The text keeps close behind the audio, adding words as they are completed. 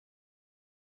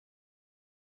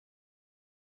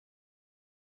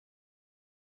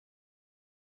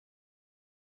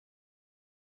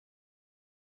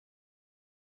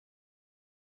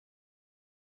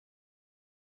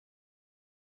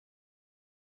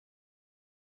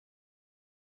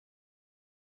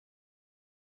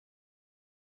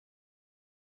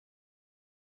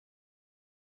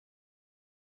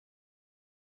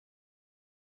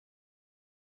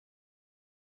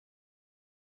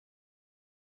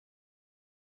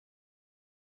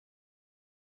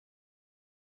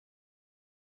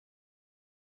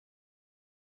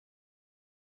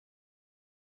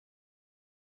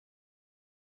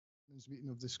Meeting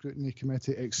of the Scrutiny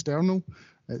Committee External.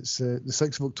 It's the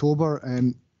 6th of October,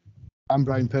 and I'm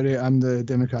Brian Perry. I'm the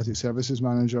Democratic Services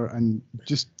Manager, and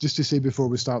just to say before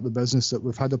we start the business that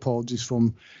we've had apologies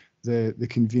from the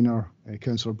convener,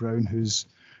 Councillor Brown, who's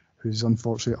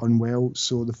unfortunately unwell.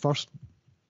 So the first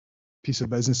piece of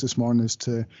business this morning is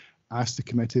to ask the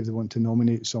committee if they want to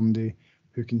nominate somebody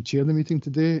who can chair the meeting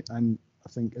today, and I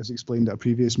think, as explained at a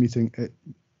previous meeting, it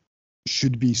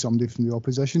should be somebody from the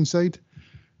opposition side.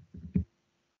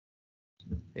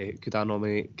 Could I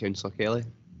nominate Councillor Kelly?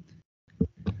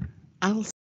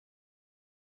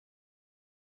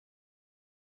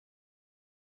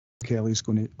 Kelly's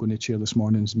going to chair this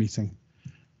morning's meeting.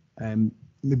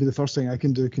 Maybe the first thing I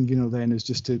can do, convener, then is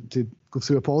just to go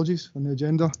through apologies on the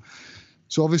agenda.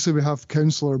 So obviously we have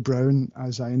Councillor Brown,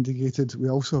 as I indicated. We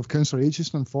also have Councillor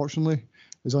Aitchison, unfortunately,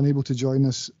 is unable to join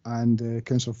us, and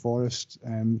Councillor Forrest,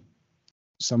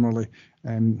 similarly,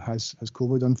 has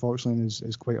COVID, unfortunately, and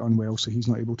is quite unwell, so he's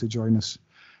not able to join us.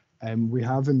 We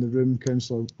have in the room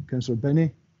Councillor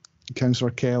Binney, Councillor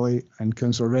Kelly and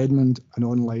Councillor Redmond, and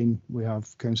online we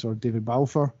have Councillor David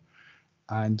Balfour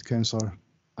and Councillor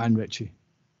Anne Ritchie.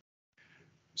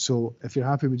 So if you're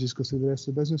happy, we just go through the rest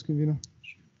of the business, convener.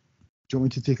 Do you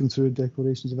want me to take them through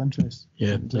declarations of interest?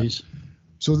 Yeah, please.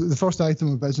 So the first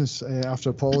item of business,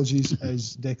 after apologies,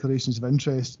 is declarations of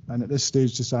interest, and at this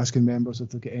stage just asking members if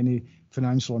they've got any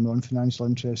financial or non-financial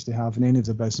interest they have in any of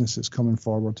the business that's coming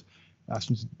forward. Ask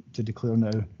them to declare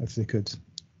now if they could.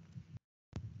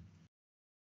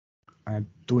 I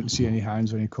don't see any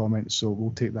hands or any comments, so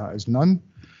we'll take that as none.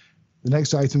 The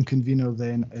next item, convener,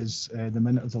 then is the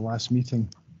minute of the last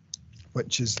meeting,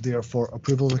 which is there for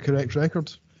approval of the correct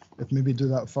record. If maybe do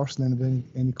that first, and then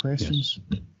have any questions.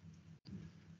 Yes.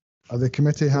 Are the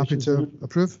committee happy to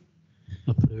approve?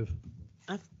 Approve.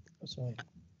 Sorry,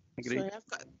 Agreed. I've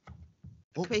got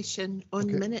a question on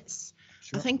minutes.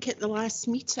 Sure. I think at the last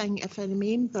meeting, if I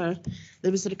remember,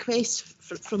 there was a request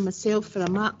from myself for a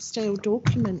map style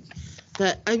document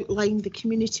that outlined the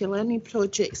community learning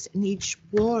projects in each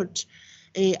ward.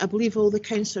 I believe all the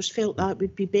councillors felt that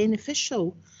would be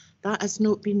beneficial. That has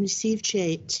not been received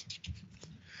yet.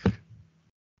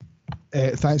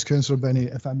 Thanks, Councillor Binney.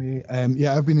 If I may,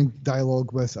 yeah, I've been in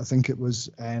dialogue with, I think it was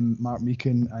Mark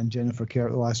Meakin and Jennifer Kerr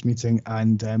at the last meeting,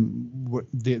 and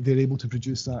they're able to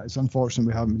produce that. It's unfortunate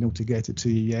we haven't been able to get it to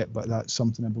you yet, but that's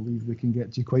something I believe we can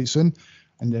get to you quite soon,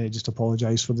 and just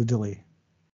apologise for the delay.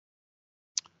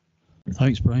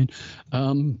 Thanks, Brian.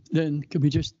 Then can we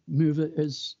just move it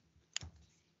as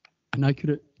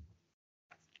inaccurate?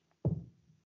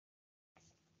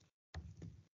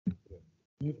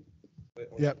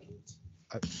 Yep.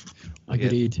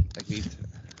 Agreed. Agreed.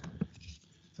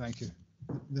 Thank you.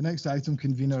 The next item,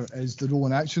 convener, is the role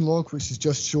and action log, which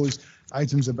just shows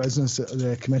items of business that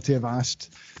the committee have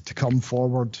asked to come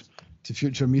forward to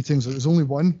future meetings. There's only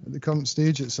one at the current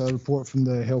stage. It's a report from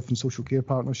the Health and Social Care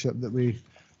Partnership that we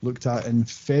looked at in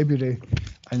February,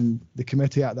 and the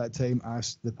committee at that time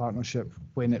asked the partnership,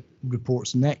 when it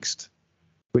reports next,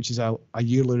 which is a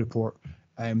yearly report,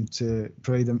 to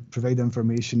provide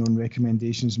information on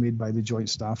recommendations made by the Joint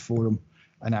Staff Forum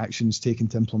and actions taken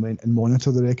to implement and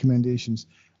monitor the recommendations.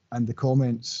 And the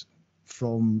comments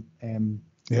from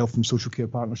the Health and Social Care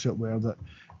Partnership were that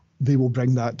they will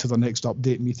bring that to the next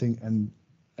update meeting and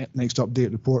next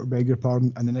update report, beg your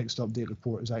pardon, and the next update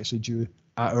report is actually due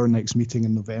at our next meeting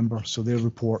in November. So their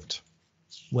report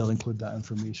will include that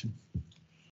information.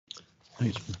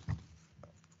 Thanks.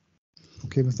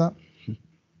 Okay with that?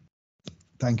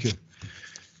 Thank you.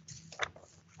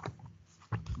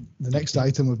 The next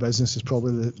item of business is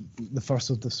probably the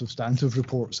first of the substantive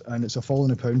reports, and it's a following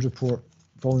the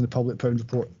public pound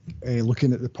report,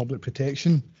 looking at the public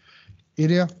protection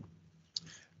area.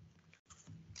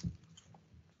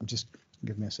 Just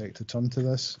give me a sec to turn to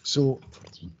this. So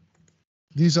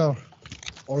these are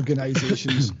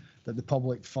organisations that the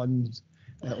public fund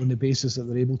on the basis that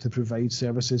they're able to provide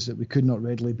services that we could not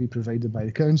readily be provided by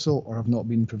the council or have not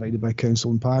been provided by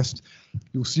council in past.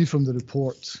 You'll see from the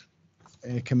report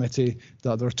committee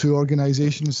that there are two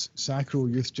organisations, Sacro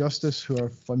Youth Justice, who are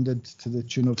funded to the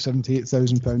tune of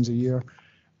 £78,000 a year,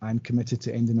 and Committed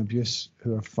to Ending Abuse,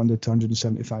 who are funded to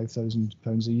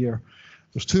 £175,000 a year.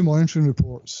 There's two monitoring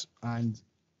reports, and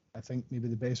I think maybe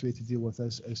the best way to deal with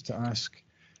this is to ask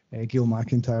Gail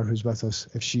McIntyre, who's with us,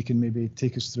 if she can maybe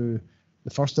take us through the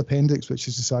first appendix, which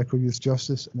is the Sacro Youth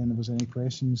Justice, and then if there's any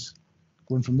questions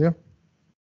going from there.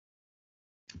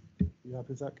 You happy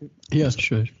with that, Kate? Yes,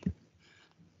 sure.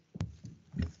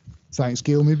 Thanks,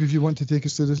 Gail. Maybe if you want to take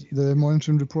us through the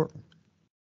monitoring report.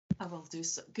 I will do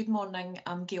so. Good morning,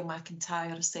 I'm Gail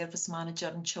McIntyre, Service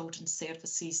Manager in Children's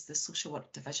Services, the Social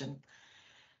Work Division.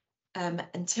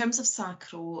 In terms of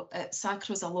SACRO,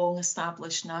 SACRO is a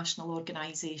long-established national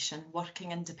organisation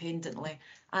working independently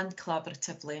and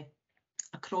collaboratively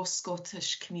across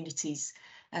Scottish communities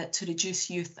to reduce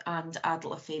youth and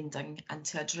adult offending and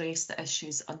to address the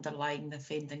issues underlying the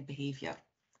offending behaviour.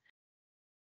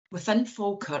 Within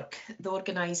Falkirk, the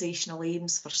organisational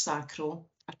aims for SACRO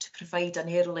are to provide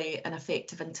an early and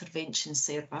effective intervention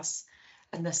service,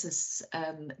 and this is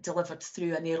delivered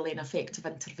through an early and effective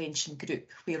intervention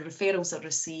group where referrals are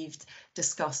received,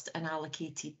 discussed and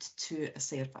allocated to a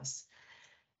service.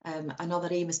 Another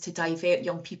aim is to divert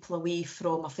young people away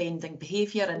from offending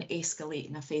behaviour and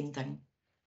escalating offending.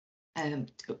 An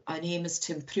aim is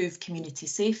to improve community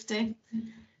safety,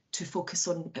 to focus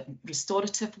on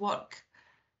restorative work,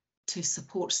 to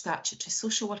support statutory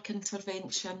social work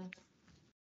intervention,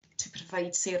 to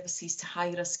provide services to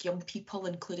high-risk young people,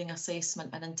 including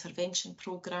assessment and intervention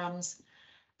programmes,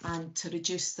 and to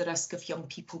reduce the risk of young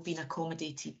people being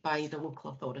accommodated by the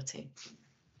local authority.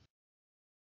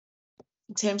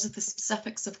 In terms of the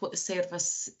specifics of what the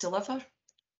service deliver,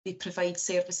 they provide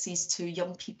services to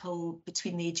young people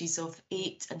between the ages of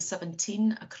 8 and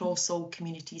 17 across all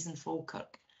communities in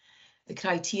Falkirk. The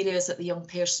criteria is that the young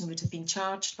person would have been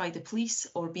charged by the police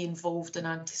or be involved in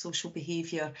antisocial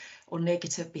behaviour or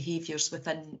negative behaviours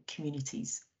within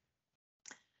communities.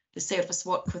 The service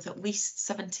work with at least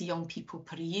 70 young people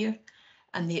per year,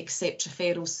 and they accept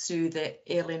referrals through the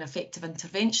early and effective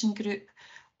intervention group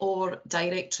or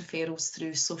direct referrals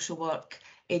through social work,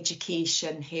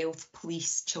 education, health,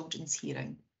 police, children's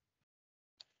hearing.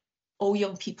 All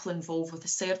young people involved with the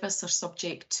service are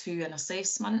subject to an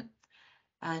assessment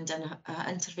and an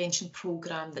intervention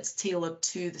programme that's tailored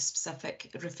to the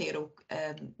specific referral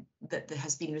that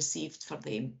has been received for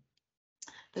them.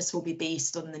 This will be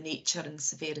based on the nature and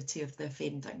severity of the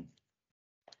offending.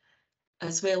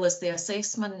 As well as the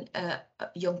assessment,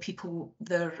 young people,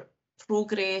 their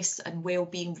progress and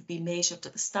well-being will be measured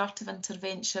at the start of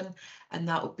intervention, and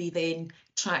that will be then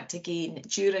tracked again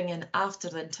during and after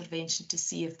the intervention to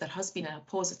see if there has been a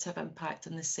positive impact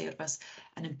on the service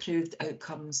and improved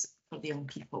outcomes for the young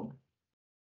people.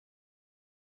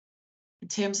 In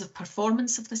terms of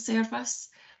performance of the service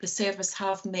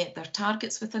have met their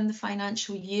targets within the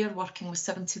financial year, working with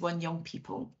 71 young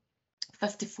people.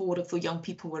 54 of the young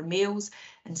people were males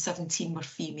and 17 were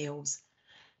females.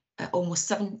 Almost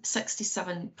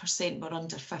 67% were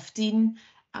under 15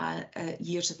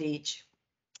 years of age.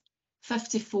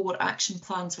 54 action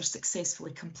plans were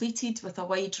successfully completed with a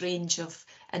wide range of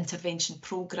intervention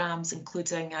programmes,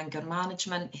 including anger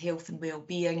management, health and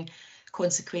wellbeing,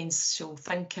 consequential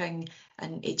thinking,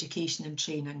 and education and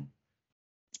training.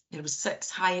 There were 6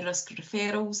 high-risk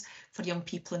referrals for young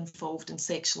people involved in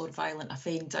sexual or violent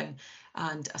offending,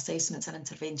 and assessments and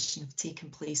intervention have taken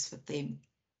place with them.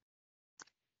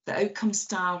 The Outcome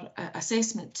Star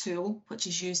assessment tool, which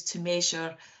is used to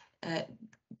measure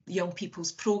young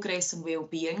people's progress and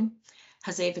well-being,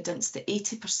 has evidence that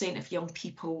 80% of young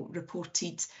people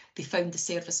reported they found the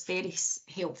service very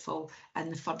helpful,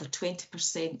 and the further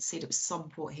 20% said it was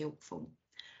somewhat helpful.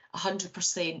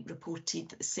 100% reported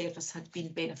that the service had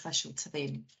been beneficial to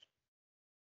them.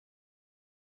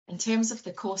 In terms of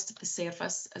the cost of the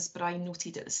service, as Brian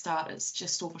noted at the start, it's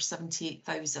just over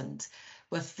 78,000,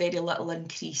 with very little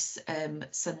increase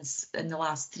since in the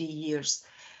last 3 years.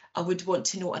 I would want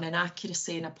to note an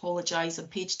inaccuracy and apologise. On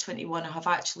page 21, I have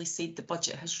actually said the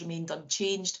budget has remained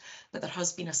unchanged, but there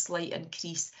has been a slight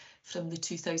increase from the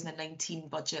 2019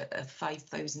 budget of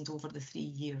 5,000 over the 3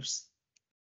 years.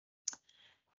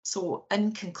 So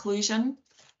in conclusion,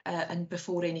 and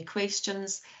before any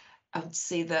questions, I would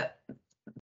say that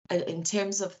in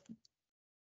terms of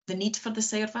the need for the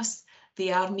service,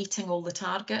 they are meeting all the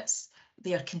targets.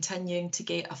 They are continuing to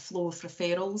get a flow of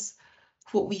referrals.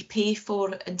 What we pay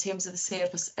for in terms of the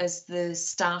service is the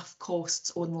staff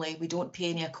costs only. We don't pay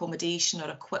any accommodation or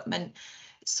equipment,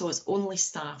 so it's only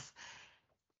staff.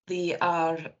 They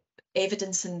are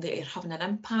evidencing that they're having an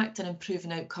impact and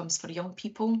improving outcomes for young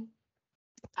people,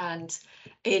 and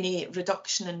any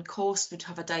reduction in cost would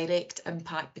have a direct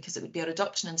impact because it would be a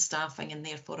reduction in staffing and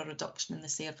therefore a reduction in the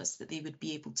service that they would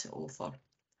be able to offer.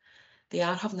 They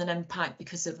are having an impact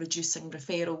because they're reducing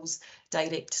referrals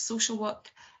direct to social work,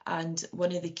 and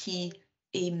one of the key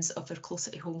aims of their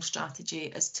Closer to Home strategy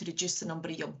is to reduce the number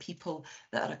of young people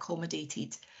that are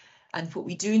accommodated. And what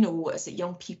we do know is that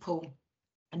young people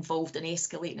involved in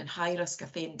escalating and high risk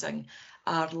offending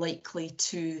are likely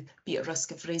to be at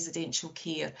risk of residential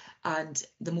care, and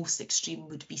the most extreme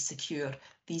would be secure.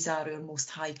 These are our most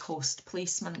high cost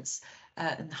placements,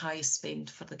 and the highest spend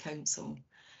for the council.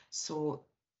 So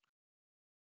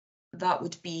that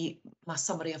would be my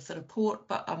summary of the report,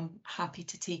 but I'm happy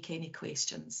to take any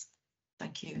questions.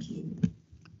 Thank you.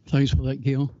 Thanks for that,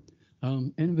 Gail.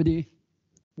 Anybody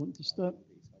want to start?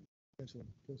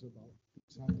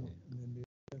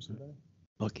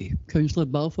 Okay, Councillor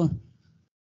Balfour.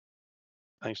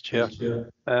 Thanks, Chair.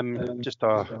 Just 2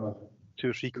 or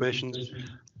 3 questions.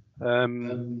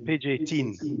 Page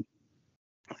 18,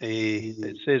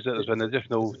 it says that there's an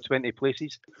additional 20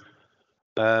 places.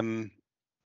 Can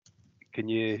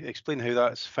you explain how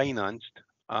that's financed,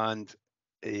 and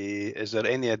is there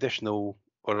any additional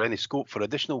or any scope for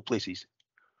additional places?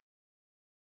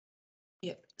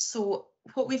 Yeah, so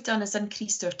what we've done is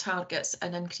increased our targets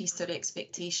and increased our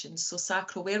expectations. So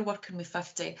Sacro, we're working with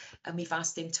 50 and we've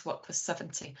asked them to work with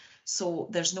 70. So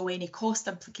there's no any cost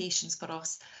implications for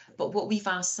us. But what we've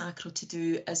asked Sacro to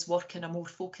do is work in a more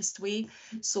focused way,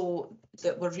 so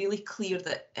that we're really clear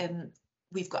that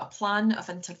we've got a plan of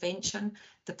intervention,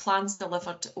 the plan's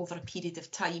delivered over a period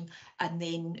of time, and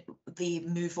then they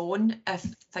move on if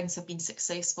things have been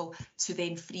successful to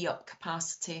then free up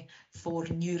capacity for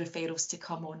new referrals to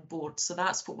come on board. So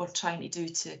that's what we're trying to do,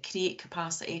 to create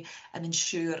capacity and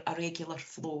ensure a regular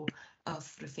flow of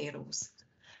referrals.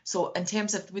 So in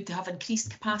terms of would they have increased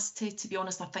capacity, to be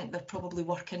honest, I think they're probably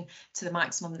working to the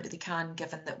maximum that they can,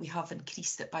 given that we have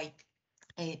increased it by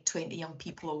 20 young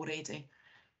people already.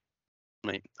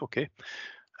 Right, okay.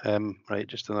 Right,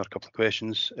 just another couple of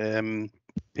questions.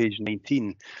 Page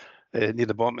 19, near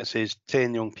the bottom it says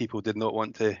 10 young people did not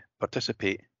want to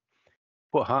participate.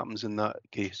 What happens in that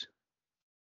case?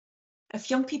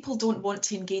 If young people don't want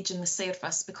to engage in the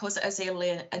service, because it is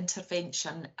early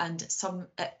intervention, and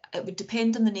it would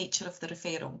depend on the nature of the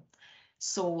referral.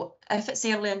 So if it's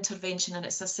early intervention and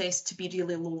it's assessed to be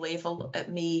really low level, it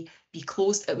may be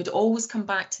closed. It would always come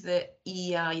back to the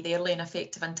EEI, the Early and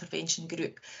Effective Intervention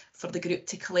Group, for the group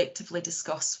to collectively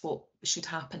discuss what should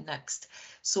happen next.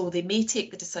 So they may take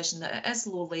the decision that it is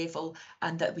low level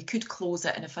and that we could close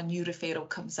it, and if a new referral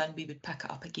comes in, we would pick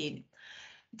it up again.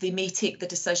 They may take the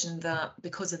decision that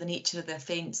because of the nature of the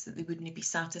offence that they wouldn't be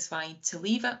satisfied to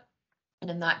leave it. And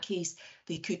in that case,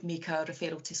 they could make a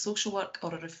referral to social work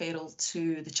or a referral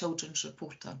to the children's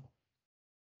reporter.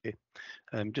 Okay.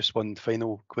 Just one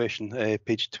final question,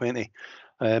 page 20.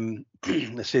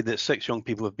 They said that 6 young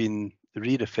people have been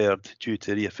re-referred due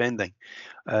to reoffending.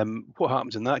 What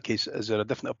happens in that case? Is there a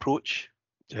different approach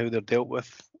to how they're dealt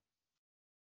with?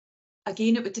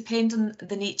 Again, it would depend on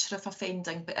the nature of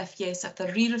offending, but if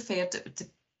they're re-referred,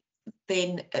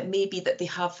 then it may be that they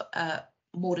have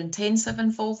more intensive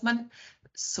involvement,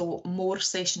 so more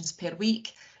sessions per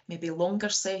week, maybe longer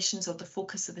sessions, or the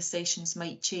focus of the sessions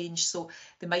might change. So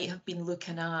they might have been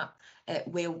looking at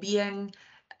well-being,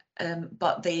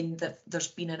 but then there's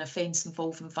been an offence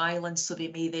involving violence, so they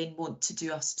may then want to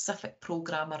do a specific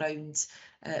programme around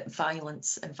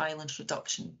violence and violence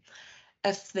reduction.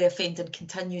 If the offending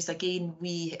continues, again,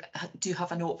 we do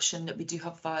have an option that we do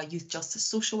have a youth justice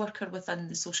social worker within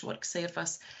the social work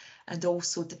service, and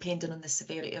also depending on the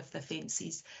severity of the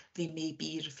offences, they may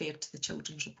be referred to the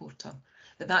children's reporter.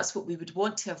 But that's what we would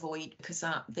want to avoid, because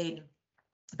that then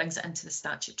brings it into the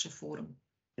statutory forum.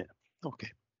 Yeah,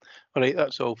 okay. All right,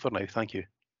 that's all for now. Thank you.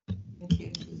 Thank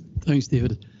you. Thanks,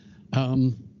 David.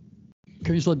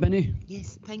 Councillor Binney.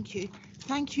 Yes, thank you.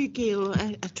 Thank you, Gail.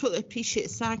 I totally appreciate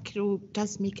Sacro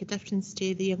does make a difference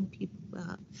to the young people.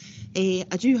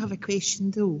 I do have a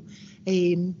question though.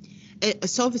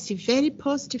 It's obviously very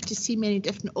positive to see many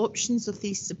different options of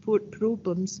these support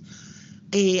programmes.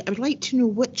 I would like to know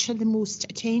which are the most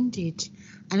attended,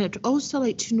 and I'd also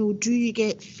like to know, do you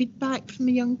get feedback from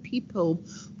the young people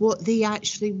what they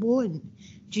actually want?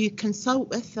 Do you consult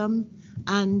with them,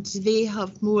 and do they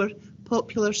have more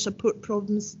popular support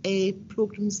programmes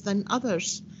than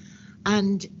others?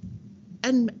 And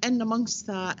in amongst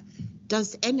that,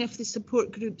 does any of the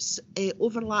support groups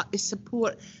overlap the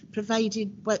support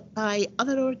provided by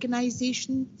other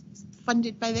organisations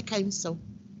funded by the council?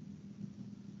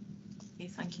 Okay,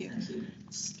 thank you.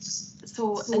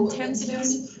 So in terms of,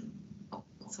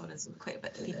 sorry, there's quite a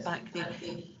bit of feedback there.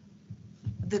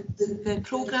 The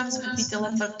programmes would be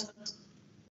delivered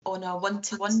on a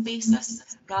one-to-one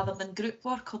basis rather than group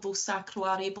work, although Sacro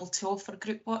are able to offer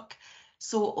group work.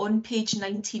 So on page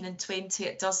 19 and 20,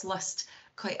 it does list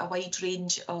quite a wide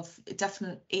range of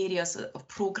different areas of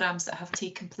programmes that have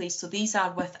taken place. So these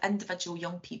are with individual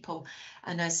young people,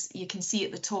 and as you can see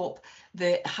at the top,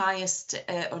 the highest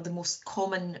or the most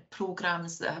common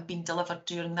programmes that have been delivered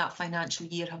during that financial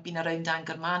year have been around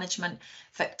anger management,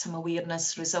 victim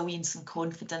awareness, resilience and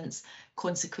confidence,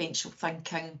 consequential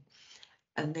thinking,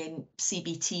 and then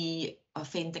CBT,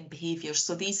 offending behaviour.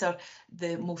 So these are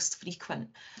the most frequent.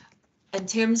 In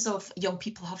terms of young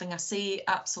people having a say,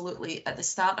 absolutely. At the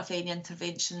start of any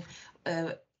intervention,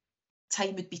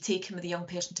 time would be taken with the young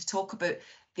person to talk about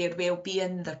their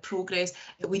well-being, their progress.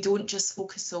 We don't just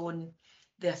focus on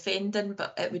the offending,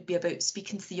 but it would be about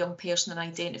speaking to the young person and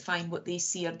identifying what they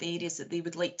see are the areas that they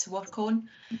would like to work on.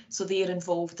 So they're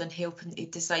involved in helping to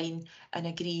design and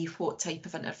agree what type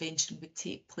of intervention would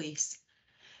take place.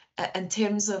 In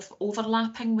terms of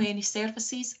overlapping with any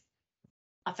services,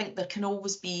 I think there can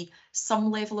always be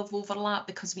some level of overlap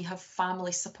because we have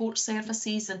family support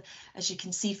services, and as you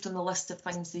can see from the list of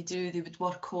things they do, they would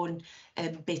work on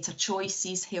better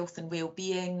choices, health and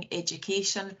well-being,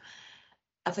 education.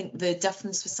 I think the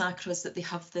difference with SACRO is that they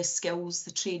have the skills,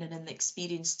 the training and the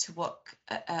experience to work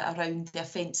around the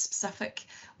offence-specific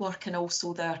work, and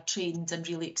also they're trained and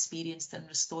really experienced in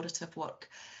restorative work.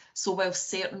 So while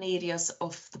certain areas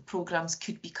of the programmes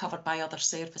could be covered by other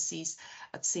services,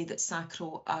 I'd say that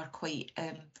SACRO are quite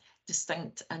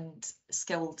distinct and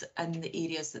skilled in the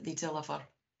areas that they deliver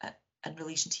in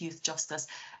relation to youth justice.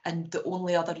 And the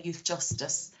only other youth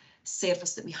justice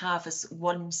service that we have is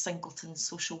one singleton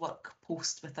social work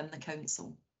post within the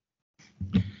council.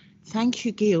 Thank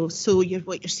you, Gail. So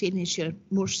what you're saying is you're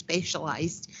more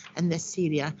specialised in this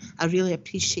area. I really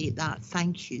appreciate that.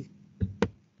 Thank you.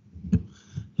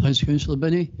 Thanks, Councillor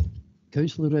Binney.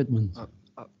 Councillor Redmond.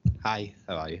 Hi,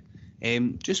 how are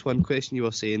you? Just one question. You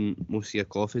were saying most of your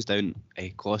costs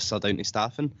are down to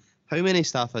staffing. How many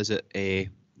staff is it that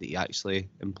you actually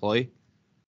employ?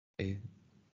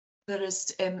 There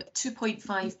is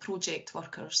 2.5 project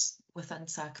workers within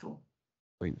SACRO.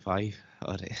 0.5,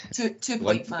 all right.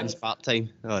 2.5. One's part-time,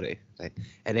 all right, right.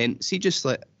 And then, see, just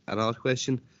like another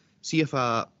question, see if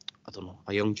I don't know,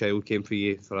 a young child came for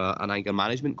you for an anger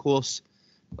management course,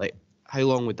 like, how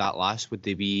long would that last? Would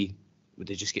they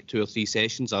just get 2 or 3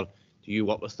 sessions, or do you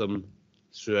work with them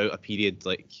throughout a period?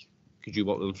 Like, could you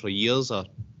work with them for years, or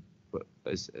what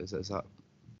is that?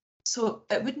 So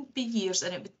it wouldn't be years,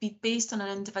 and it would be based on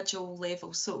an individual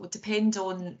level. So it would depend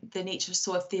on the nature.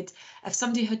 So if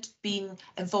somebody had been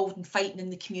involved in fighting in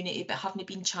the community but haven't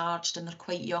been charged and they're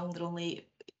quite young, they're only,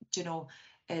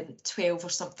 12 or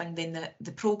something, then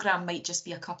the programme might just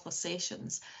be a couple of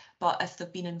sessions. But if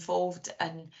they've been involved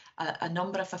in a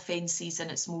number of offences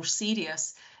and it's more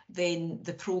serious, then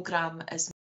the programme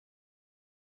is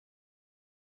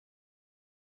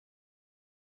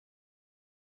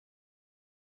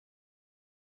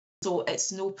so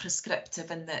it's no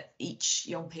prescriptive in that each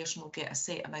young person will get a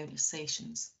set amount of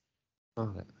sessions. All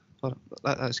right. Well,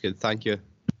 that's good. Thank you.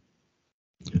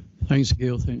 Thanks,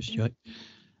 Gail. Thanks, Jack.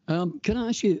 Can I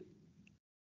ask you,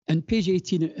 in page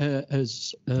 18,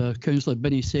 as Councillor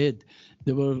Binney said,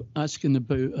 they were asking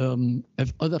about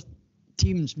if other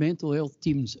teams, mental health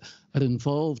teams, are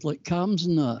involved, like CAMS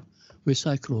and that, with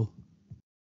SACRO.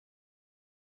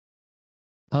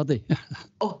 Are they?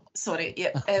 Oh, sorry.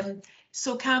 Yeah.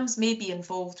 So CAMS may be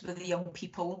involved with the young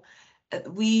people.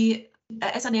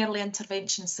 It is an early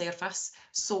intervention service,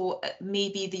 so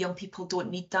maybe the young people don't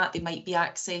need that. They might be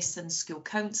accessing school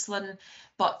counselling,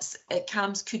 but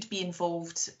CAMS could be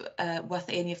involved with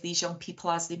any of these young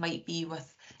people, as they might be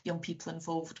with young people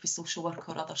involved with social work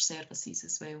or other services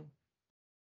as well.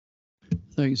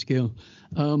 Thanks, Gail.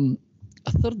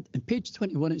 A third, in page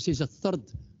 21, it says a third,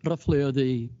 roughly, of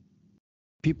the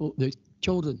people, the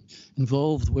children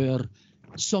involved were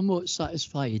somewhat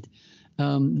satisfied.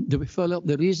 Do we follow up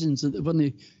the reasons that they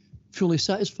weren't fully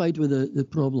satisfied with the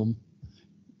problem,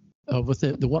 with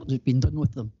the work that's been done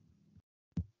with them?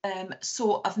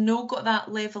 So I've not got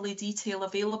that level of detail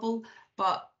available,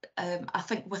 but I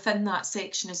think within that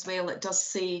section as well, it does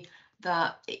say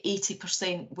that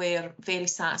 80% were very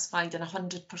satisfied and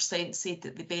 100% said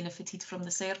that they benefited from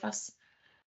the service.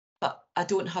 But I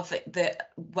don't have the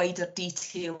wider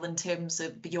detail in terms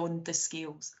of beyond the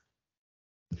scales.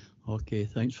 Okay,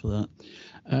 thanks for that.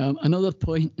 Another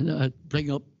point that I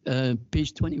bring up,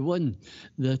 page 21,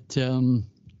 that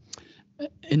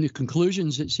in the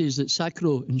conclusions it says that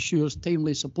SACRO ensures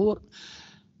timely support.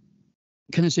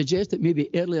 Can I suggest that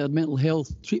maybe earlier mental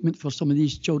health treatment for some of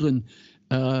these children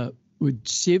would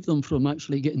save them from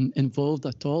actually getting involved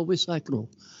at all with SACRO?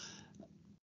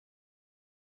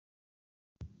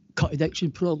 Cut addiction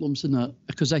problems and that,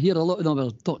 because I hear a lot of them are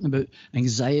talking about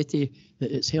anxiety, that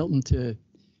it's helping to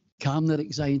calm their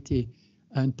anxiety,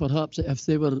 and perhaps if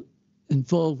they were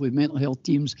involved with mental health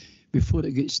teams before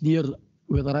it gets near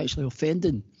where they're actually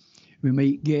offending, we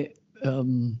might get,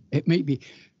 it might be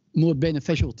more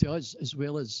beneficial to us as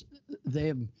well as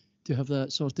them to have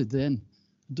that sorted then.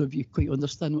 don't know if you quite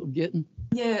understand what I'm getting.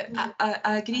 Yeah,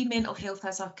 I agree mental health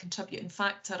is a contributing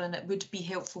factor, and it would be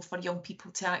helpful for young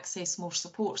people to access more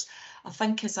supports. I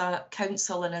think as a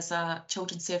council and as a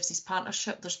Children's Services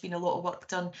Partnership, there's been a lot of work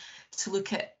done to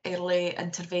look at early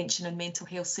intervention in mental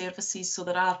health services. So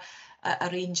there are a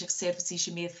range of services.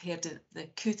 You may have heard of the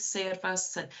COOTH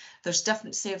service, and there's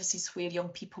different services where young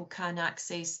people can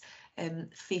access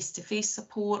face-to-face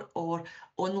support or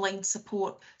online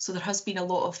support. So there has been a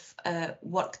lot of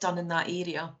work done in that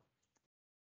area.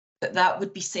 But that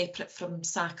would be separate from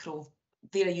SACRO.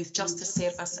 They're a youth justice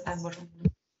service, and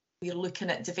we're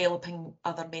looking at developing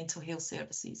other mental health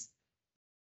services.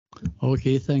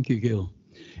 Okay, thank you, Gail.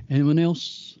 Anyone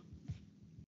else?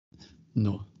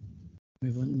 No.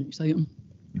 Move on to the next item.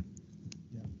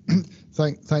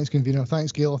 Thanks, convener.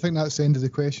 Thanks, Gail. I think that's the end of the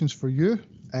questions for you.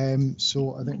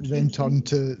 So I think we then turn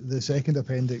to the second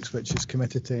appendix, which is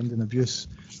committed to ending abuse,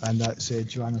 and that's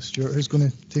Joanna Stewart, who's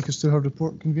going to take us through her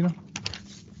report, convener.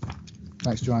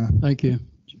 Thanks, Joanna. Thank you.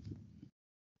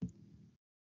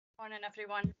 Morning,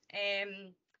 everyone.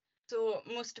 So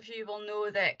most of you will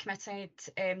know that Committed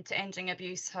to Ending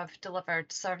Abuse have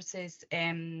delivered services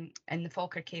in the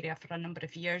Falkirk area for a number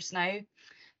of years now.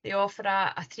 They offer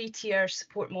a three-tier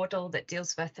support model that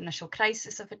deals with initial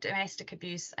crisis of domestic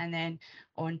abuse and then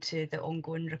on to the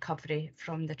ongoing recovery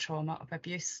from the trauma of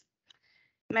abuse.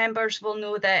 Members will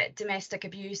know that domestic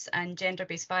abuse and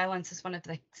gender-based violence is one of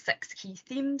the 6 key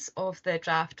themes of the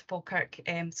draft Falkirk,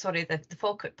 the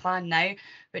Falkirk plan now,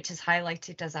 which is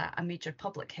highlighted as a major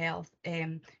public health,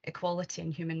 equality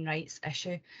and human rights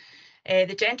issue.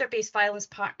 The Gender-Based Violence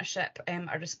Partnership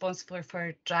are responsible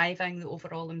for driving the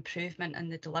overall improvement and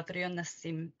the delivery on this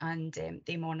theme, and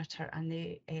they monitor and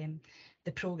they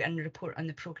report on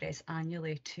the progress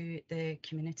annually to the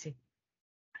community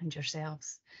and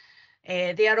yourselves.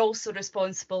 They are also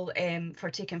responsible for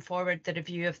taking forward the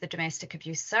review of the domestic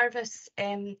abuse service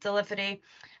delivery,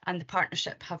 and the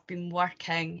partnership have been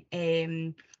working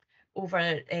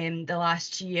over the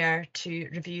last year to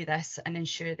review this and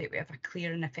ensure that we have a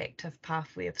clear and effective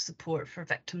pathway of support for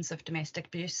victims of domestic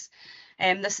abuse.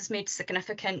 This has made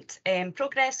significant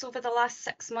progress over the last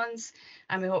 6 months,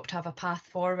 and we hope to have a path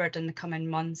forward in the coming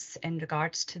months in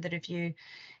regards to the review.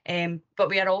 But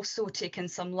we are also taking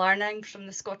some learning from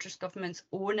the Scottish Government's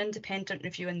own independent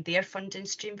review in their funding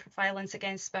stream for violence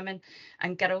against women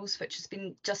and girls, which has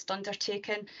been just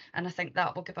undertaken, and I think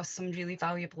that will give us some really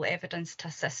valuable evidence to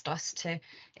assist us to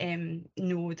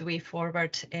know the way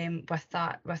forward with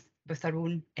our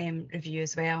own review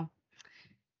as well.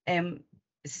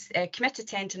 Committed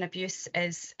to Ending Abuse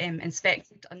is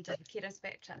inspected under the Care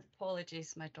Inspectorate.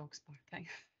 Apologies, my dog's barking.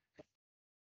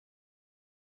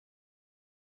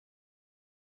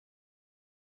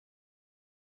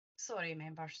 Sorry,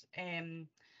 members. The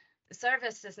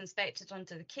service is inspected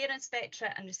under the Care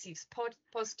Inspectorate and receives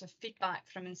positive feedback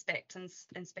from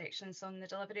inspections on the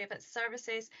delivery of its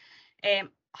services.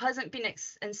 Hasn't been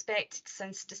inspected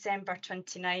since December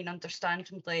 29,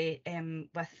 understandably,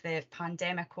 with the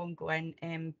pandemic ongoing,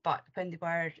 but when they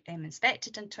were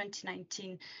inspected in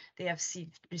 2019, they have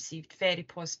received very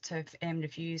positive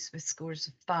reviews with scores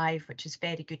of 5, which is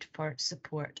very good for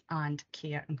support and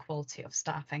care and quality of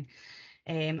staffing.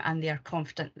 And they are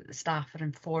confident that the staff are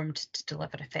informed to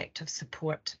deliver effective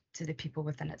support to the people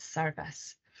within its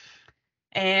service.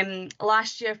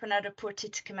 Last year, when I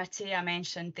reported to committee, I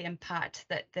mentioned the impact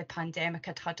that the pandemic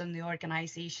had on the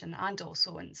organisation and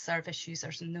also on service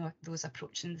users and those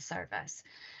approaching the service.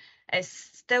 It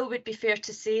still would be fair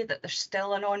to say that there's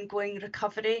still an ongoing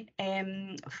recovery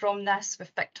from this,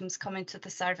 with victims coming to the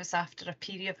service after a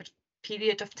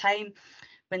period of time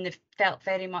when they've felt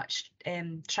very much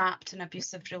trapped in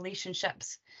abusive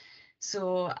relationships.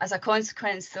 So as a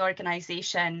consequence, the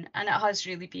organisation, and it has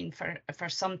really been for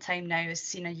some time now, has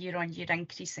seen a year-on-year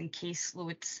increase in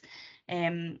caseloads.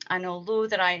 And although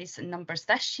the rise in numbers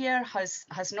this year has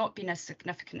not been as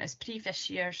significant as previous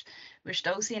years, we're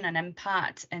still seeing an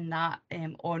impact in that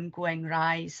ongoing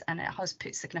rise, and it has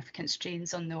put significant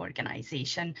strains on the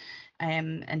organisation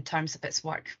in terms of its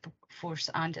workforce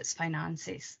and its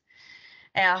finances.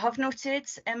 I have noted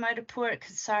in my report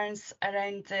concerns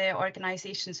around the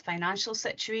organisation's financial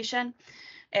situation.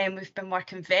 We've been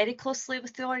working very closely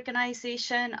with the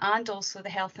organisation and also the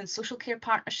Health and Social Care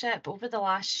Partnership over the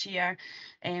last year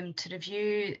to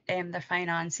review their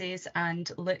finances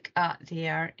and look at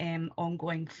their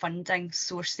ongoing funding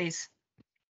sources.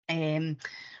 And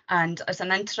as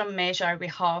an interim measure, we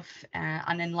have,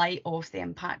 and in light of the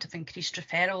impact of increased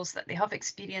referrals that they have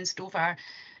experienced over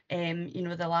you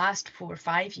know, the last 4 or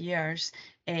 5 years,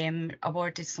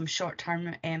 awarded some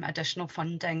short-term additional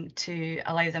funding to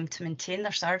allow them to maintain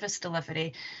their service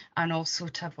delivery and also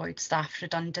to avoid staff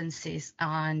redundancies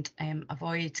and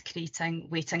avoid creating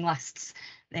waiting lists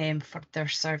for their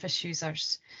service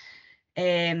users.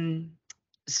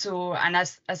 So, and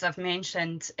as I've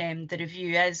mentioned, the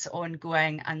review is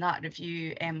ongoing, and that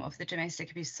review of the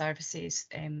domestic abuse services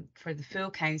for the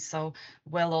full council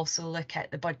will also look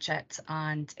at the budget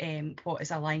and what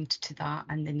is aligned to that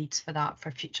and the needs for that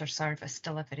for future service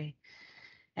delivery.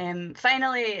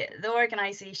 Finally, the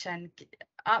organisation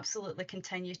absolutely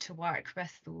continue to work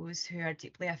with those who are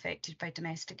deeply affected by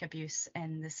domestic abuse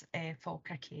in this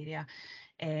Falkirk area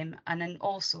and in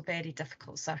also very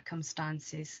difficult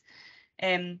circumstances.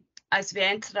 As we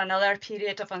enter another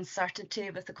period of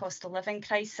uncertainty with the cost of living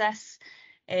crisis,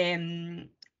 the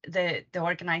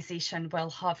organisation will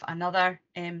have another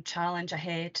challenge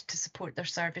ahead to support their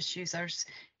service users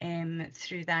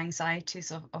through the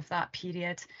anxieties of that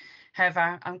period.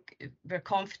 However, we're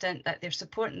confident that their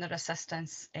support and their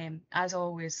assistance, as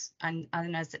always, and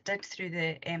as it did through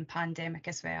the pandemic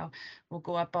as well, will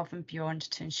go above and beyond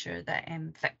to ensure that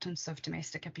victims of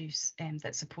domestic abuse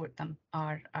that support them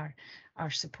are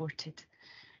supported.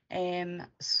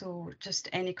 So just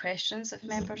any questions if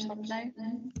members have now?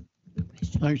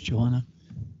 Thanks, Joanna.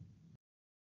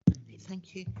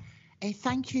 Thank you.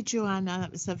 Thank you, Joanna.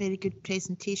 That was a very good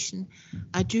presentation.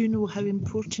 I do know how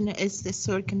important it is this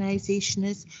organisation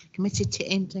is committed to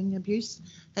ending abuse.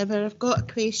 However, I've got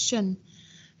a question.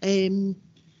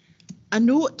 A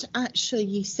note, actually,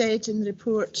 you said in the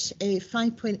report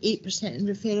 5.8% in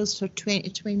referrals for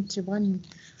 2021.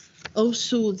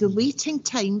 Also, the waiting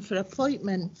time for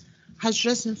appointment has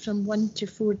risen from 1 to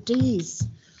 4 days.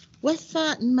 With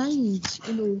that in mind,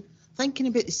 you know, thinking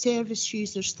about the service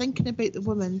users, thinking about the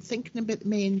women, thinking about the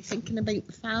men, thinking about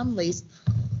the families,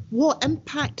 what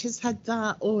impact has had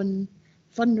that on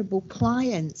vulnerable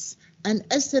clients? And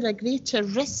is there a greater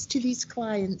risk to these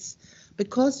clients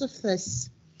because of this?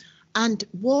 And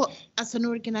what, as an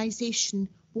organisation,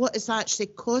 what is actually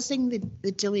causing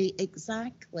the delay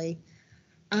exactly?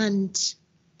 And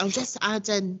I'll just add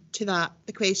in to that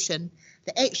the question,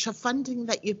 the extra funding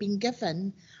that you've been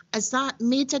given, has that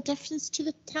made a difference to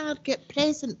the target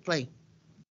presently?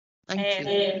 Thank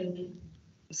you.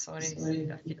 Sorry,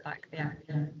 the feedback there.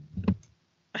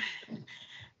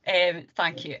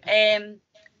 Thank you.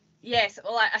 Yes,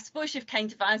 well, I suppose you've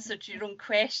kind of answered your own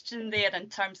question there in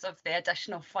terms of the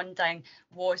additional funding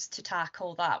was to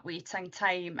tackle that waiting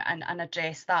time and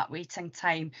address that waiting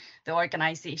time. The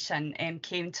organisation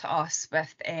came to us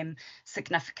with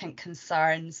significant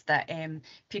concerns that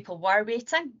people were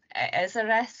waiting. It is a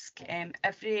risk.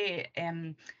 Every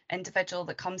individual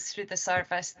that comes through the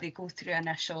service, they go through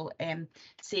initial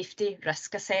safety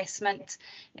risk assessment,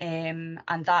 and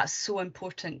that's so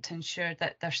important to ensure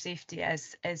that their safety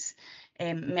is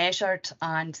measured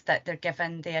and that they're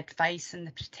given the advice and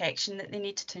the protection that they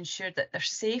need to ensure that they're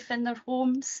safe in their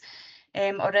homes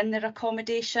or in their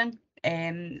accommodation.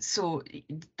 So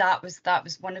that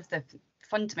was one of the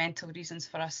fundamental reasons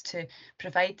for us to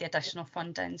provide the additional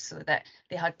funding, so that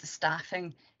they had the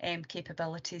staffing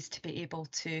capabilities to be able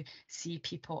to see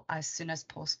people as soon as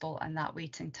possible and that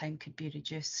waiting time could be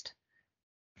reduced.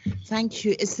 Thank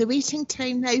you. Is the waiting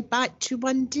time now back to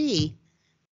 1 day?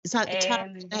 Is that the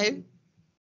target now?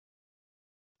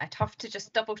 I'd have to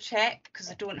just double check because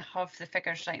I don't have the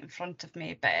figures right in front of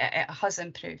me, but it has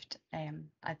improved.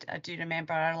 I do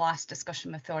remember our last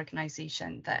discussion with the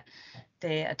organisation that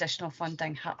the additional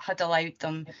funding had allowed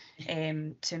them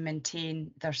to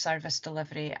maintain their service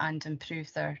delivery and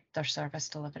improve their service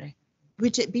delivery.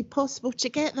 Would it be possible to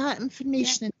get that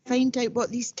information and find out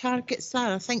what these targets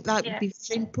are? I think that would be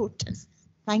very important.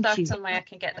 Thank you. Certainly, I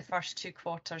can get the first 2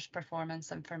 quarters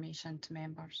performance information to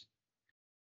members.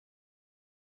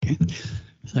 Okay,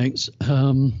 thanks.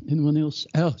 Anyone else?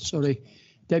 Oh, sorry,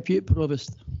 Deputy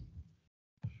Provost.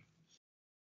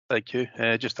 Thank you.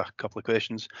 Just a couple of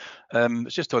questions.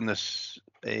 It's just on this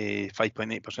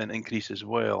 5.8% increase as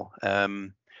well.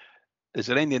 Is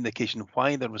there any indication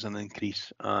why there was an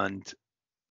increase, and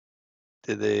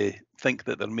do they think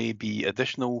that there may be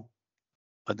additional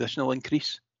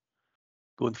increase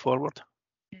going forward?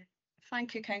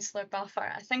 Thank you, Councillor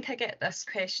Balfour. I think I get this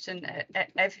question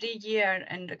every year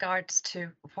in regards to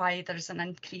why there's an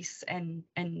increase in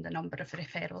the number of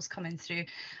referrals coming through.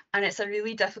 And it's a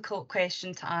really difficult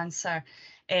question to answer.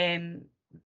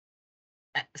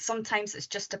 Sometimes it's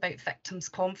just about victims'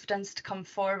 confidence to come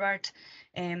forward.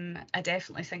 I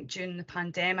definitely think during the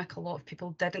pandemic, a lot of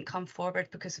people didn't come forward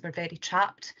because they were very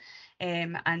trapped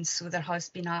and so there has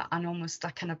been an almost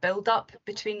a kind of build up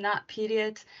between that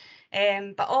period.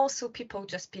 But also people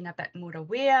just being a bit more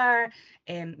aware,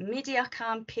 media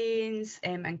campaigns,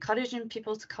 encouraging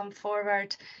people to come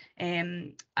forward,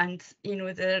 and you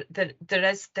know there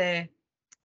is the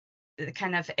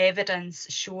kind of evidence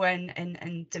showing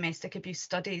in domestic abuse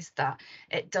studies that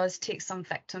it does take some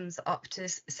victims up to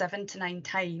 7 to 9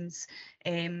 times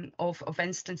of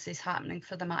instances happening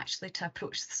for them actually to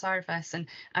approach the service.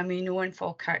 And we know in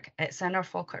Falkirk, it's in our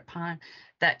Falkirk plan,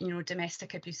 that you know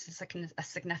domestic abuse is a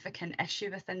significant issue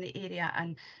within the area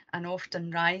and often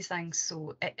rising.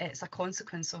 So it's a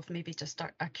consequence of maybe just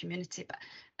our community, but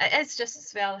it is just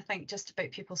as well, I think, just about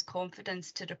people's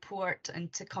confidence to report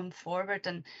and to come forward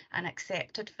and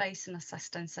accept advice and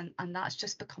assistance, and that's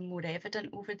just become more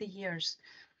evident over the years.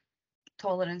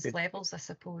 Tolerance levels, I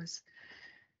suppose.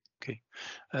 Okay.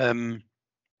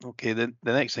 Okay, the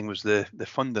next thing was the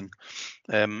funding.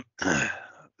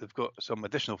 They've got some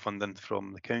additional funding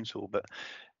from the council, but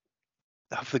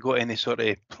have they got any sort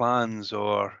of plans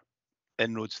or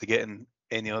inroads to getting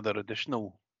any other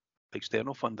additional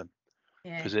external funding?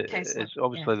 Because it's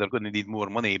obviously they're going to need more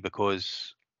money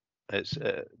because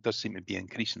it does seem to be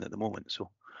increasing at the moment.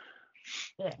 So.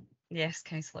 Yeah. Yes,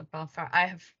 Councillor Balfour. I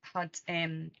have had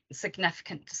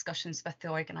significant discussions with the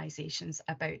organisations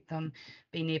about them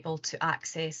being able to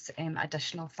access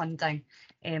additional funding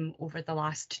over the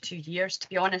last 2 years. To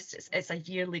be honest, it's a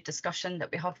yearly discussion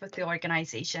that we have with the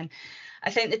organisation. I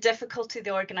think the difficulty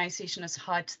the organisation has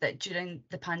had that during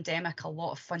the pandemic, a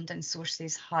lot of funding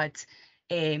sources had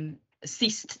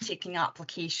ceased taking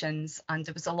applications, and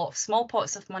there was a lot of small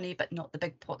pots of money but not the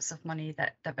big pots of money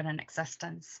that were in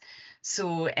existence.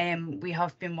 So we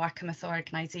have been working with the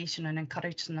organisation and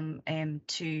encouraging them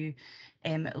to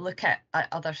look at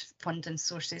other funding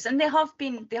sources, and they have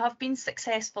been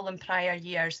successful in prior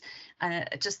years. And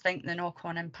I just think the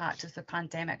knock-on impact of the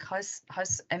pandemic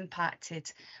has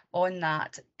impacted on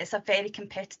that. It's a very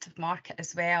competitive market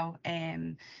as well,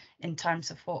 in terms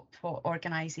of what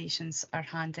organisations are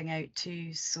handing out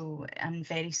too, so, and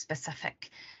very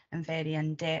specific and very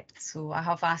in-depth. So I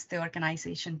have asked the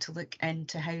organisation to look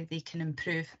into how they can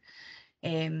improve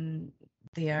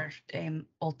their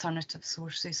alternative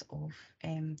sources of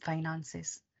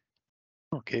finances.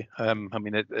 Okay, I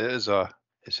mean it is a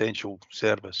essential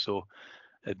service, so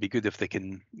it'd be good if they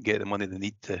can get the money they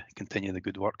need to continue the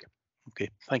good work.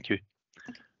 Okay, thank you.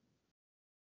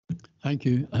 Thank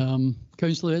you.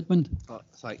 Councillor Edmund.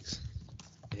 Thanks.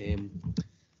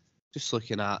 Just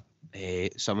looking at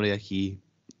summary of key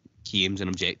aims and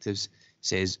objectives,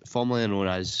 says formerly known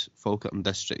as Falkirk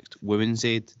District Women's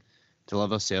Aid,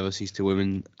 deliver services to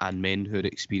women and men who are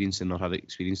experiencing or have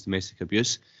experienced domestic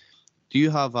abuse. Do you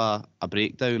have a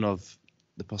breakdown of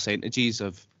the percentages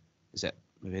of, is it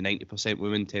maybe 90%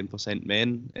 women, 10%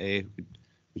 men?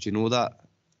 Would you know that?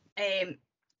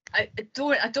 I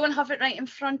don't have it right in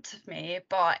front of me,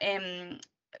 but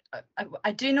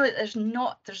I do know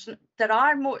that there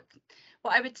are more.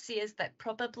 What I would say is that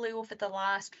probably over the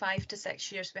last 5 to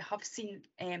 6 years, we have seen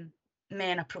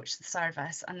men approach the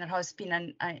service, and there has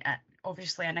been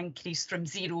obviously an increase from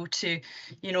 0 to,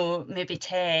 you know, maybe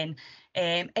 10.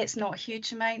 It's not a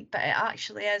huge amount, but it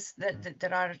actually is that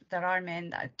there are men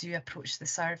that do approach the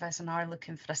service and are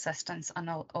looking for assistance, and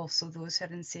also those who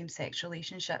are in same-sex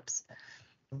relationships.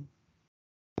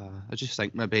 I just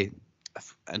think maybe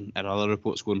in other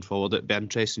reports going forward, it'd be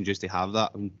interesting just to have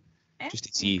that and just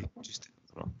to see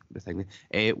the thing.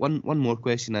 One more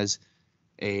question is,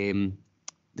 the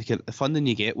funding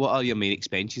you get, what are your main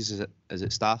expenses? Is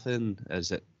it staffing?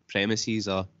 Is it premises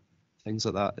or things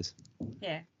like that?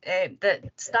 Yeah,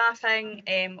 the staffing,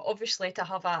 obviously to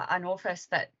have an office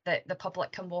that the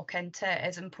public can walk into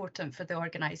is important for the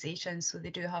organisation. So they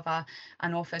do have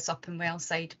an office up in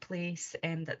Wellside Place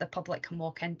that the public can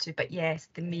walk into. But yes,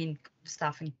 the main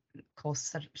staffing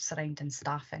costs are surrounding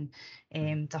staffing,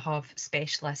 to have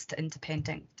specialist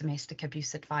independent domestic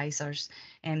abuse advisors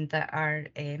that are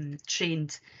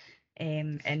trained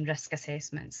in risk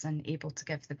assessments and able to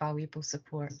give the valuable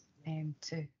support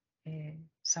to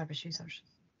service users.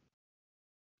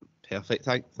 Perfect.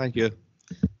 Thank you.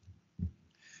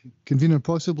 Convener,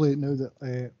 possibly now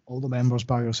that all the members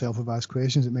bar yourself have asked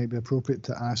questions, it might be appropriate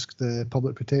to ask the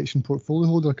public protection portfolio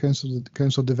holder,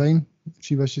 Councillor Devine, if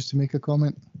she wishes to make a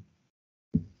comment.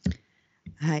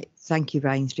 Hi, thank you,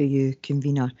 Brian, through you,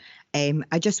 Convener.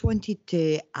 I just wanted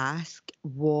to ask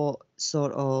what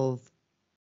sort of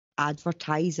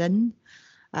advertising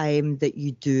that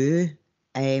you do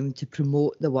to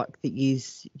promote the work that you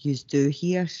do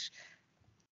here.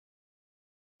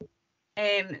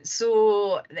 At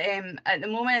the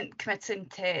moment, Committing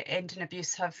to Ending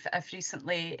Abuse have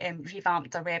recently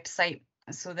revamped their website.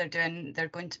 So they're going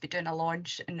to be doing a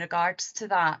launch in regards to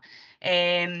that.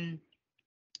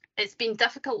 It's been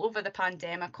difficult over the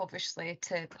pandemic, obviously,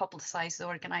 to publicise the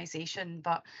organisation,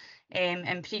 but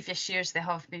in previous years they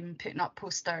have been putting up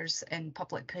posters in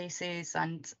public places,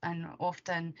 and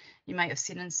often you might have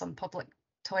seen in some public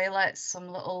toilets some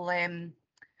little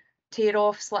tear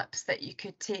off slips that you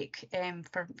could take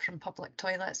from public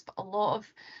toilets. But a lot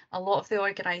of the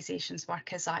organisation's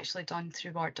work is actually done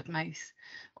through word of mouth,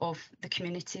 of the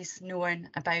communities knowing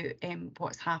about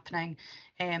what's happening,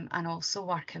 and also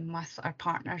working with our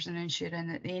partners and ensuring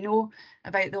that they know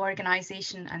about the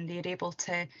organisation and they're able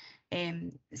to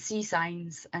see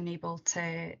signs and able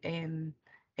to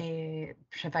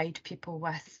provide people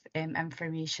with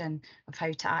information of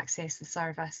how to access the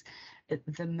service.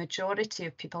 The majority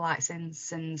of people accessing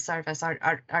the service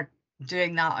are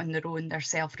doing that on their own. They're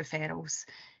self-referrals.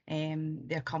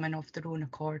 They're coming off their own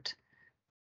accord.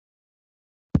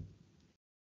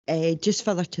 Just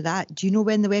further to that, do you know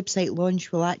when the website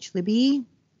launch will actually be?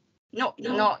 No,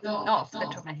 not off the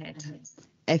top of my head.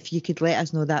 If you could let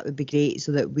us know, that would be great,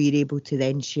 so that we're able to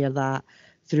then share that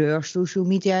through our social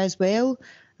media as well.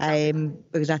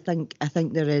 Because I think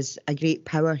there is a great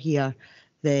power here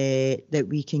that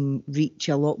we can reach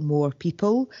a lot more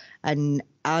people. And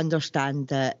I understand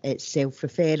that it's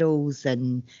self-referrals,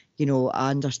 and I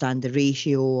understand the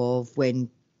ratio of when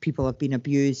people have been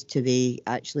abused to they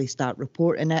actually start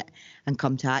reporting it and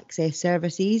come to access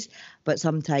services. But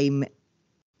sometimes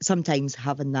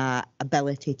having that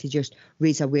ability to just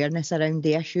raise awareness around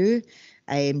the issue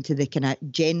to the kind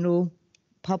of general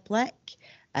public,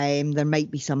 there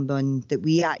might be someone that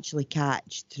we actually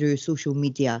catch through social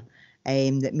media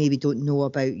that maybe don't know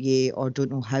about you or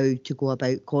don't know how to go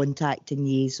about contacting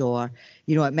you, or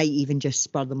it might even just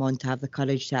spur them on to have the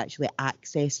courage to actually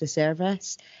access the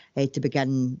service to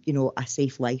begin a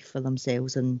safe life for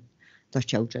themselves and their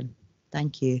children.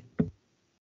 Thank you.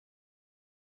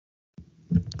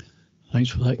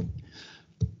 Thanks for that.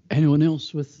 Anyone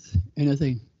else with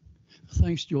anything?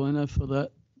 Thanks, Joanna, for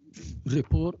that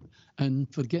report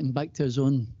and for getting back to us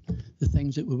on the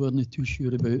things that we weren't too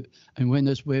sure about. And when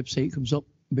this website comes up,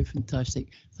 it'll be fantastic.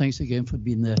 Thanks again for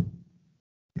being there.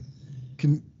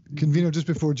 Convener, just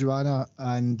before Joanna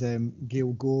and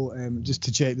Gail go, just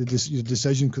to check your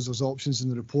decision, because there's options in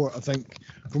the report. I think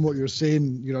from what you're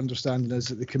saying, your understanding is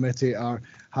that the committee are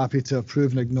happy to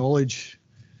approve and acknowledge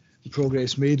the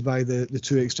progress made by the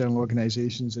two external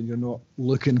organisations, and you're not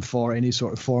looking for any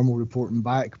sort of formal reporting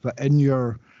back. But in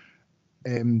your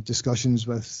discussions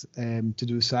with to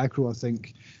do with SACRO, I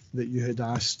think that you had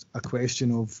asked a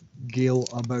question of Gail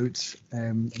about,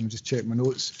 let me just check my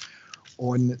notes,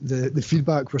 on the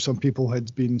feedback where some people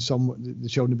had been the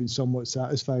children had been somewhat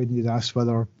satisfied, and you'd asked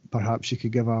whether perhaps you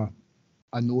could give a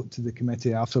note to the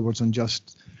committee afterwards on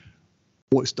just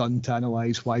what's done to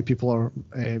analyse why people are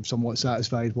somewhat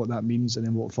satisfied, what that means, and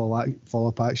then what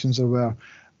follow-up actions there were.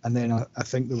 And then I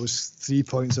think there was 3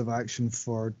 points of action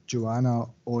for Joanna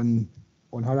on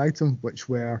her item, which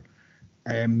were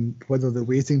whether the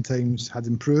waiting times had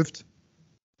improved.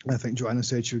 I think Joanna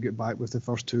said she would get back with the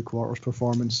first 2 quarters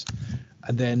performance.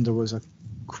 And then there was a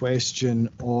question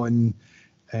on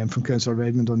from Councillor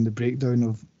Redmond on the breakdown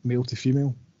of male to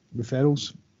female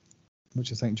referrals,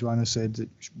 which I think Joanna said that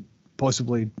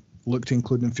possibly look to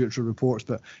include in future reports,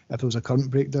 but if there was a current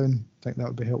breakdown, I think that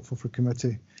would be helpful for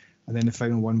committee. And then the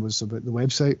final one was about the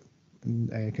website,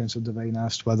 and Councillor Devine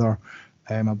asked whether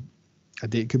a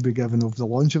date could be given of the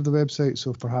launch of the website,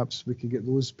 so perhaps we could get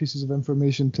those pieces of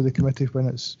information to the committee when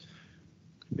it's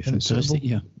suitable,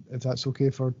 yeah. If that's okay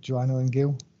for Joanna and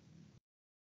Gail.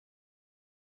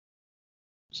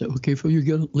 Is that okay for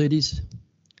you, ladies?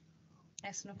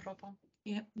 Yes, no problem.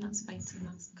 Yep, that's fine. So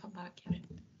that's come back. Yeah.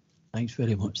 Thanks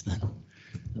very much then.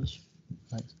 Thanks.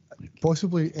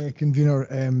 Possibly, Convener,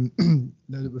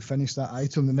 now that we've finished that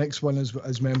item, the next one is,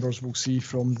 as members will see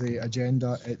from the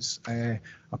agenda, it's a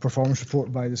performance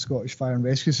report by the Scottish Fire and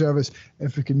Rescue Service.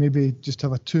 If we could maybe just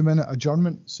have a 2-minute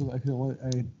adjournment so that I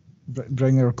can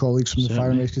bring our colleagues from the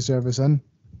Fire and Rescue Service in.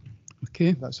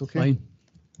 Okay. That's okay. Fine.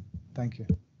 Thank you.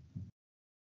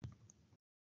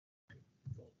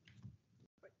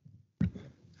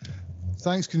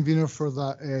 Thanks, Convener, for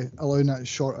that allowing that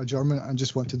short adjournment. I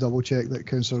just want to double check that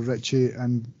Councillor Ritchie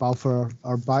and Balfour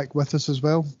are back with us as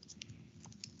well.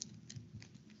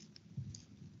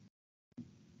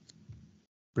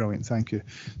 Brilliant, thank you.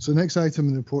 So the next item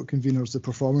in the report, Convener, is the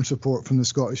performance report from the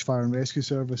Scottish Fire and Rescue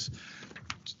Service.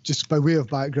 just by way of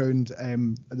background,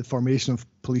 at the formation of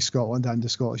Police Scotland and the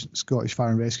Scottish Fire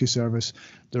and Rescue Service,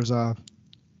 there's a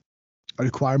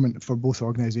requirement for both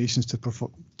organisations to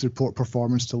report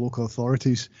performance to local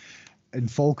authorities. In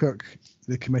Falkirk,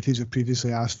 the committees have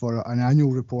previously asked for an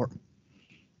annual report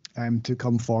to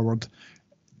come forward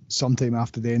sometime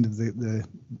after the end of the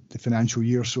financial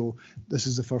year. So this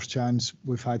is the first chance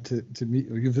we've had to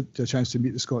meet, or you've had a chance to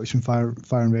meet the Scottish Fire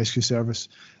and Rescue Service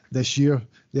this year.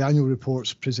 The annual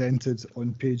report's presented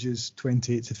on pages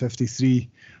 28 to 53,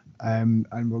 and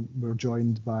we're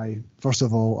joined by, first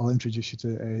of all, I'll introduce you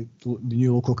to the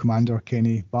new local commander,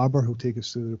 Kenny Barber, who'll take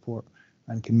us through the report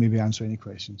and can maybe answer any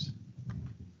questions.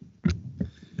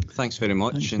 Thanks very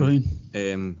much. Thanks,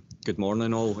 and good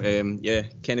morning all. Yeah,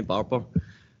 Kenny Barber.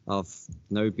 I've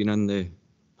now been in the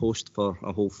post for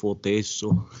a whole 4 days,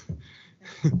 so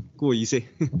go easy.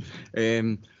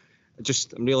 I'm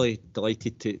really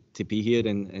delighted to be here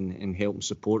and help and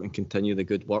support and continue the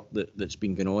good work that's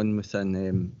been going on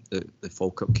within the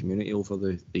Falkirk community over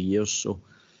the years. So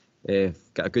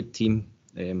got a good team.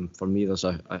 For me, there's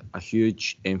a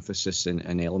huge emphasis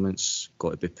and elements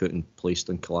got to be put in place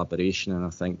in collaboration, and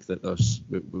I think that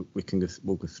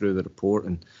we'll go through the report,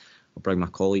 and I'll bring my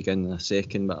colleague in a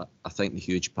second, but I think the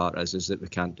huge part is that we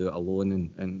can't do it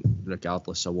alone, and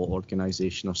regardless of what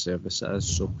organisation or service it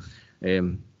is. So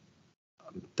I'm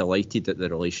delighted at the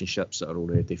relationships that are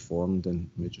already formed, and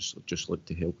we just look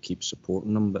to help keep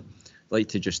supporting them. But I'd like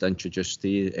to just introduce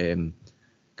the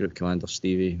Group Commander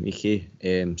Stevie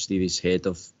Meekie. Stevie's Head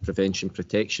of Prevention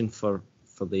Protection for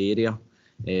the area,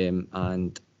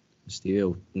 and Stevie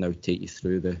will now take you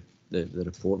through the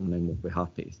report, and then we'll be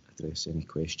happy to address any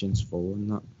questions following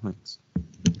that. Thanks.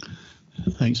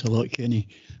 Thanks a lot, Kenny.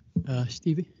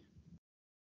 Stevie?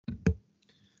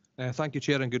 Thank you,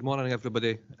 Chair, and good morning,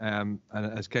 everybody. And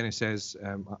as Kenny says,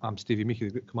 I'm Stevie Meekie, the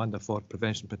Group Commander for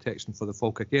Prevention Protection for the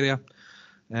Falkirk area.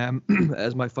 It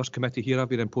is my first committee here. I've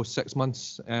been in post 6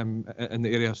 months in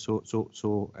the area, so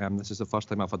this is the first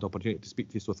time I've had the opportunity to speak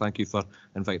to you, so thank you for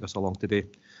inviting us along today.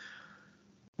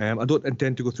 I don't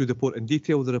intend to go through the report in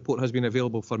detail. The report has been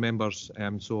available for members,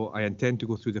 so I intend to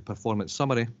go through the performance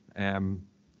summary on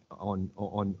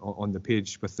the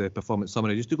page with the performance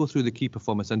summary, just to go through the key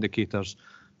performance indicators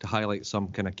to highlight some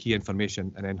kind of key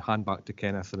information, and then hand back to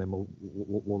Kenneth, and then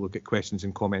we'll look at questions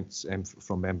and comments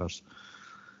from members.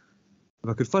 If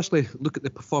I could firstly look at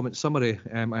the performance summary,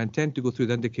 I intend to go through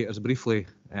the indicators briefly.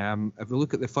 If we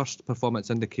look at the first performance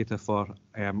indicator for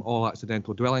all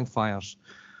accidental dwelling fires,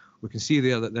 we can see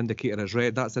there that the indicator is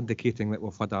red. That's indicating that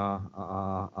we've had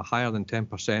a higher than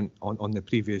 10% on the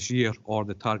previous year, or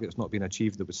the target's not been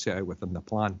achieved that was set out within the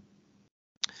plan.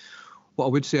 What I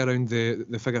would say around the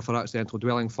figure for accidental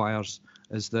dwelling fires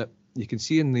is that you can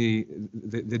see in the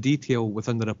detail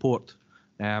within the report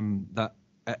that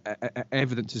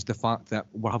evidences the fact that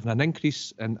we're having an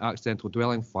increase in accidental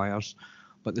dwelling fires,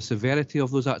 but the severity of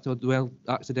those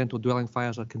accidental dwelling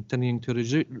fires are continuing to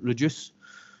reduce.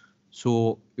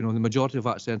 So, the majority of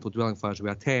accidental dwelling fires we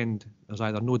attend, there's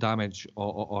either no damage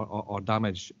or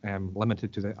damage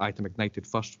limited to the item ignited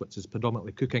first, which is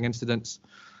predominantly cooking incidents.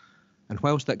 And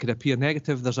whilst that could appear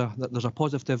negative, there's a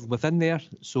positive within there.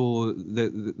 So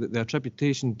the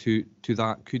attribution to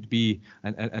that could be,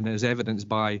 and is evidenced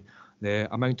by the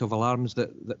amount of alarms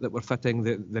that we're fitting,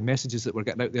 the messages that we're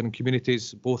getting out there in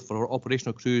communities, both for our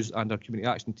operational crews and our community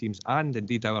action teams, and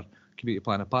indeed our community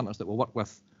planning partners that we'll work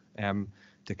with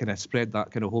to kind of spread that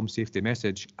kind of home safety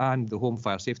message, and the home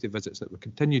fire safety visits that we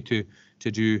continue to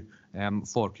do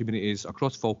for communities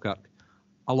across Falkirk,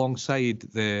 alongside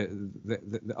the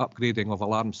upgrading of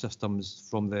alarm systems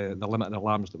from the limited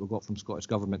alarms that we've got from Scottish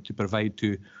Government to provide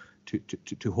to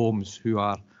homes who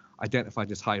are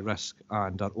identified as high risk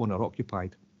and are owner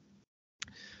occupied.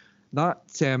 That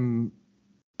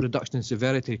reduction in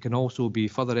severity can also be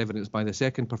further evidenced by the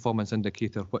second performance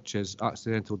indicator, which is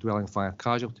accidental dwelling fire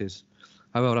casualties.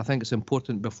 However, I think it's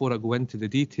important, before I go into the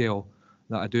detail,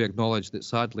 that I do acknowledge that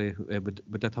sadly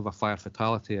we did have a fire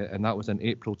fatality, and that was in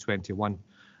April 21,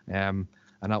 and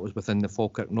that was within the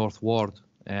Falkirk North Ward,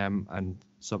 and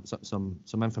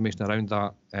some information around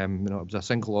that. It was a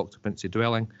single occupancy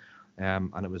dwelling,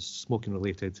 and it was smoking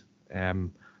related,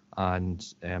 and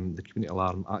the community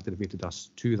alarm activated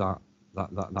us to that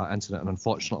incident, and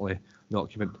unfortunately the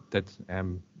occupant did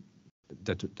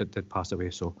pass away.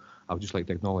 So I would just like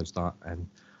to acknowledge that, and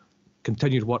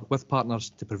continued work with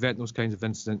partners to prevent those kinds of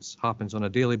incidents happens on a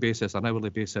daily basis, an hourly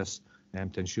basis,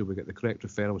 to ensure we get the correct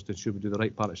referrals, to ensure we do the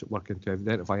right partnership work, and to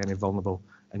identify any vulnerable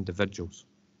individuals.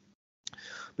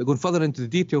 But going further into the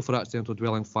detail for accidental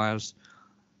dwelling fires,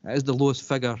 it is the lowest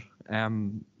figure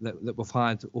that we've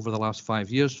had over the last 5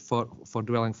 years for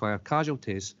dwelling fire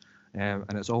casualties, and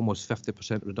it's almost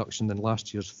 50% reduction than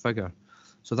last year's figure.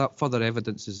 So that further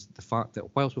evidences the fact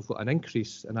that whilst we've got an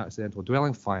increase in accidental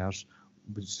dwelling fires,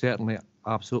 we certainly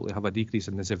absolutely have a decrease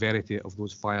in the severity of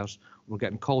those fires. We're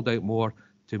getting called out more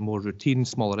to more routine,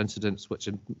 smaller incidents, which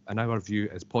in our view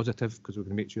is positive, because we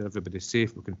can make sure everybody's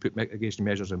safe. We can put mitigation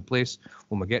measures in place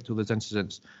when we get to those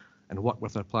incidents and work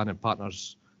with our planning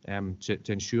partners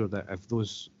to ensure that if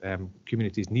those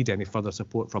communities need any further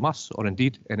support from us, or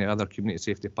indeed any other community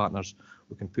safety partners,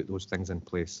 we can put those things in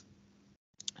place.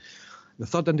 The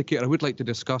third indicator I would like to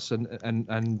discuss, and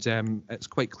it's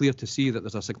quite clear to see that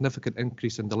there's a significant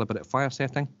increase in deliberate fire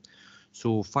setting.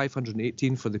 So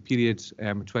 518 for the period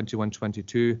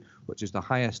 21-22, which is the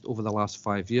highest over the last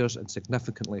 5 years and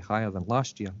significantly higher than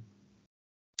last year.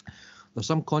 There's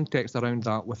some context around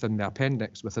that within the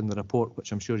appendix, within the report,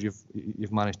 which I'm sure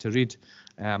you've managed to read.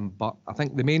 But I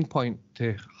think the main point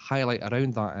to highlight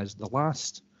around that is the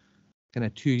last kind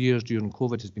of 2 years during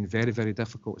COVID has been very, very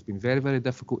difficult. It's been very, very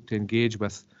difficult to engage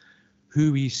with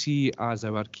who we see as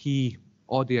our key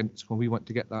audience when we want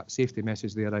to get that safety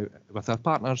message there out with our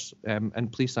partners in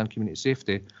police and community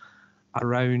safety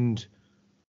around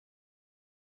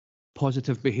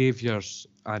positive behaviours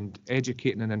and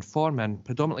educating and informing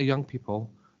predominantly young people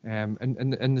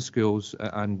in the schools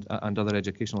and other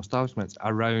educational establishments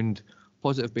around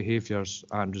positive behaviours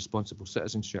and responsible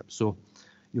citizenship. So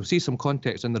you'll see some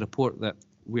context in the report that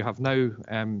we have now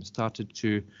started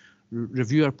to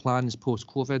review our plans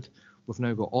post-COVID. We've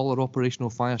now got all our operational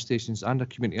fire stations and our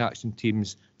community action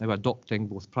teams now adopting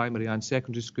both primary and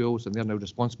secondary schools, and they're now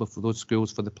responsible for those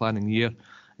schools for the planning year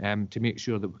to make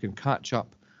sure that we can catch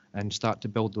up and start to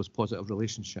build those positive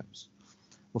relationships.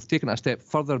 We've taken it a step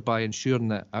further by ensuring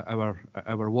that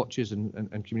our watches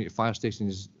and community fire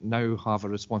stations now have a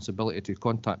responsibility to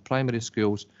contact primary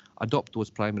schools, adopt those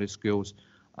primary schools,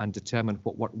 and determine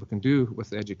what work we can do with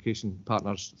the education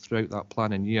partners throughout that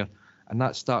planning year. And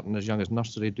that's starting as young as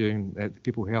nursery, doing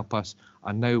people who help us.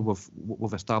 And now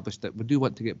we've established that we do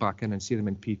want to get back in and see them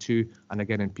in P2 and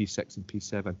again in P6 and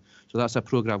P7. So that's a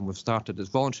programme we've started. It's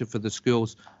voluntary for the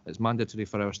schools. It's mandatory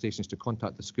for our stations to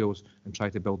contact the schools and try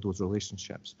to build those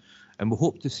relationships. And we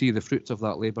hope to see the fruits of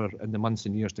that labour in the months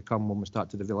and years to come when we start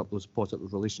to develop those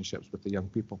positive relationships with the young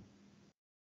people.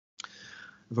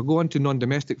 If I go on to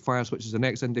non-domestic fires, which is the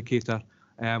next indicator,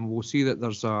 we'll see that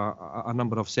there's a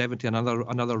number of 70,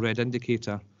 another red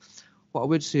indicator. What I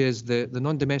would say is the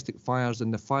non-domestic fires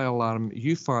and the fire alarm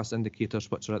UFAS indicators,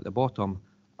 which are at the bottom,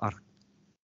 are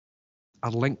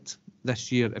linked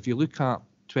this year. If you look at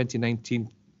 2019,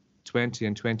 20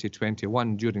 and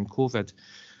 2021 during COVID,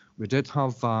 we did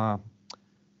have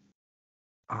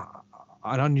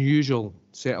an unusual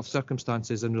set of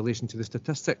circumstances in relation to the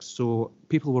statistics. So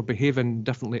people were behaving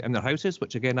differently in their houses,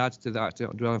 which again adds to the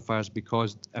accidental dwelling fires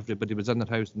because everybody was in their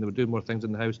house and they were doing more things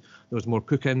in the house. There was more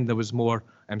cooking, there was more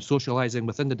socialising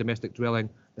within the domestic dwelling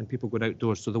than people going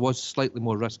outdoors. So there was slightly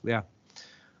more risk there.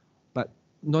 But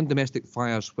non-domestic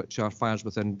fires, which are fires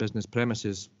within business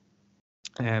premises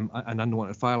and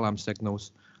unwanted fire alarm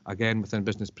signals, again within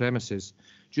business premises.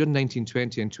 During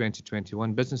 1920 and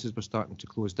 2021, businesses were starting to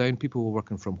close down, people were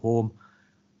working from home.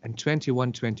 In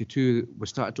 21-22, we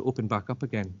started to open back up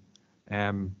again.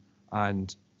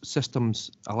 And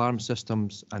systems, alarm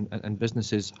systems and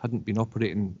businesses hadn't been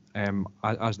operating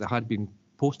as they had been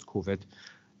post-COVID,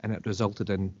 and it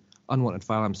resulted in unwanted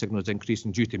fire alarm signals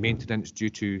increasing due to maintenance, due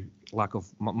to lack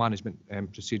of management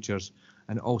procedures,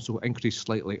 and also increased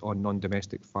slightly on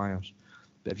non-domestic fires.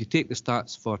 But if you take the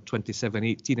stats for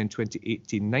 27-18 and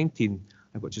 2018-19,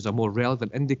 which is a more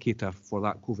relevant indicator for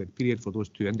that COVID period, for those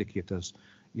two indicators,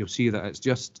 you'll see that it's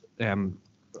just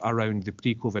around the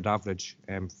pre-COVID average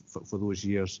for those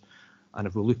years. And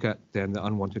if we look at then the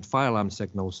unwanted fire alarm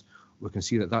signals, we can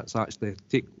see that that's actually,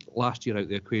 take last year out of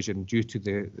the equation due to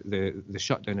the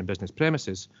shutdown in business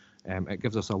premises, it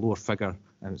gives us a lower figure,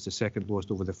 and it's the second lowest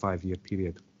over the 5-year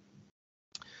period.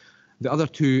 The other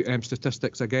two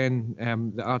statistics, again,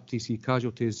 the RTC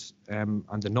casualties and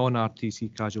the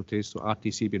non-RTC casualties, so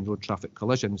RTC being road traffic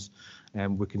collisions,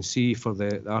 we can see for the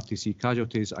RTC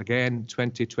casualties, again,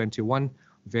 2021,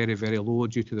 very, very low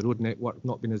due to the road network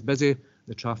not being as busy,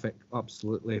 the traffic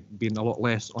absolutely being a lot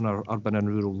less on our urban and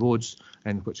rural roads,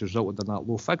 and which resulted in that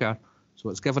low figure. So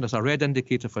it's given us a red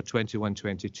indicator for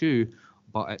 21-22,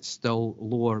 but it's still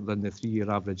lower than the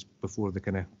 3-year average before the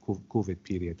kind of COVID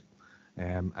period.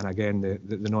 And again,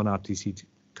 the non-RTC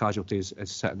casualties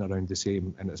is sitting around the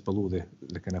same, and it's below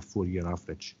the kind of 4-year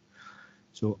average.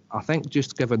 So I think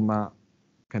just given that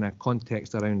kind of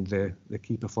context around the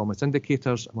key performance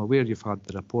indicators, I'm aware you've had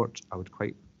the report. I would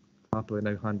quite happily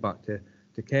now hand back to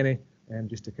Kenny,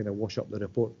 just to kind of wash up the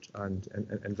report and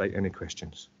invite any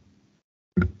questions.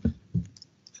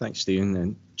 Thanks, Stephen.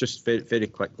 And just very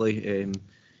quickly,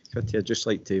 I'd just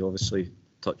like to obviously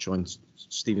touch on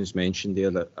Stephen's mentioned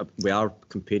there that we are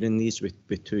comparing these with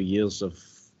 2 years of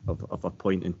a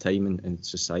point in time in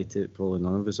society that probably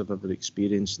none of us have ever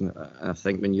experienced. And I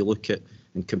think when you look at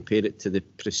and compare it to the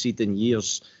preceding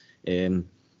years, I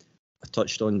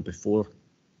touched on before,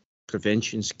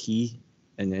 prevention's key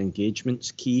and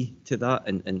engagement's key to that,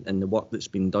 and the work that's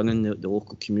been done in the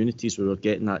local communities where we're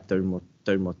getting that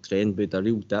downward trend. We had a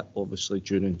real dip obviously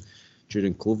during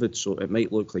COVID, so it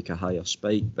might look like a higher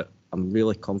spike, but I'm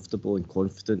really comfortable and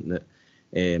confident that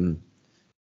the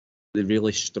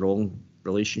really strong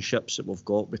relationships that we've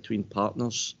got between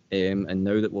partners, and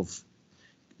now that we've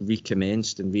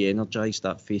recommenced and re-energised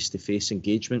that face-to-face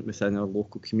engagement within our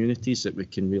local communities, that we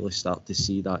can really start to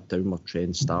see that downward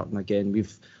trend starting again.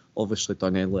 We've obviously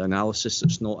done early analysis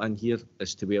that's not in here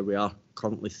as to where we are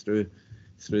currently through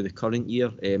the current year,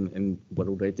 and we're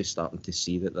already starting to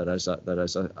see that there is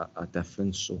a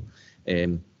difference. So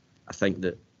I think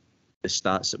that the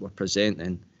stats that we're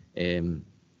presenting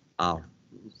are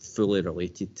fully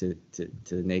related to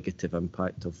the negative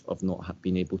impact of not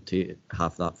being able to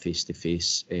have that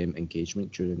face-to-face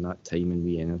engagement during that time and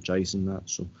re-energising that.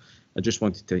 So I just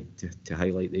wanted to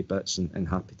highlight the bits, and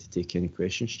happy to take any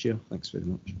questions, Chair. Thanks very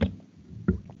much.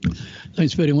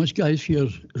 Thanks very much, guys, for your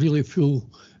really full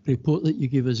report that you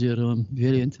gave us here.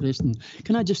 Very interesting.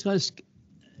 Can I just ask,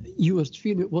 you were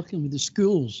speaking about working with the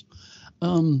schools.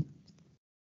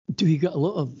 Do you get a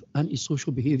lot of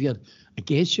antisocial behaviour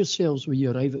against yourselves when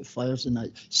you arrive at fires and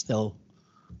that still?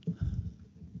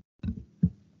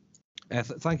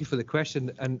 Thank you for the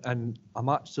question, and I'm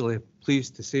actually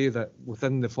pleased to say that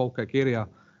within the Falkirk area,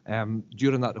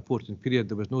 during that reporting period,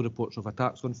 there was no reports of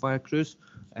attacks on fire crews.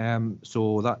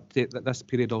 So that this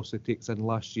period also takes in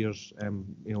last year's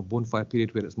bonfire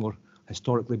period, where it's more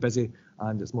historically busy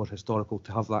and it's more historical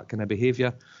to have that kind of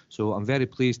behaviour. So I'm very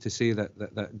pleased to say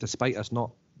that despite us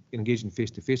not engaging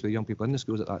face-to-face with young people in the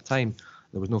schools at that time,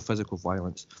 there was no physical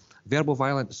violence. Verbal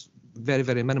violence, very,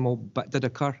 very minimal, but did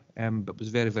occur, but was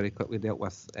very, very quickly dealt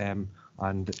with, and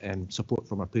support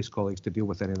from our police colleagues to deal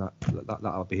with any of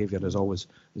that behaviour is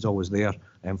always there,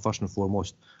 first and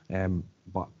foremost.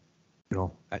 But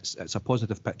it's a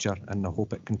positive picture, and I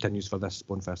hope it continues for this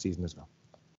bonfire season as well.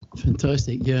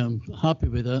 Fantastic. Yeah, I'm happy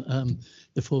with that.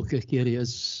 The Falkirk area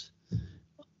is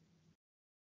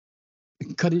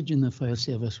encouraging the fire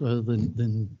service rather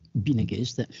than being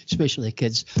against it, especially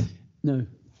kids. Now,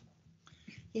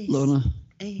 yes. Lorna.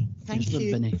 Thank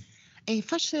you.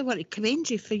 Firstly, I want to commend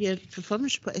you for your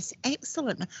performance report. It's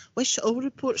excellent. I wish all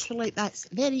reports were like that. It's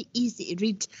very easy to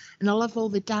read, and I love all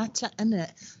the data in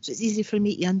it, so it's easy for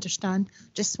me to understand.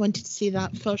 Just wanted to say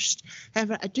that first.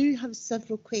 However, I do have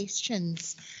several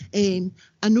questions. A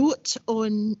note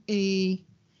on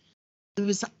there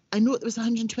was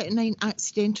 129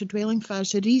 accidental dwelling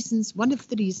fires. One of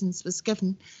the reasons was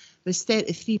given was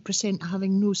 33%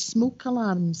 having no smoke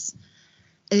alarms.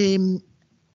 In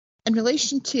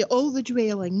relation to all the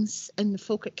dwellings in the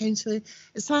Falkirk Council,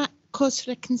 is that cause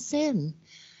for a concern?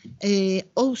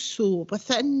 Also,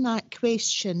 within that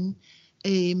question,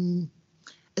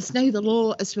 it's now the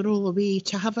law, as we're all aware,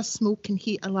 to have a smoke and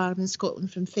heat alarm in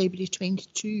Scotland from February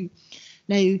 22.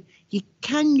 Now,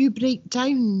 can you break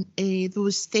down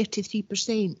those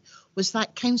 33%? Was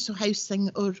that council housing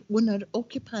or owner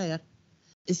occupier?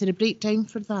 Is there a breakdown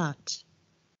for that?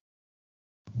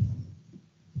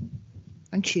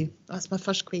 Thank you. That's my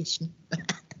first question.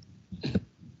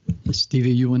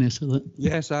 Stevie, you want to answer that?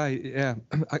 Yes,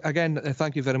 again,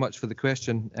 thank you very much for the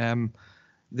question.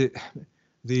 The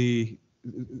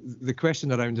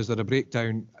question around is there a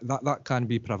breakdown that can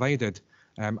be provided.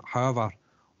 However,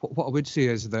 what I would say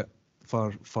is that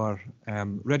for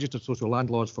registered social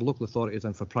landlords, for local authorities,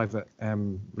 and for private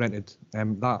rented,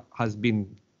 that has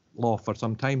been law for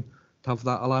some time to have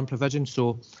that alarm provision.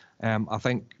 So I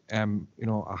think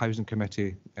a housing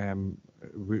committee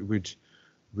would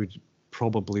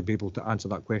probably be able to answer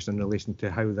that question in relation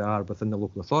to how they are within the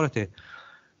local authority.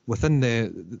 Within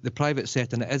the private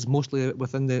setting, it is mostly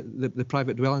within the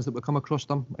private dwellings that we come across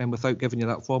them, and without giving you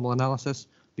that formal analysis,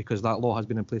 because that law has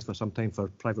been in place for some time for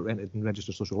private rented and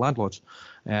registered social landlords.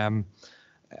 The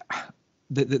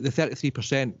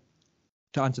 33%,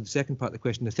 to answer the second part of the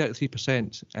question, the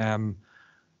 33%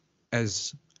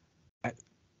 is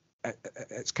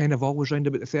it's kind of always round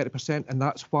about the 30%, and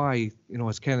that's why,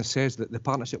 as Kenneth says, that the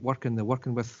partnership working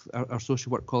with our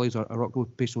social work colleagues, our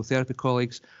occupational therapy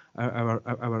colleagues,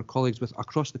 our colleagues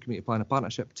across the community planning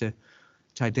partnership to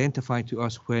identify to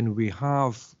us when we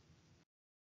have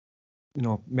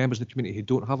members of the community who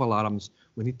don't have alarms,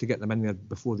 we need to get them in there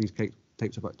before these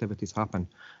types of activities happen.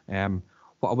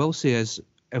 What I will say is,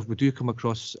 if we do come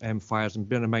across fires, and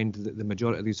bear in mind that the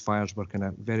majority of these fires were kind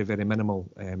of very, very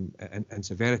minimal in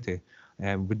severity,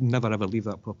 we'd never ever leave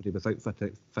that property without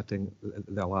fitting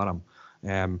the alarm.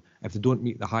 If they don't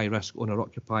meet the high risk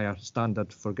owner-occupier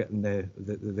standard for getting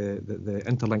the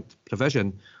interlinked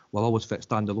provision, we'll always fit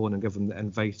standalone and give them the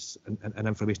advice and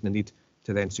information they need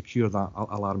to then secure that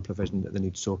alarm provision that they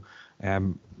need. So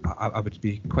I would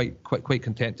be quite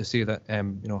content to say that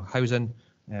housing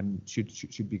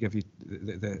should be give you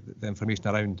the information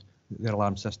around their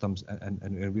alarm systems,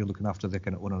 and we're looking after the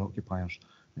kind of owner-occupiers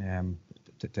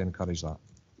to encourage that.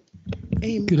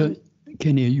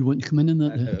 Kenny, you want to come in on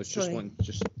that? I was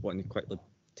just wanting quickly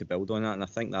to build on that, and I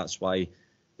think that's why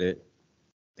the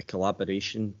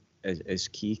collaboration is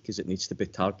key, because it needs to be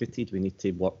targeted. We need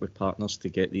to work with partners to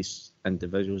get these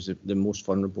individuals, the most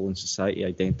vulnerable in society,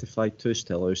 identified to us,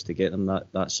 to allow us to get them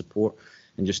that support.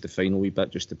 And just the final wee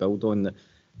bit, just to build on that,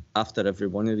 after every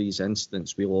one of these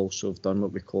incidents, we'll also have done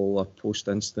what we call a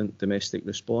post-incident domestic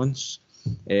response,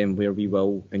 where we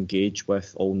will engage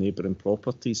with all neighbouring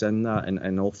properties in that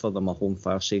and offer them a home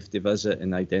fire safety visit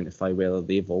and identify whether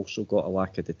they've also got a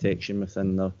lack of detection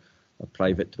within their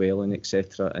private dwelling,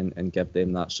 etc., and give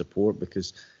them that support,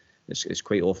 because it's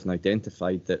quite often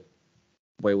identified that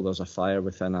while there's a fire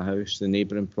within a house, the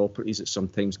neighbouring properties, it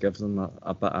sometimes gives them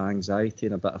a bit of anxiety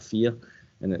and a bit of fear.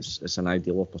 And it's an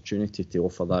ideal opportunity to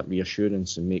offer that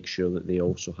reassurance and make sure that they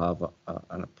also have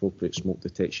an appropriate smoke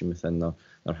detection within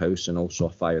their house, and also a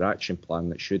fire action plan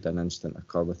that, should an incident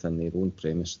occur within their own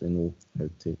premise, they know how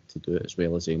to do it, as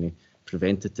well as any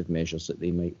preventative measures that they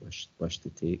might wish to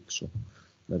take. So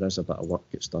there is a bit of work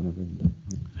that's done around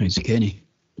it. Thanks, Kenny.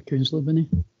 Councillor Binney?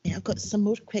 Yeah, I've got some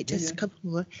more, just a couple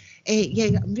more.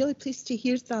 I'm really pleased to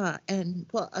hear that, and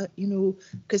what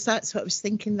because that's what I was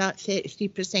thinking, that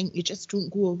 33%, you just don't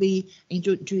go away and you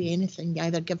don't do anything. You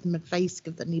either give them advice,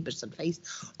 give their neighbours advice,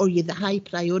 or you're the high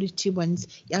priority ones,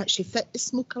 you actually fit the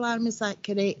smoke alarm. Is that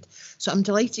correct? So I'm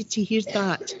delighted to hear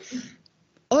that.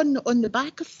 On the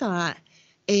back of that,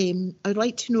 I'd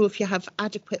like to know if you have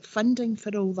adequate funding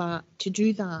for all that, to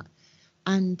do that.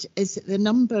 And is it the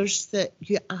numbers that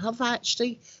you have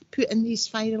actually put in these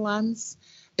fire alarms?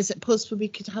 Is it possible we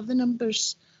could have the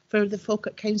numbers for the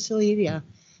Falkirk Council area?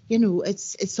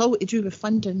 It's all to do with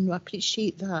funding. I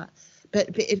appreciate that, but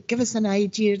it give us an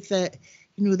idea that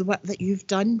the work that you've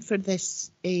done for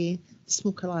this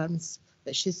smoke alarms,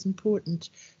 which is important.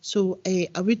 So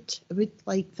I would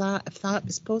like that, if that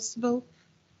was possible.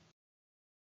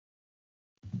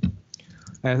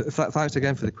 Thanks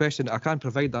again for the question. I can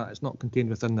provide that. It's not contained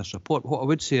within this report. What I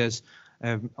would say is,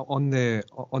 on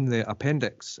the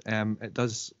appendix, it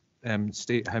does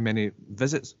state how many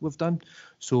visits we've done.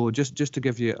 So just to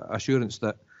give you assurance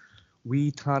that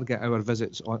we target our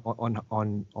visits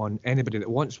on anybody that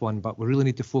wants one, but we really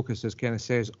need to focus, as Kenneth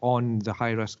says, on the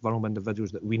high risk vulnerable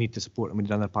individuals that we need to support, and we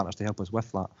need other partners to help us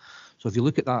with that. So if you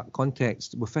look at that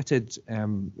context, we fitted,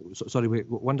 we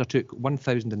undertook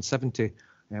 1,070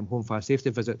 home fire safety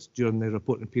visits during the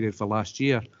reporting period for last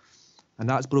year, and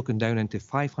that's broken down into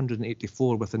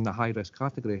 584 within the high risk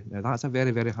category. Now that's a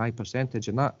very, very high percentage,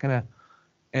 and that kind of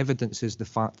evidences the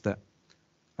fact that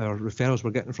our referrals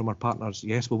we're getting from our partners,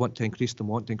 yes, we want to increase them,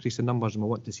 we want to increase the numbers, and we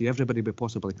want to see everybody we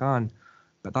possibly can,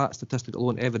 but that statistic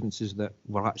alone evidences that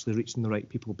we're actually reaching the right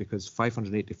people, because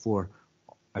 584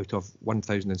 out of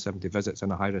 1,070 visits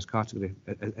in a high risk category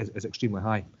is extremely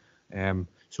high.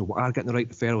 So we are getting the right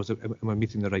referrals and we're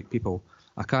meeting the right people.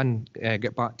 I can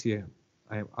get back to you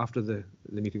after the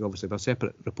meeting, obviously, with a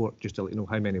separate report just to let you know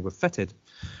how many we've fitted.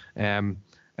 In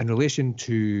relation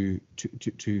to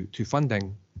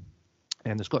funding,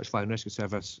 the Scottish Fire and Rescue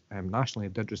Service nationally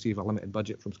did receive a limited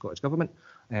budget from Scottish Government,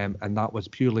 and that was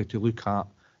purely to look at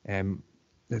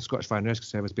the Scottish Fire and Rescue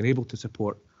Service being able to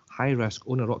support high-risk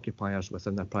owner-occupiers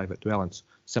within their private dwellings,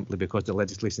 simply because the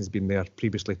legislation has been there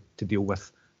previously to deal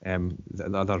with the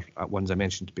other ones I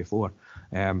mentioned before.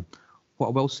 What I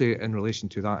will say in relation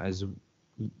to that is,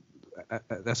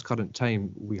 at this current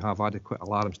time, we have adequate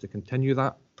alarms to continue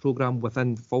that programme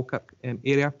within the Falkirk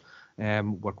area.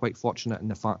 We're quite fortunate in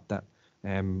the fact that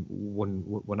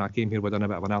when I came here, we'd done a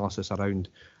bit of analysis around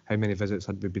how many visits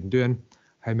had we been doing,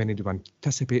 how many do we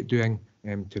anticipate doing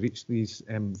to reach these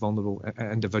vulnerable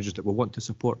individuals that we want to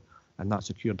support, and that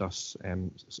secured us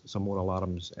some more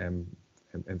alarms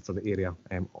for the area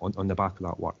on the back of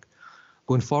that work.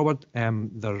 Going forward,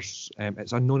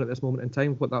 it's unknown at this moment in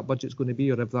time what that budget's going to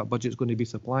be, or if that budget's going to be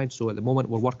supplied. So at the moment,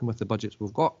 we're working with the budgets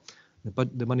we've got,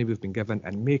 the money we've been given,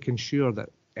 and making sure that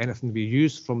anything we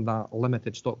use from that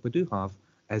limited stock we do have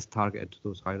is targeted to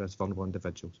those high-risk vulnerable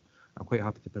individuals. I'm quite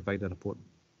happy to provide a report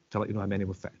to let you know how many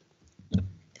we've fed.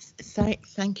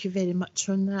 Thank you very much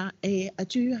on that. I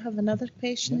do have another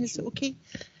question. Yeah, Is sure. it okay?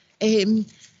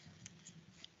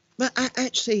 But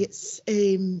actually, it's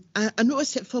I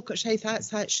noticed at Falkirk South,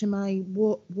 that's actually my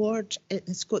ward.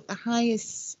 It's got the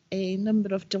highest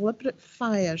number of deliberate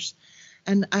fires,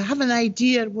 and I have an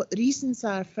idea what the reasons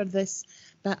are for this.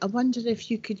 But I wonder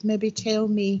if you could maybe tell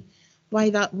me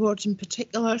why that ward in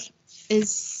particular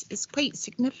is quite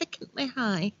significantly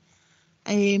high.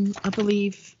 I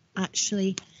believe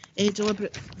actually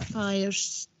deliberate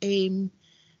fires.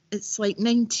 It's like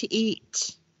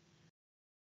 98.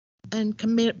 And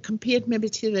compared maybe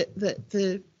to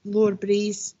the lower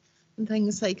breeze and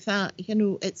things like that,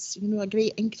 it's a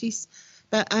great increase.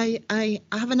 But I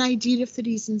have an idea of the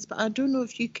reasons, but I don't know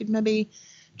if you could maybe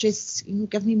just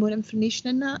give me more information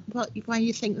on that. Why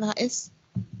you think that is?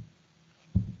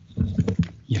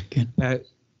 Yeah, Ken.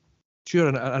 Sure,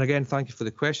 and again, thank you for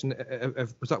the question.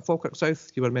 Was that Falkirk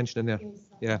South you were mentioning there? Yes.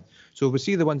 Yeah. So we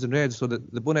see the ones in red. So the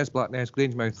Bowness, Blackness,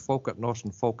 Grangemouth, Falkirk North,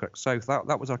 and Falkirk South.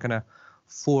 That was our kind of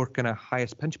 4 kind of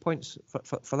highest pinch points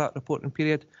for that reporting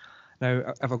period.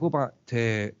 Now, if I go back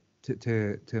to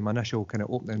my initial kind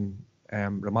of opening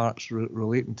remarks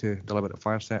relating to deliberate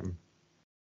fire setting,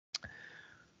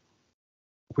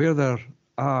 where there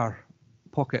are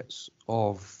pockets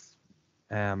of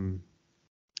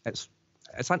it's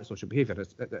antisocial behaviour.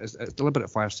 It's deliberate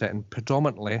fire setting,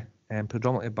 predominantly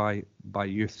by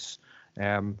youths.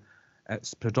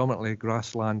 It's predominantly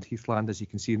grassland, heathland, as you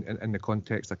can see in the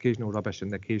context, occasional rubbish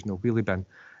and the occasional wheelie bin.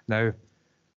 Now,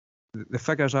 the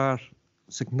figures are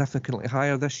significantly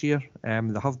higher this year.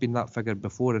 There have been that figure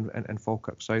before in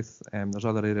Falkirk South. There's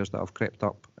other areas that have crept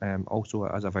up also,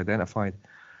 as I've identified.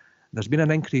 There's been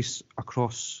an increase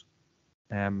across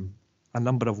a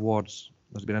number of wards.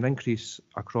 There's been an increase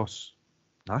across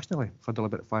nationally for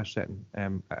deliberate fire setting,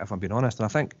 if I'm being honest. And I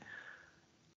think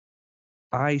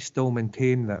I still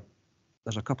maintain that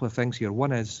there's a couple of things here.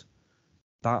 One is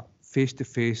that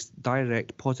face-to-face,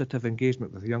 direct, positive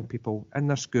engagement with young people in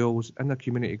their schools, in their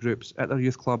community groups, at their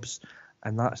youth clubs,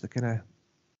 and that's the kind of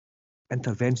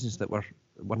interventions that we're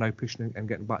now pushing and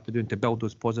getting back to doing to build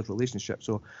those positive relationships.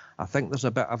 So I think there's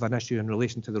a bit of an issue in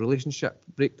relation to the relationship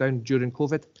breakdown during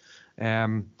COVID.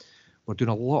 We're doing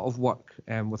a lot of work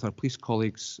with our police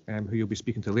colleagues, who you'll be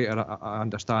speaking to later, I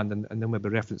understand, and then maybe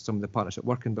reference some of the partnership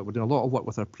working, but we're doing a lot of work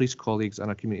with our police colleagues and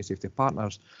our community safety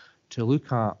partners to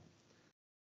look at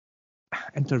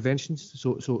interventions,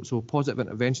 so positive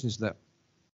interventions that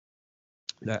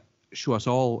show us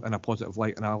all in a positive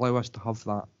light and allow us to have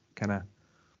that kind of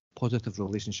positive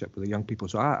relationship with the young people.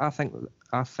 So I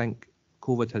think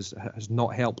COVID has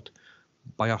not helped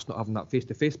by us not having that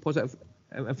face-to-face positive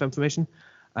information.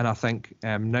 And I think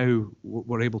now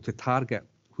we're able to target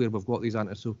where we've got these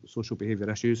antisocial behaviour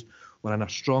issues. We're in a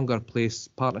stronger place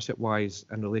partnership-wise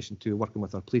in relation to working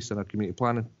with our police and our community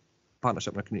planning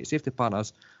partnership and our community safety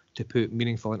partners to put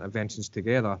meaningful interventions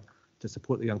together to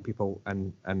support the young people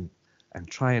and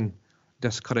try and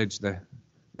discourage the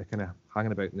kind of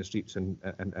hanging about in the streets and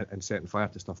setting fire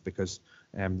to stuff, because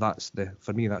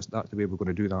for me that's the way we're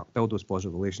going to do that. Build those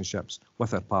positive relationships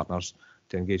with our partners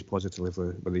to engage positively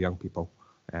with the young people.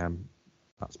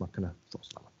 That's my kind of thoughts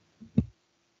on that.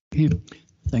 Okay.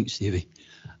 Thanks, Stevie.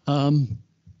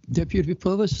 Deputy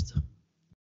Provost.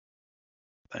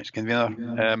 Thanks,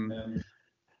 Convener.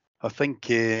 I think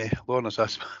Lorna's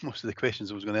asked most of the questions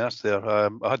I was going to ask there. I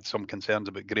had some concerns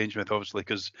about Grangemouth, obviously,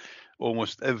 because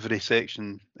almost every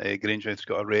section Grangemouth's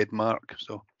got a red mark.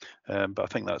 So, but I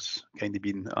think that's kind of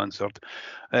been answered.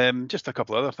 Just a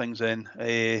couple of other things then.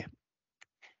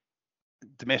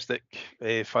 Domestic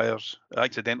fires,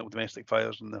 accidental domestic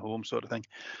fires in the home sort of thing.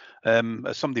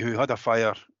 As somebody who had a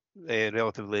fire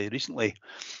relatively recently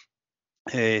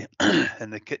in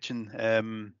the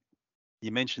kitchen,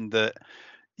 you mentioned that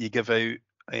you give out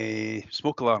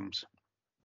smoke alarms.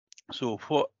 So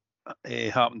what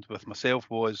happened with myself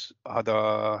was I had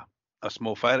a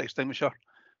small fire extinguisher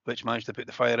which managed to put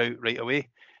the fire out right away.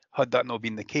 Had that not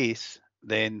been the case,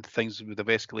 then things would have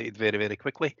escalated very, very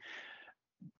quickly.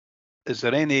 Is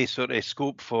there any sort of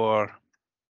scope for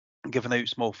giving out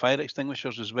small fire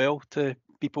extinguishers as well to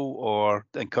people, or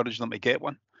encouraging them to get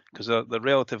one? Because they're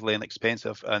relatively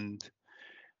inexpensive, and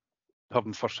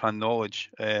having first-hand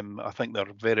knowledge, I think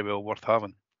they're very well worth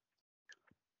having.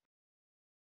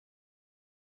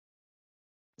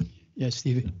 Yes,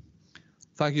 Stevie.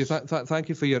 Thank you. Thank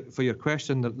you for your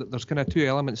question. There's kind of two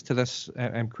elements to this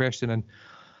question, and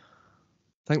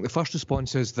I think the first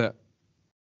response is that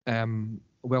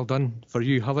well done for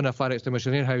you having a fire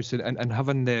extinguisher in your house and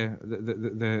having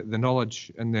the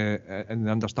knowledge and the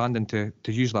understanding to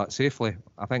use that safely.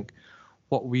 I think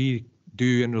what we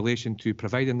do in relation to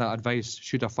providing that advice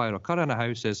should a fire occur in a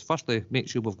house is firstly make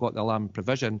sure we've got the alarm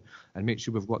provision and make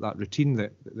sure we've got that routine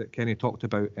that Kenny talked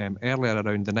about earlier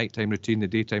around the nighttime routine, the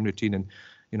daytime routine, and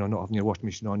not having your washing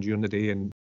machine on during the day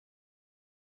and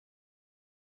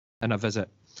a visit.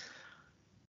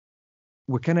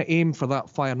 We kind of aim for that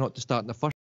fire not to start in the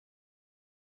first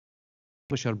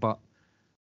extinguisher, but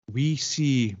we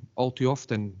see all too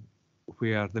often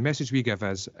where the message we give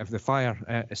is if the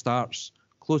fire starts,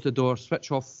 close the door,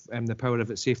 switch off the power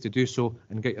if it's safe to do so,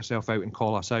 and get yourself out and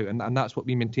call us out. And that's what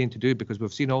we maintain to do, because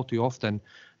we've seen all too often,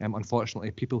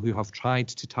 unfortunately, people who have tried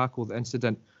to tackle the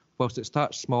incident, whilst it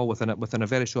starts small, within a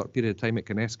very short period of time, it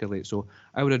can escalate. So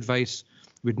our advice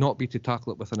would not be to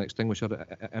tackle it with an extinguisher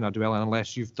in a dwelling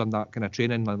unless you've done that kind of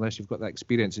training, unless you've got that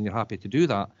experience and you're happy to do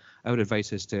that. Our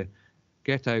advice is to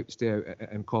get out, stay out,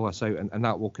 and call us out, and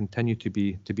that will continue to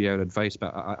be our advice.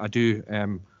 But I do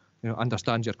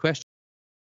understand your question.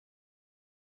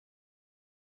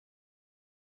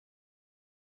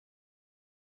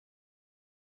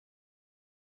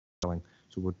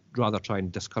 So we'd rather try and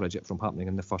discourage it from happening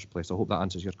in the first place. I hope that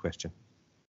answers your question.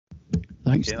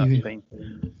 Thanks, okay, Stevie.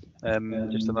 that's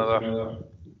fine. Just another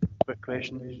quick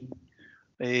question.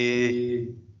 The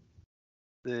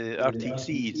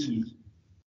RTCs,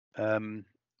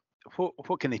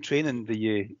 what kind of training do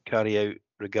you carry out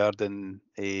regarding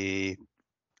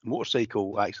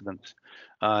motorcycle accidents?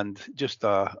 And just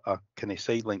a kind of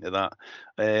sideline to that,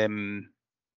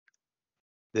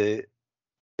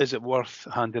 is it worth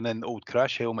handing in old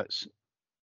crash helmets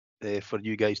for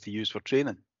you guys to use for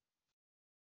training?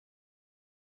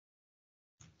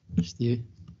 Steve.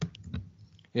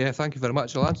 Yeah, thank you very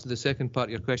much. I'll answer the second part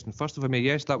of your question first. If I may,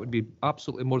 yes, that would be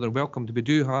absolutely more than welcome. We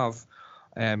do have,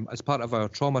 as part of our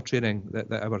trauma training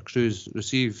that our crews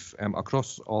receive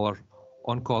across all our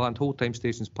on-call and hold time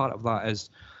stations, part of that is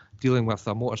dealing with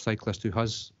a motorcyclist who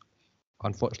has,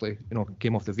 unfortunately,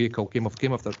 came off the vehicle, came off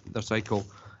their cycle,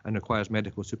 and requires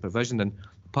medical supervision. And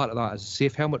part of that is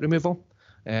safe helmet removal.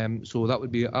 So that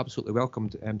would be absolutely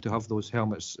welcomed to have those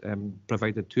helmets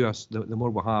provided to us. The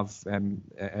more we have,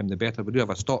 the better. We do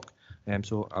have a stock,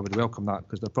 so I would welcome that,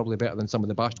 because they're probably better than some of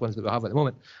the bashed ones that we have at the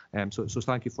moment. So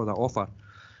thank you for that offer.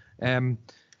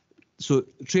 So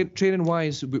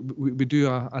training-wise, we do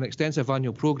an extensive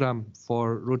annual programme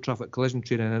for road traffic collision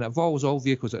training, and it involves all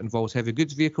vehicles. It involves heavy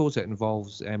goods vehicles, it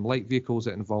involves light vehicles,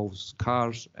 it involves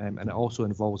cars, and it also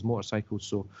involves motorcycles.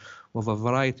 So we have a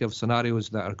variety of scenarios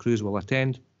that our crews will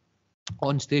attend.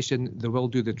 On station, they will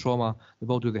do the trauma, they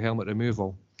will do the helmet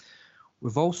removal.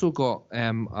 We've also got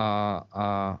an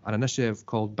initiative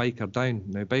called Biker Down.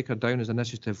 Now, Biker Down is an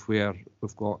initiative where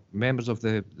we've got members of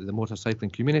the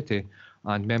motorcycling community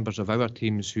and members of our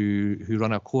teams who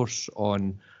run a course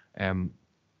on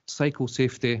cycle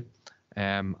safety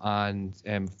and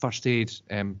first aid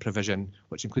provision,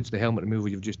 which includes the helmet removal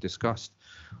you've just discussed.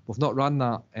 We've not run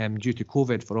that due to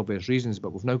COVID for obvious reasons,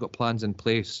 but we've now got plans in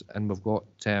place, and we've got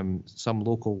some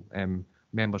local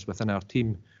members within our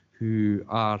team who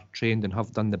are trained and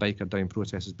have done the Biker Down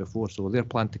processes before. So they're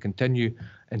planned to continue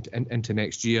into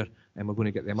next year, and we're going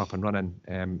to get them up and running.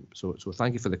 So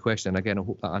thank you for the question. And again, I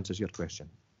hope that answers your question.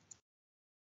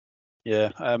 Yeah,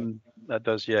 that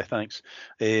does. Yeah, thanks.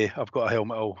 I've got a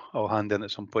helmet I'll hand in at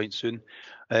some point soon.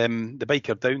 The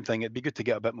Biker Down thing, it'd be good to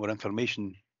get a bit more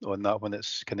information on that when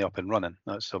it's kind of up and running.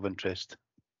 That's of interest.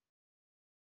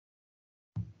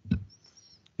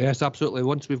 Yes, absolutely.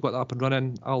 Once we've got that up and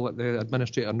running, I'll let the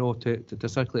administrator know to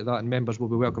circulate that, and members will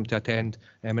be welcome to attend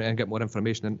and get more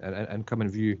information and come and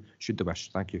view should they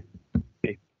wish. Thank you.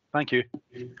 Okay, thank you.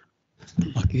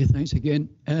 Okay, thanks again.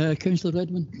 Councillor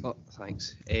Redmond. Oh,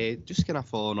 thanks. Just kind of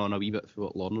following on a wee bit for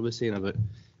what Lorna was saying about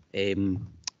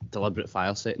deliberate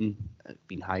fire setting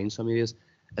being high in some areas.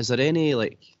 Is there any,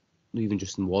 like, not even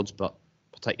just in wards, but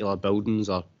particular buildings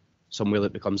or somewhere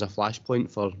that becomes a flashpoint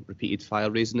for repeated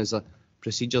fire raising? Is there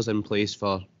procedures in place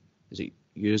for, is it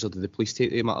yours or do the police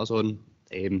take the matters on?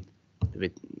 Could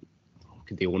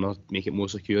the owner make it more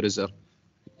secure? Is there,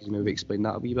 could you maybe explain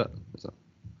that a wee bit? Is that...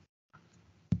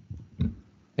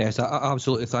 Yes, I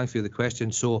absolutely. Thank you for the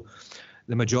question. So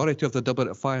the majority of the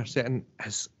deliberate fire setting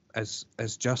is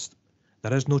just,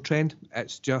 there is no trend.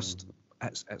 It's just,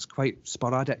 it's quite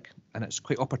sporadic and it's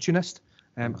quite opportunist.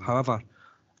 However,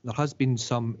 there has been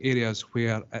some areas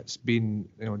where it's been,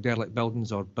 derelict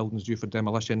buildings or buildings due for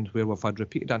demolition where we've had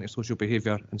repeated antisocial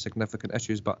behaviour and significant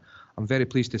issues. But I'm very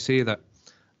pleased to say that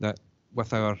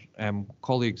with our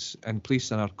colleagues in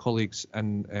police and our colleagues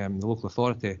in the local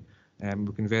authority,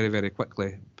 we can very, very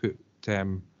quickly put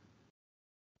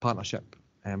partnership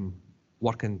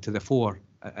working to the fore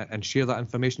and share that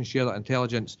information, share that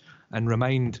intelligence, and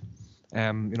remind,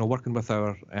 working with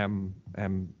our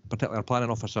particularly our planning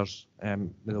officers,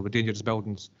 with dangerous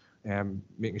buildings,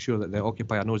 making sure that the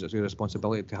occupier knows it's their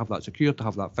responsibility to have that secured, to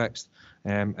have that fixed,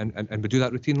 and we do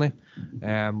that routinely.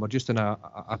 We're just in a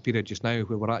period just now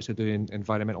where we're actually doing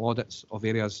environmental audits of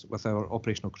areas with our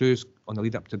operational crews on the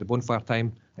lead up to the bonfire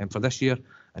time for this year,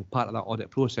 and part of that audit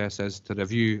process is to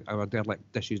review our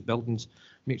derelict disused buildings,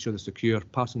 make sure they're secure,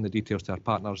 pass on the details to our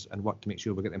partners and work to make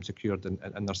sure we get them secured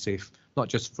and they're safe, not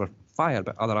just for fire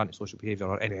but other antisocial behaviour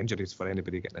or any injuries for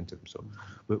anybody getting into them. So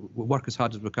we work as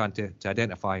hard as we can to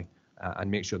identify and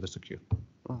make sure they're secure.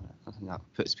 Oh, I think that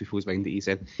puts people's mind at ease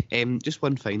then. Just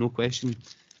one final question.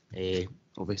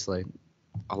 Obviously,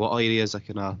 a lot of areas are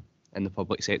kind of in the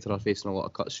public sector are facing a lot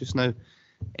of cuts just now.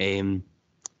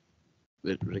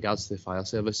 With regards to the fire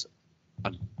service,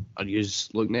 are you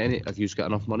looking at any? Have you got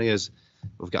enough money?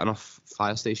 We've got enough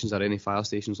fire stations? Are any fire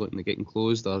stations looking at getting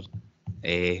closed, or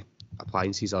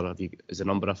appliances, or is the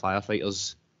number of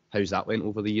firefighters? How's that went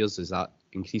over the years? Is that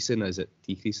increasing? Is it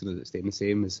decreasing? Is it staying the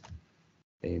same?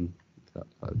 That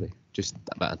would be just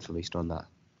a bit of information on that.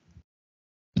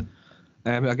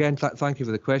 Again, thank you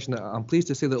for the question. I'm pleased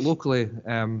to say that locally,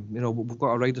 we've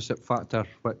got a ridership factor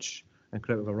which, and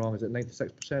correct me if I'm wrong, is it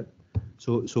 96%?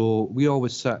 So we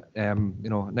always sit,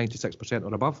 96%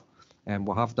 or above, and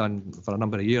we have done for a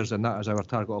number of years, and that is our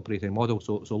target operating model.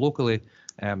 So locally,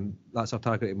 that's our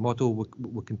targeted model.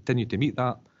 We continue to meet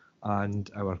that, and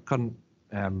our current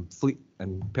fleet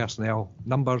and personnel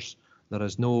numbers, there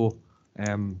is no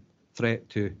threat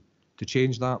to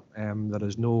change that. There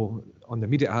is no, on the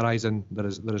immediate horizon, there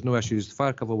is no issues. The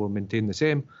fire cover will maintain the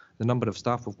same. The number of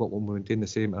staff we've got will maintain the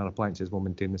same, and our appliances will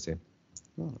maintain the same.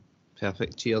 Oh,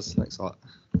 perfect. Cheers. Thanks a lot.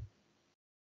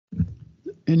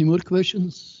 Any more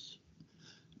questions?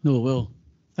 No. Well,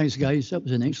 thanks, guys. That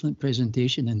was an excellent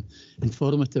presentation and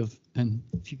informative. And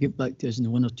if you get back to us in the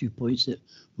one or two points that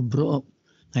were brought up,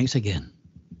 thanks again.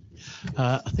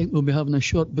 I think we'll be having a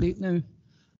short break now,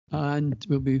 and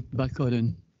we'll be back on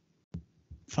in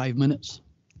 5 minutes.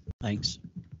 Thanks.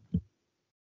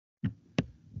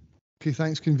 Okay,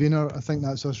 thanks, convener. I think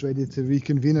that's us ready to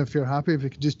reconvene. If you're happy, if you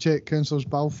could just check Councillors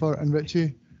Balfour and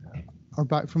Ritchie are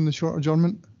back from the short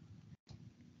adjournment.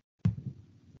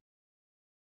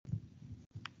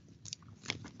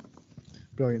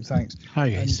 Brilliant, thanks.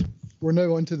 Hi, guys. We're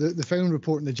now on to the final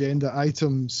report on the agenda,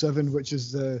 item 7, which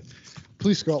is the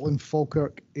Police Scotland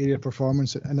Falkirk area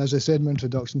performance. And as I said in my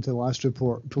introduction to the last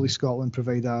report, Police Scotland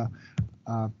provide a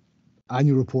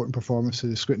annual report and performance to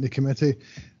the Scrutiny Committee.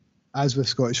 As with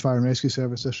Scottish Fire and Rescue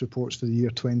Service, this report's for the year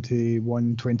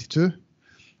 21-22.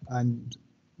 And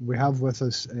we have with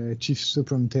us Chief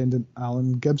Superintendent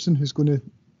Alan Gibson, who's going to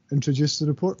introduce the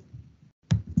report.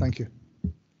 Thank you.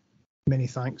 Many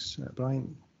thanks,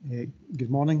 Brian. Good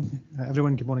morning,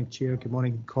 everyone. Good morning, Chair. Good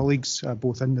morning, colleagues,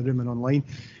 both in the room and online.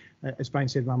 As Brian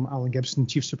said, I'm Alan Gibson,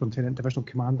 Chief Superintendent, Divisional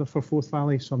Commander for Forth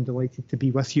Valley, so I'm delighted to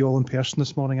be with you all in person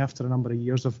this morning after a number of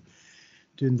years of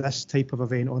doing this type of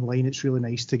event online. It's really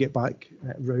nice to get back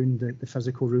round the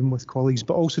physical room with colleagues,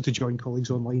 but also to join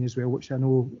colleagues online as well, which I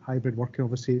know hybrid working,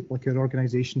 obviously, like our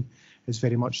organisation, is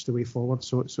very much the way forward.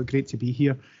 So great to be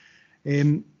here.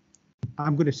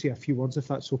 I'm going to say a few words, if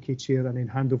that's okay, Chair, and then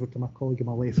hand over to my colleague on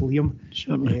my left, Liam.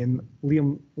 Sure.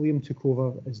 Liam took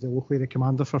over as the local area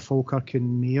commander for Falkirk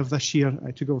in May of this year. I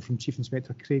took over from Chief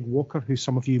Inspector Craig Walker, who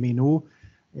some of you may know.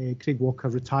 Craig Walker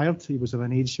retired. He was of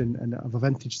an age and of a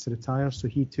vintage to retire, so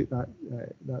he took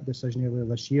that decision earlier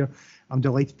this year. I'm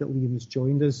delighted that Liam has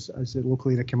joined us as the local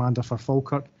area commander for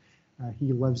Falkirk.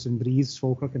 He lives and breathes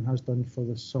Falkirk and has done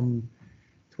for some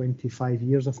 25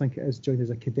 years, I think it is, joined as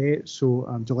a cadet. So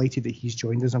I'm delighted that he's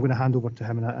joined us. I'm going to hand over to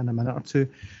him in a minute or two.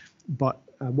 But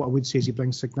what I would say is he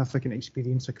brings significant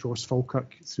experience across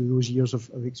Falkirk through those years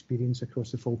of experience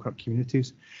across the Falkirk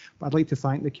communities. But I'd like to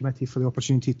thank the committee for the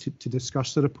opportunity to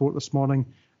discuss the report this morning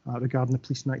regarding the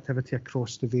policing activity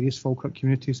across the various Falkirk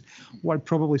communities. What I'd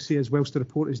probably say is, whilst the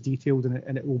report is detailed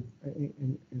and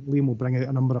Liam will bring out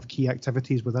a number of key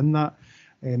activities within that,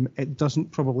 it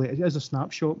is a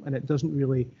snapshot, and it doesn't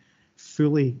really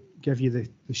fully give you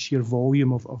the sheer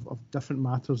volume of different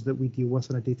matters that we deal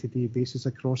with on a day-to-day basis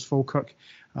across Falkirk.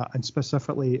 And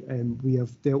specifically, we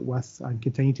have dealt with and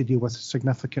continue to deal with a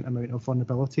significant amount of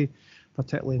vulnerability,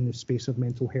 particularly in the space of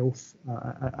mental health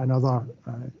and other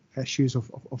issues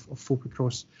of folk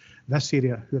across this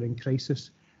area who are in crisis.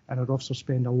 And our officers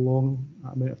spend a long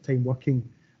amount of time working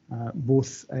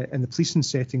both in the policing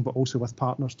setting, but also with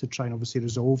partners to try and obviously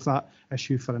resolve that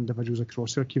issue for individuals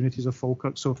across our communities of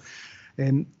Falkirk. So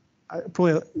I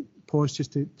probably pause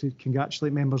just to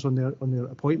congratulate members on their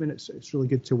appointment. It's really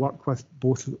good to work with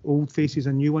both old faces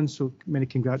and new ones, so many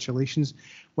congratulations.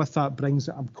 With that brings,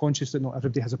 I'm conscious that not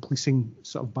everybody has a policing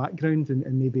sort of background and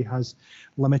maybe has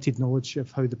limited knowledge of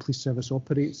how the police service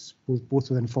operates, both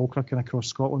within Falkirk and across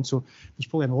Scotland. So there's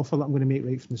probably an offer that I'm going to make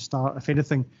right from the start. If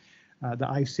anything that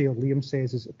I say or Liam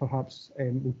says is perhaps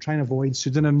we'll try and avoid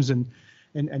pseudonyms and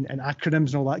acronyms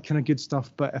and all that kind of good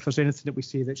stuff. But if there's anything that we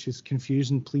say that's just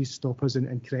confusing, please stop us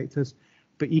and correct us.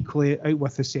 But equally, out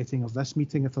with the setting of this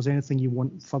meeting, if there's anything you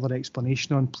want further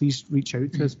explanation on, please reach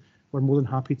out to us. We're more than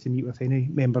happy to meet with any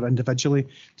member individually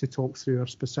to talk through our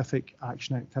specific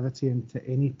action activity into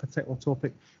any particular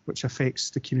topic which affects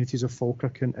the communities of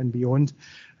Falkirk and beyond.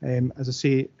 As I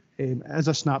say, as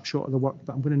a snapshot of the work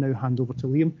that I'm going to now hand over to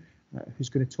Liam, who's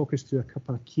going to talk us through a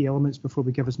couple of key elements before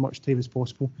we give as much time as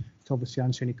possible to obviously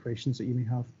answer any questions that you may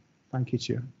have. Thank you,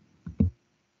 Chair.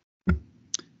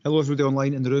 Hello everybody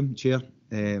online in the room, Chair.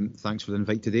 Thanks for the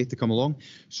invite today to come along.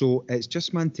 So it's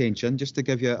just my intention just to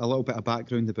give you a little bit of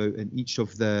background about in each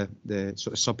of the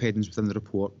sort of subheadings within the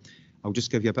report. I'll just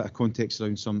give you a bit of context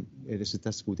around some of the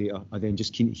statistical data, and then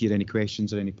just keen to hear any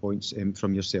questions or any points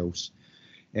from yourselves.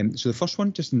 So the first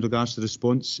one, just in regards to the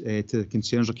response to the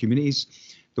concerns of communities,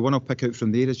 the one I'll pick out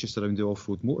from there is just around the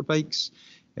off-road motorbikes.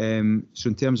 So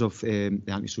in terms of the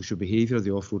antisocial behaviour of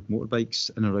the off-road motorbikes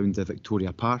in and around the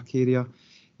Victoria Park area,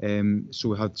 so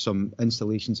we had some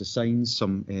installations of signs,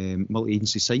 some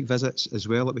multi-agency site visits as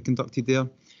well that we conducted there.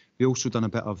 We also done a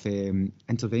bit of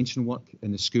intervention work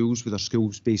in the schools with our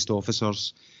schools-based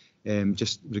officers,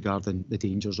 just regarding the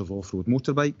dangers of off-road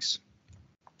motorbikes.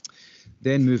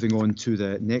 Then moving on to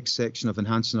the next section of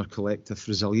enhancing our collective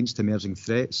resilience to emerging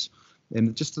threats.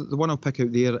 Just the one I'll pick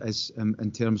out there is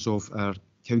in terms of our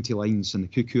county lines and the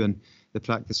cuckoo and the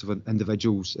practice of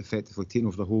individuals effectively taking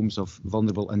over the homes of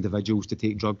vulnerable individuals to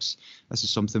take drugs. This is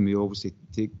something we obviously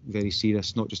take very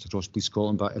serious, not just across Police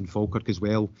Scotland, but in Falkirk as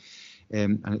well.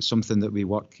 And it's something that we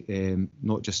work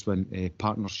not just with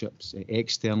partnerships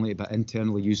externally, but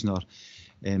internally using our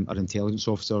intelligence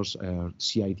officers, our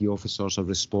CID officers, our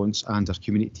response and our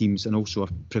community teams, and also our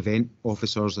prevent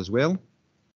officers as well.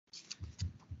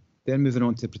 Then moving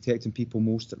on to protecting people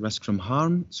most at risk from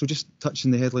harm. So just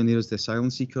touching the headline there is the asylum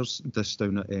seekers, this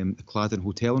down at the Cladden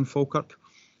Hotel in Falkirk,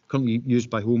 currently used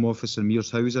by Home Office and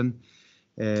Mears Housing.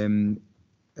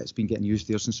 It's been getting used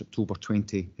there since October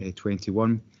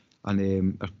 2021.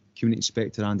 And our Community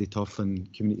Inspector Andy Tuff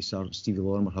and Community Sergeant Stevie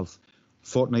Lorimer have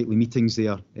fortnightly meetings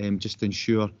there just to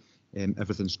ensure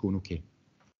everything's going okay.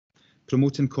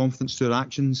 Promoting confidence through our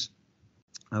actions.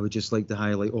 I would just like to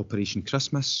highlight Operation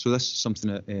Christmas. So this is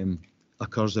something that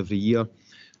occurs every year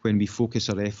when we focus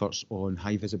our efforts on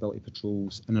high visibility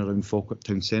patrols in and around Falkirk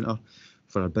Town Centre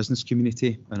for our business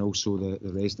community and also the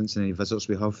residents and any visitors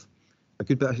we have. A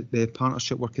good bit of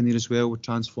partnership work in there as well with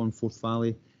Transform Forth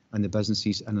Valley and the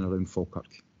businesses in and around Falkirk.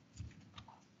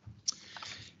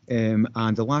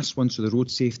 And the last one, so the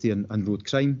road safety and road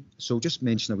crime. So just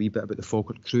mention a wee bit about the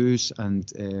Falkirk Cruise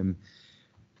and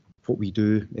what we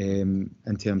do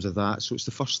in terms of that. So it's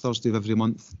the first Thursday of every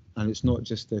month, and it's not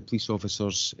just the police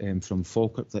officers from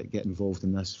Falkirk that get involved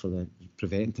in this for the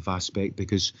preventative aspect,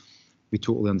 because we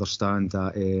totally understand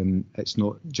that it's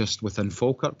not just within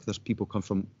Falkirk. There's people come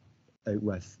from out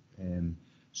with.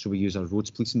 So we use our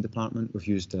roads policing department. We've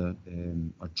used our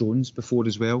drones before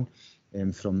as well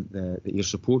from the air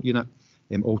support unit,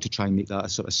 all to try and make that a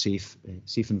sort of safe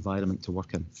environment to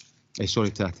work in. To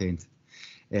attend.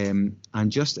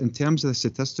 And just in terms of the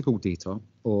statistical data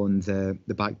on the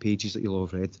back pages that you'll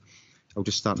have read, I'll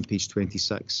just start on page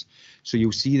 26. So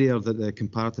you'll see there that the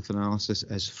comparative analysis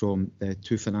is from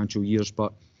 2 financial years,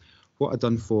 but what I've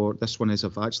done for this one is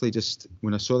I've actually just,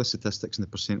 when I saw the statistics and the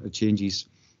percentage changes,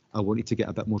 I wanted to get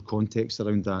a bit more context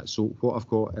around that. So what I've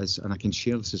got is, and I can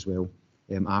share this as well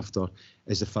after,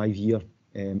 is the 5-year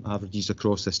averages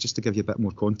across this, just to give you a bit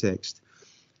more context.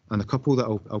 And a couple that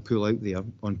I'll pull out there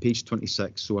on page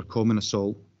 26, so our common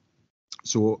assault.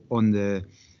 So on the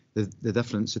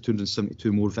difference, the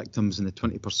 272 more victims and the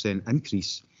 20%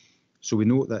 increase. So we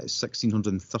know that it's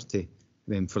 1,630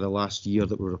 for the last year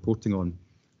that we're reporting on.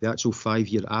 The actual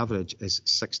 5-year average is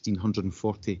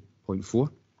 1,640.4.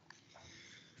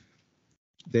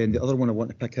 Then the other one I want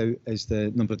to pick out is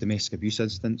the number of domestic abuse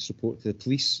incidents reported to the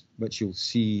police, which you'll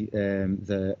see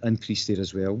the increase there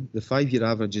as well. The 5-year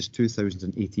average is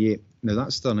 2,088. Now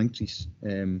that's still an increase,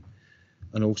 and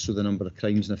also the number of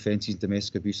crimes and offences and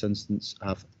domestic abuse incidents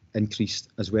have increased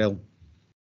as well.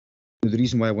 Now, the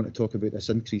reason why I want to talk about this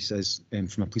increase is,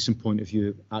 from a policing point of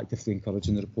view, actively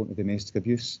encouraging the reporting of domestic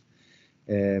abuse.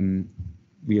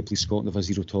 We at Police Scotland have a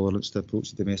zero tolerance to approach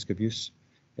to domestic abuse.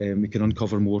 We can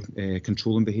uncover more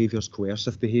controlling behaviours,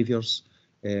 coercive behaviours,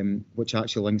 which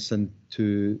actually links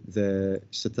into the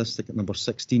statistic at number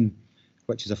 16,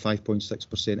 which is a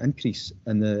 5.6% increase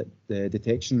in the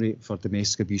detection rate for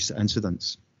domestic abuse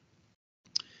incidents.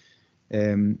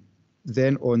 Then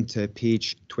on to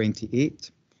page 28,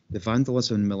 the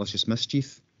vandalism and malicious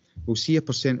mischief. We'll see a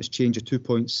percentage change of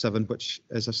 2.7, which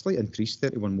is a slight increase,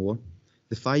 31 more.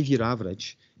 The 5-year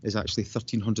average is actually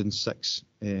 1,306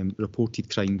 reported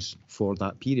crimes for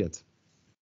that period.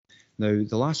 Now,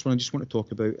 the last one I just want to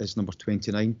talk about is number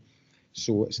 29.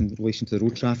 So it's in relation to the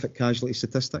road traffic casualty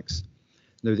statistics.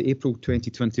 Now, the April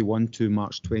 2021 to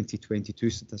March 2022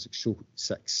 statistics show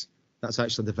 6. That's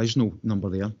actually a divisional number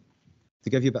there. To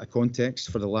give you a bit of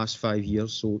context, for the last 5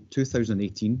 years, so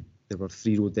 2018, there were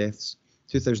 3 road deaths,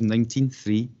 2019,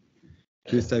 3,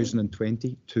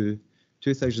 2020, 2,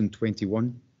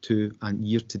 2021, 2, and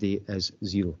year to date is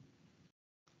 0.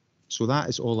 So that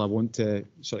is all I want to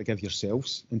sort of give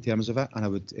yourselves in terms of it, and I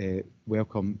would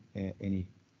welcome any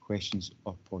questions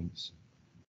or points.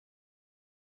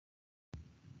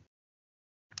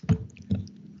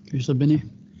 Councillor Binney.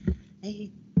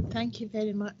 Thank you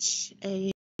very much,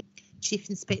 Chief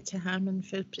Inspector Harman,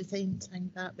 for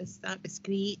presenting. That was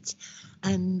great,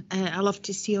 and I love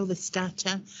to see all this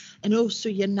data, and also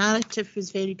your narrative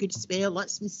was very good as well.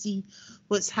 Lets me see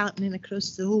what's happening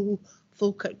across the whole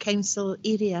Falkirk Council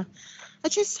area. I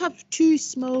just have 2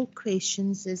 small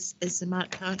questions as the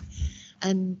marker,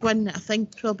 and one I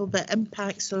think probably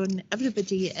impacts on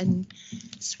everybody, and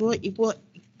it's what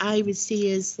I would say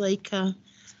is like a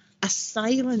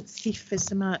silent thief,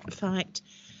 as a matter of fact,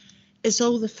 is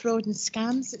all the fraud and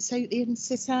scams that's out there in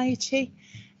society.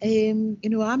 You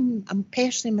know, I'm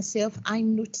personally myself,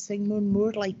 I'm noticing more and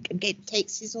more, like I'm getting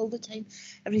texts all the time,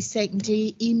 every second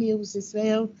day, emails as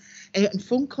well, and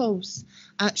phone calls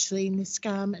actually in the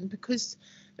scam. And because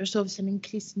there's obviously an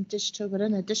increase in digital, we're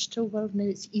in a digital world now,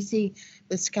 it's easy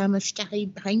the scammers to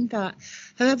hide behind that.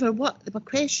 However, what my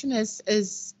question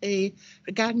is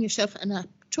regarding yourself, and I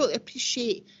totally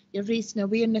appreciate you're raising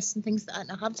awareness and things like that,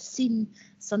 and I have seen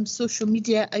some social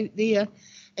media out there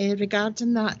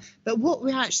regarding that, but what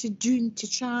we're actually doing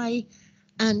to try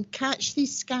and catch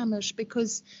these scammers,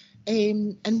 because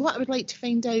and what I would like to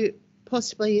find out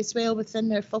possibly as well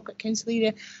within our Falkirk Council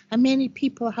area, how many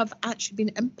people have actually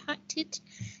been impacted.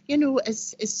 You know,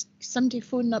 is somebody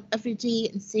phoning up every day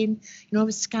and saying, you know, I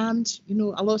was scammed, you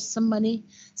know, I lost some money,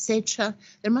 etc.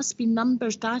 There must be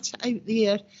numbers, data out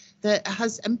there that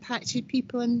has impacted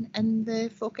people in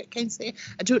the Falkirk Council area.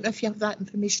 I don't know if you have that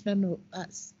information or not.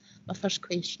 That's my first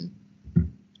question.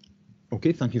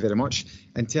 Okay, thank you very much.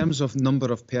 In terms of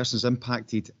number of persons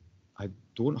impacted, I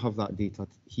don't have that data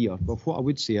here, but what I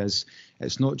would say is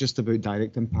it's not just about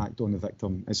direct impact on the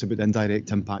victim, it's about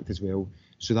indirect impact as well.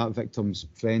 So that victim's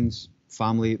friends,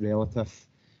 family, relative,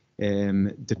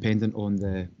 dependent on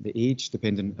the age,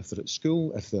 depending if they're at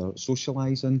school, if they're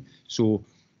socialising. So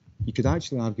you could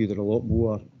actually argue there are a lot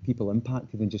more people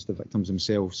impacted than just the victims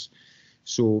themselves.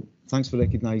 So thanks for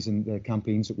recognising the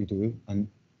campaigns that we do. And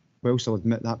whilst I'll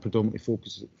admit that predominantly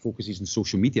focuses on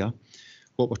social media,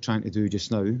 what we're trying to do just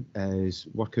now is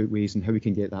work out ways on how we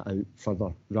can get that out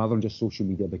further, rather than just social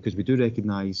media, because we do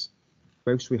recognise,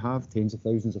 whilst we have tens of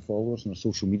thousands of followers on our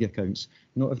social media accounts,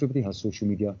 not everybody has social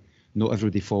media, not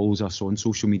everybody follows us on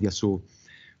social media. So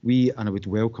and I would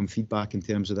welcome feedback in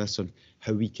terms of this, on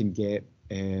how we can get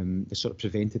the sort of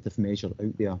preventative measure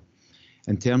out there.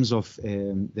 In terms of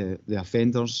the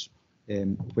offenders,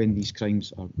 when these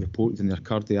crimes are reported and they're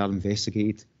occurred, they are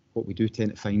investigated. What we do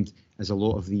tend to find is a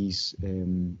lot of these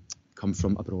come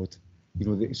from abroad. You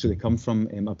know, so they come from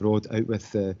abroad, out with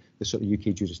the sort of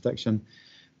UK jurisdiction.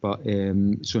 But so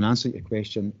in answer to your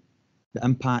question, the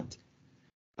impact,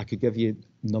 I could give you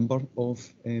a number of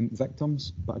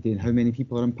victims, but again, how many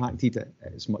people are impacted,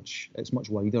 it's much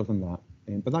wider than that.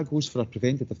 But that goes for our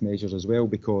preventative measures as well,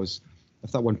 because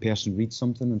if that one person reads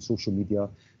something on social media,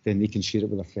 then they can share it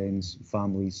with their friends,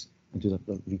 families, and do their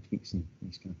retweets and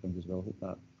these kind of things as well. I hope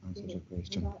that answers your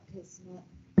question.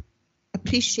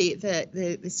 Appreciate that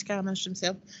the scammers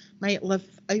themselves might live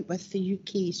out with the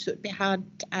UK, so it'd be hard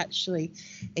to actually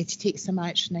to take some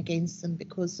action against them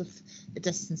because of the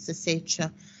distance,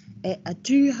 etc. I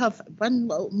do have one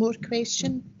little more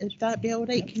question, if that be all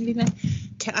right, convener,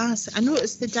 to ask. I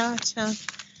noticed the data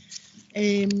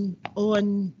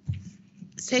on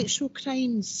sexual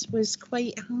crimes was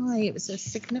quite high. It was a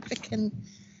significant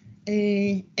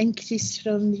increase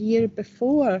from the year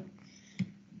before.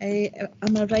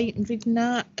 Am I right in reading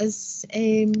that?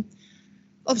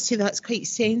 Obviously that's quite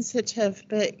sensitive,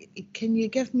 but can you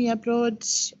give me a broad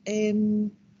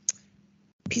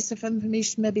piece of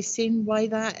information, maybe saying why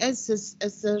that is?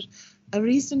 Is there a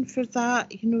reason for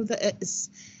that? You know, that it's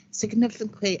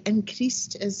significantly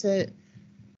increased? Is it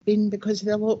been because of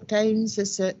the lockdowns?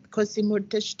 Is it because they're more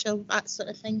digital, that sort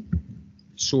of thing?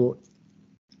 So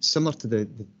similar to the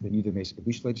new domestic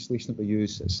abuse legislation that we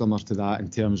use, it's similar to that in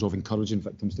terms of encouraging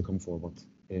victims to come forward.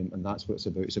 And that's what it's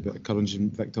about. It's about encouraging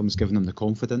victims, giving them the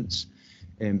confidence.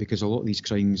 Because a lot of these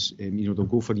crimes, you know, they'll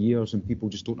go for years and people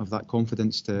just don't have that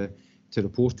confidence to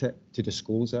report it, to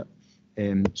disclose it.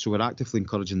 So we're actively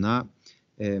encouraging that.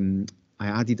 I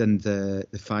added in the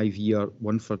 5-year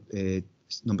one for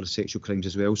number of sexual crimes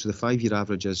as well. So the 5-year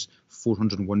average is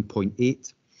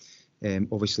 401.8.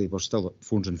 Obviously, we're still at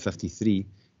 453.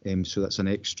 So that's an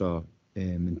extra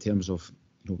in terms of,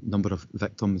 you know, number of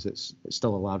victims. It's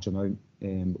still a large amount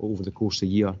over the course of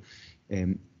the year.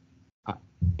 A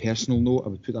personal note, I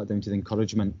would put that down to the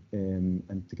encouragement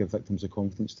and to give victims the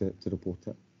confidence to report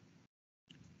it.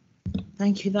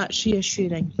 Thank you, that's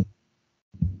reassuring.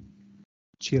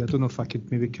 Chair, I don't know if I could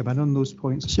maybe come in on those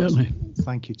points. Certainly.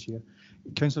 Thank you, Chair.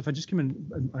 Councillor, if I just come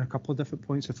in on a couple of different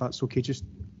points, if that's okay, just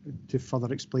to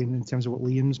further explain in terms of what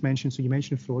Liam's mentioned. So you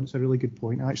mentioned fraud, it's a really good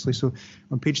point actually. So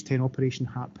on page 10, Operation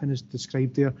Hatpin is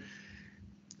described there.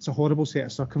 It's a horrible set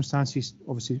of circumstances,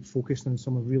 obviously focused on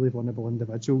some really vulnerable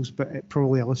individuals, but it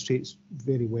probably illustrates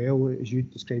very well, as you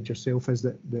described yourself, is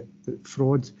that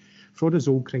fraud is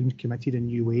old crimes committed in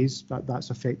new ways. That's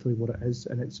effectively what it is,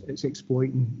 and it's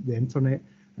exploiting the internet.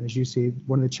 And as you say,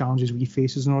 one of the challenges we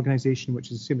face as an organisation,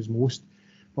 which is the same as most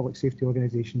public safety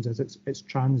organisations, is it's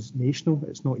transnational.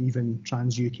 It's not even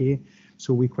trans-UK.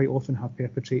 So we quite often have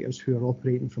perpetrators who are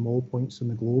operating from all points in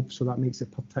the globe. So that makes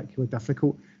it particularly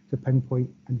difficult to pinpoint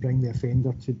and bring the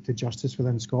offender to justice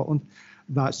within Scotland.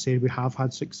 That said, we have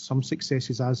had some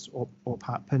successes, as Op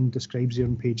Hatpin describes here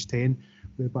on page 10,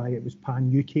 whereby it was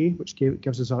pan-UK, which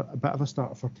gives us a bit of a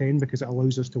starter for 10 because it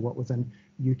allows us to work within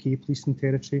UK policing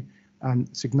territory,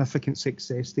 and significant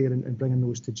success there in bringing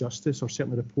those to justice, or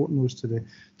certainly reporting those to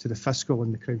the Fiscal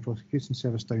and the Crown Prosecution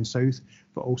Service down south,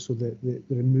 but also the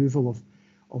removal of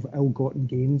ill-gotten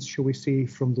gains, shall we say,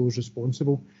 from those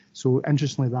responsible. So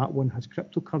interestingly, that one has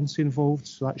cryptocurrency involved,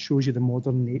 so that shows you the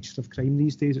modern nature of crime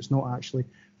these days. It's not actually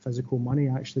physical money,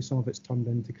 actually some of it's turned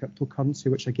into cryptocurrency,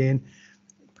 which again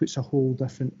puts a whole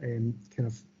different kind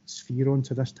of sphere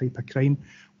onto this type of crime.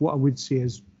 What I would say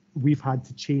is we've had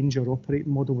to change our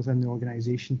operating model within the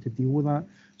organisation to deal with that.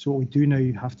 So what we do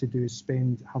now have to do is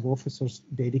have officers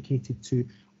dedicated to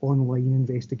online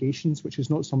investigations, which is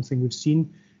not something we've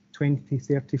seen 20,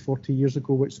 30, 40 years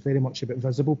ago, which is very much about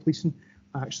visible policing.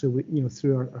 Actually,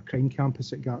 through our crime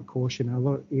campus at Gartcosh and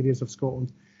other areas of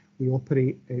Scotland, we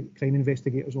operate crime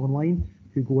investigators online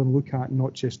who go and look at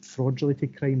not just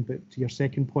fraud-related crime, but to your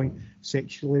second point,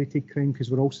 sexual-related crime, because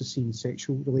we're also seeing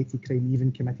sexual-related crime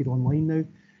even committed online now.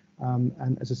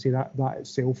 And as I say, that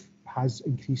itself has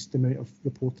increased the amount of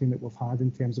reporting that we've had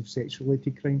in terms of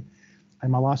sexual-related crime.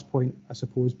 And my last point, I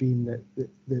suppose, being that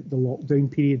the lockdown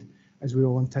period, as we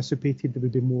all anticipated, there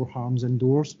would be more harms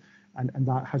indoors, and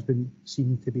that has been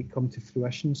seen to come to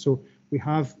fruition. So we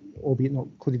have, albeit not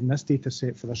included in this data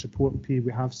set for this reporting period,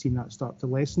 we have seen that start to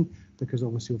lessen, because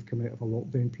obviously we've come out of a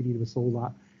lockdown period with all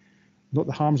that. Not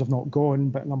the harms have not gone,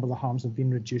 but a number of the harms have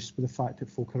been reduced with the fact that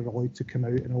folk are allowed to come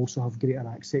out and also have greater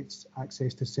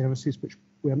access to services, which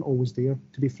weren't always there,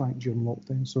 to be frank, during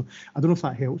lockdown. So I don't know if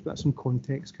that helps, but that's some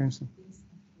context, Councillor.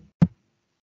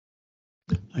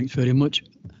 Thanks very much.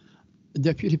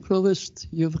 Deputy Provost,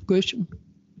 you have a question?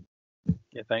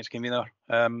 Yeah, thanks, Convener.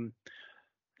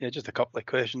 Yeah, just a couple of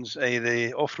questions.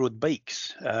 The off-road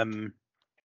bikes,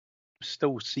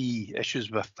 still see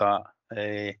issues with that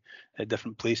at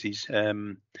different places,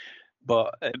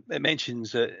 but it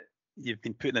mentions that you've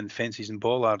been putting in fences and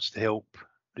bollards to help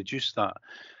reduce that.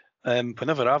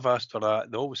 Whenever I've asked for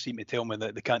that, they always seem to tell me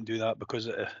that they can't do that because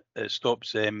it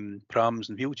stops prams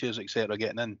and wheelchairs, etc.,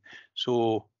 getting in.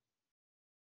 So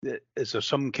is there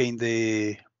some kind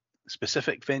of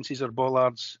specific fences or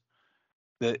bollards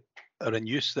that are in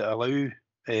use that allow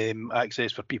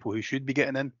access for people who should be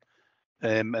getting in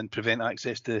and prevent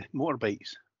access to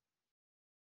motorbikes?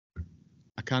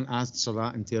 I can't answer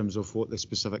that in terms of what the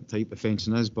specific type of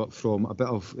fencing is, but from a bit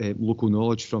of local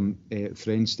knowledge from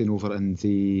friends staying over in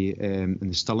the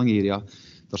Stirling area,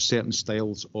 there's certain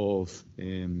styles of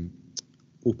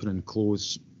open and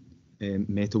close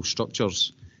metal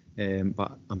structures.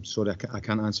 But I'm sorry, I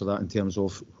can't answer that in terms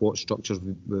of what structures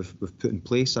we've put in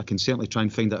place. I can certainly try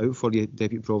and find that out for you,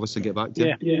 Deputy Provost, and get back to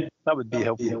you. Yeah, that would be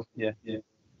helpful. Yeah.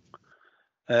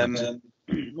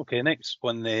 Okay, next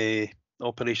one,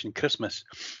 Operation Christmas.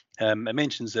 It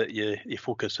mentions that you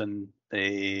focus on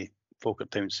the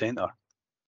Falkirk Town Centre.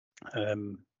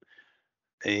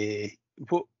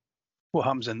 What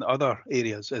happens in other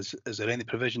areas? Is there any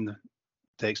provision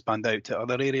to expand out to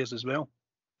other areas as well?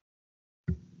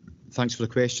 Thanks for the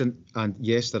question. And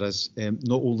yes, there is,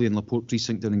 not only in Laporte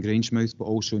Precinct down in Grangemouth, but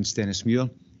also in Stennismuir.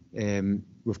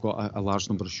 We've got a large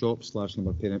number of shops, large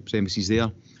number of premises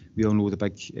there. We all know the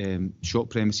big shop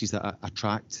premises that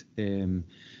attract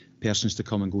persons to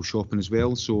come and go shopping as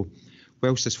well. So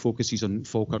whilst this focuses on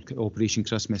Falkirk Operation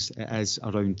Christmas, it is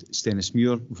around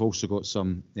Stennismuir. We've also got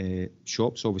some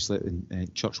shops, obviously, in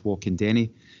Church Walk in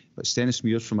Denny. But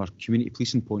Stennismuir, from our community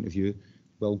policing point of view,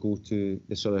 will go to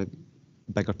the sort of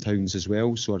bigger towns as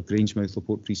well. So our Grangemouth,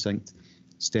 Laporte Precinct,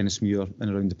 Stennismuir,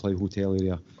 and around the Plough Hotel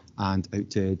area, and out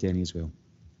to Denny as well.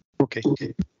 Okay.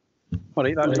 All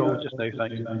right, that's all just now.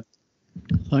 Thank you.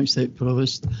 Thanks,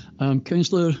 Provost.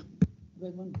 Councillor.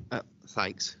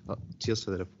 Thanks. Cheers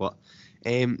for the report.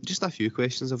 Just a few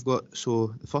questions I've got.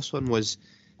 So the first one was,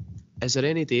 is there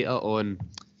any data on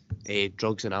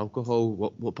drugs and alcohol?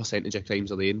 What percentage of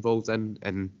crimes are they involved in?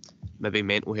 And maybe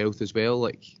mental health as well?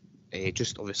 Like,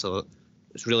 just obviously,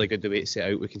 it's really good the way it's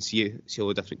set out. We can see all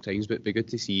the different crimes, but it'd be good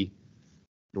to see,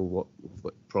 what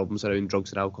problems around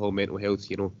drugs and alcohol, mental health,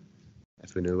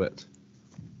 if we know it,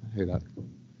 how that.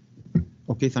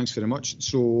 Okay, thanks very much.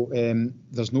 So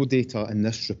there's no data in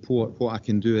this report. What I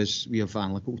can do is we have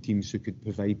analytical teams who could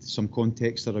provide some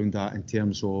context around that in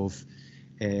terms of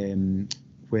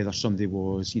whether somebody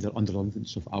was either under the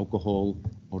influence of alcohol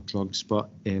or drugs. But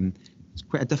it's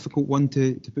quite a difficult one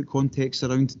to put context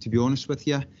around, to be honest with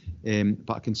you.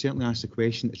 But I can certainly ask the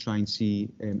question to try and see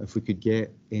if we could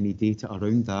get any data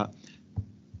around that.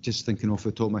 Just thinking off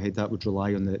the top of my head, that would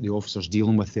rely on the officers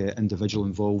dealing with the individual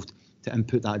involved to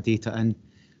input that data in,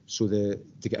 so to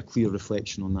get a clear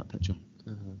reflection on that picture.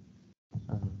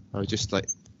 I would just like,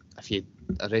 if you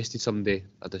arrested somebody,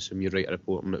 I'd assume you write a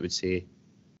report and it would say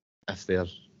if they're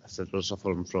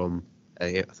suffering from,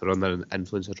 if they're under the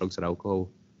influence of drugs or alcohol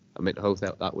or mental health,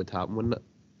 that would happen, wouldn't it?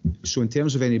 So in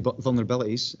terms of any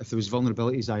vulnerabilities, if there was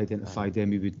vulnerabilities identified, then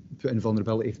we would put in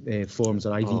vulnerability forms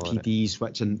or IVPDs,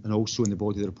 which and also in the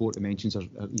body of the report it mentions are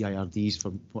EIRDs for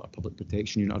what a public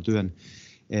protection unit are doing.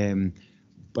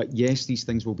 But yes, these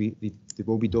things will be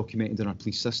documented in our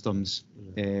police systems,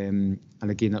 and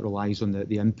again that relies on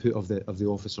the input of the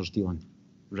officers dealing.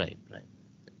 Right.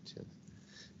 That's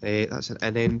it.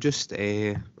 And then just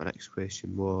my next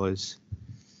question was,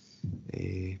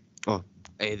 the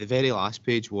very last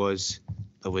page was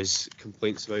there was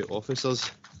complaints about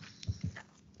officers.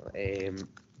 I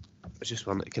was just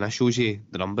wondering, can I show you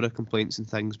the number of complaints and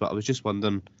things? But I was just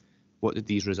wondering, what did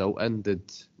these result in?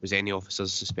 Was any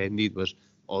officers suspended? Was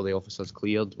all the officers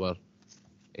cleared? Was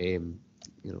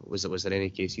there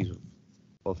any cases of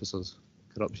officers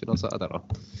corruption or something? I don't know.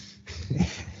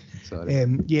 Sorry.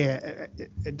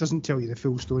 It doesn't tell you the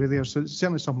full story there, so it's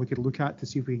certainly something we could look at to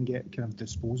see if we can get kind of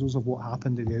disposals of what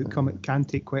happened and the outcome. It can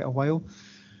take quite a while,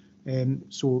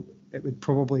 so it would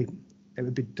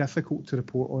be difficult to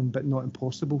report on, but not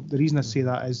impossible. The reason I say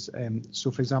that is, so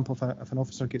for example, if an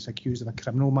officer gets accused of a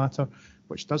criminal matter,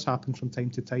 which does happen from time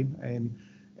to time,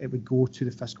 it would go to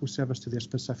the fiscal service to their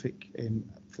specific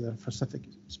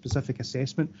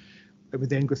assessment. It would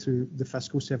then go through the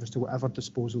fiscal service to whatever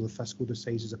disposal the fiscal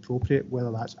decides is appropriate, whether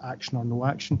that's action or no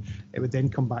action. It would then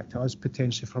come back to us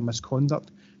potentially for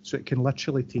misconduct. So it can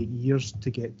literally take years to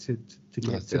get to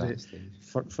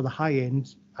for the high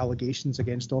end allegations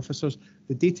against officers.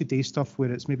 The day-to-day stuff where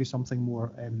it's maybe something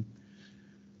more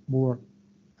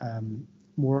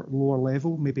lower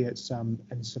level, maybe it's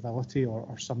incivility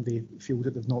or somebody feels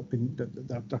that they've not been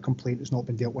that their complaint has not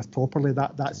been dealt with properly.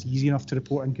 That's easy enough to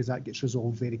report in because that gets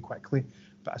resolved very quickly.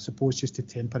 But I suppose just to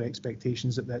temper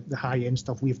expectations that the high end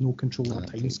stuff, we have no control over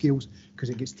timescales because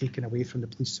it gets taken away from the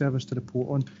police service to report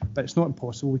on. But it's not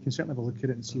impossible. We can certainly have a look at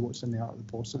it and see what's in the art of the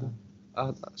possible.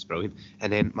 That's brilliant.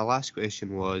 And then my last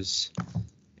question was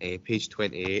page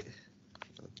 28.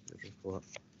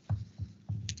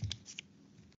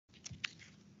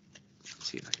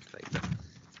 See if I can find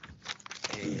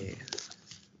it.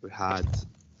 We had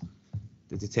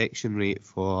the detection rate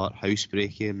for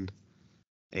housebreaking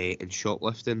and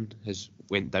shoplifting has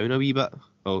went down a wee bit.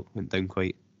 Well, went down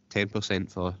quite 10%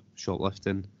 for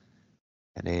shoplifting,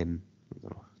 and then I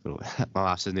don't know, my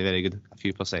maths isn't very good. A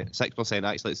few percent, 6%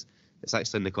 actually. It's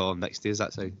actually in the column next to us.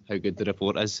 That's how good the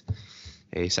report is.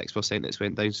 6% it's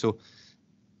went down. So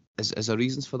is there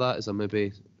reasons for that? Is there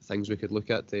maybe things we could look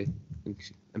at to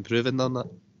improving on that?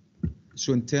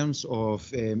 So in terms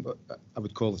of, I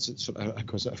would call it sort of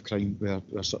acquisitive crime, where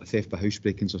sort of theft by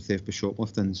housebreakings or theft by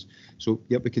shopliftings. So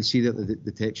yep, we can see that the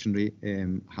detection rate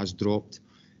has dropped.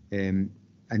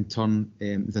 In turn,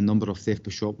 the number of theft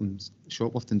by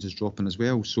shopliftings is dropping as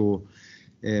well. So,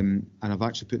 and I've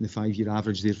actually put in the 5-year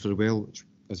average there for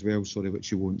as well, sorry,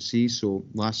 which you won't see. So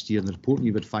last year in the report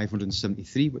we had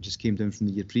 573, which just came down from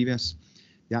the year previous.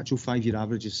 The actual 5-year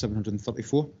average is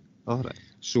 734. All right.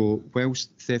 So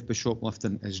whilst theft by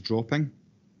shoplifting is dropping,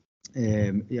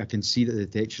 I can see that the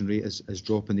detection rate is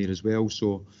dropping there as well.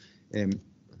 So in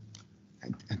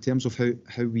terms of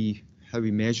how we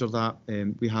measure that,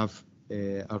 we have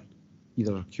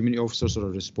either our community officers or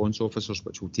our response officers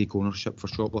which will take ownership for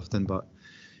shoplifting, but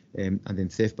and then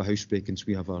theft by housebreakings,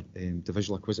 we have our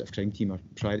divisional acquisitive crime team, our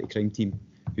priority crime team,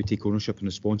 who take ownership and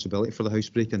responsibility for the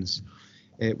housebreakings.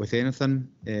 With anything,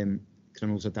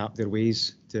 criminals adapt their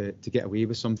ways to get away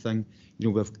with something. You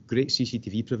know, we have great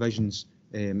CCTV provisions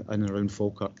in and around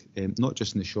Falkirk, not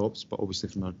just in the shops, but obviously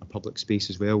from a public space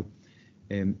as well.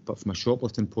 But from a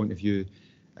shoplifting point of view,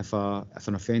 if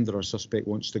an offender or a suspect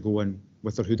wants to go in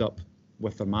with their hood up,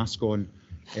 with their mask on,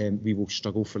 we will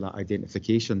struggle for that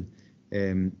identification.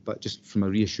 But just from a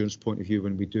reassurance point of view,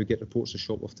 when we do get reports of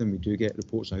shoplifting, we do get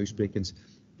reports of housebreakings,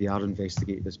 they are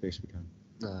investigated as best we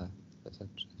can. That's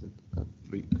interesting.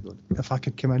 If I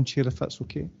could come in, Chair, if that's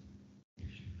okay.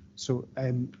 So,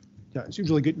 yeah, it's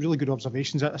really good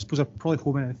observations. I suppose I'm probably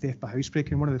homing in theft by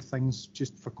housebreaking. One of the things,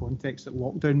 just for context, that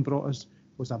lockdown brought us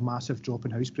was a massive drop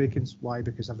in housebreakings. Why?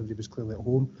 Because everybody was clearly at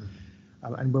home.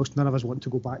 And whilst none of us want to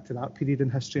go back to that period in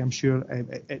history, I'm sure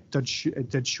it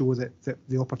did show that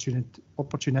the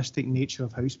opportunistic nature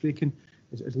of housebreaking,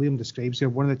 as Liam describes here,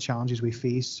 one of the challenges we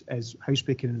face is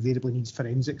housebreaking invariably needs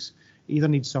forensics. You either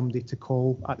need somebody to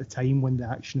call at the time when the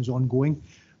action is ongoing,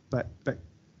 but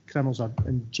criminals are,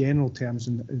 in general terms,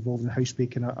 involved in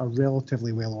housebreaking are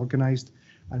relatively well organised,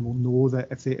 and will know that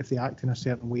if they act in a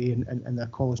certain way and their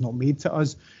call is not made to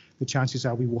us, the chances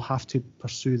are we will have to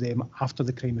pursue them after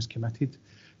the crime is committed.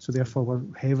 So therefore, we're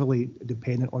heavily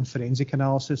dependent on forensic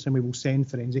analysis, and we will send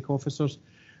forensic officers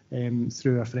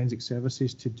through our forensic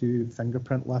services to do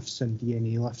fingerprint lifts and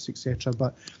DNA lifts, etc.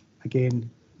 But again,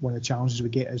 one of the challenges we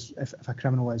get is if a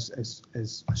criminal is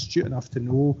astute enough to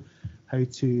know how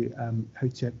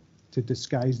to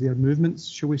disguise their movements,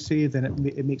 shall we say, then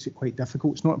it makes it quite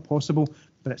difficult. It's not impossible,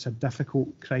 but it's a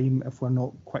difficult crime if we're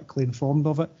not quickly informed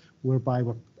of it, whereby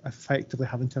we're effectively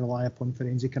having to rely upon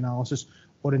forensic analysis,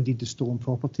 or indeed the stolen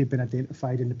property being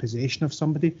identified in the possession of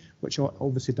somebody, which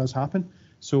obviously does happen.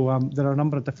 So there are a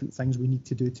number of different things we need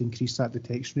to do to increase that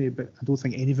detection rate, but I don't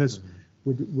think any of us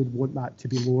would want that to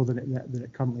be lower than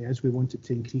it currently is. We want it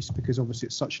to increase because obviously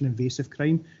it's such an invasive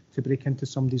crime to break into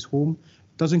somebody's home.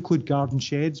 It does include garden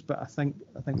sheds, but I think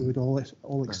we would all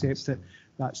accept that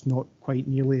that's not quite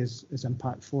nearly as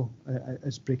impactful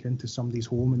as breaking into somebody's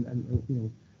home and you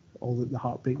know, all the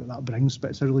heartbreak that brings.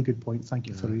 But it's a really good point. Thank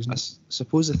you for raising it. I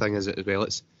suppose the thing is as well,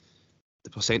 it's the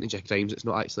percentage of crimes. It's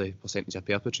not actually percentage of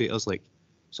perpetrators. Like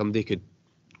somebody could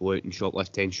go out and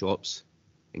shoplift 10 shops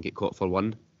and get caught for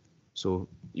one. So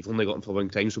you've only got them for one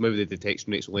crime. So maybe the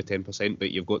detection rate's only 10%, but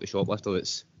you've got the shoplifter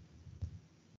that's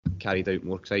carried out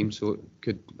more crimes. So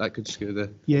that could skew the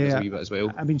a wee bit as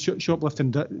well. I mean,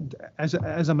 shoplifting as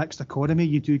a mixed economy.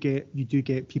 You do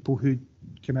get people who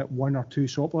commit 1 or 2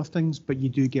 shopliftings, but you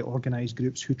do get organised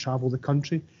groups who travel the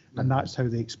country, and that's how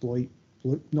they exploit,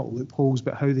 not loopholes,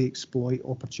 but how they exploit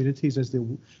opportunities, as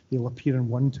they'll appear in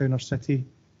one town or city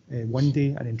one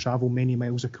day and then travel many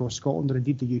miles across Scotland or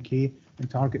indeed the UK and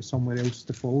target somewhere else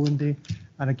the following day.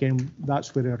 And again,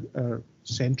 that's where our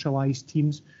centralised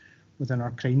teams within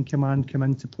our crime command come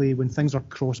into play. When things are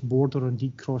cross-border or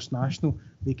indeed cross-national,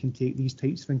 they can take these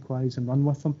types of inquiries and run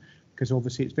with them, because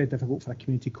obviously it's very difficult for a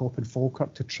community cop in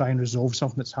Falkirk to try and resolve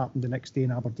something that's happened the next day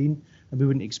in Aberdeen, and we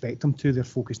wouldn't expect them to. Their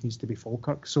focus needs to be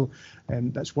Falkirk. So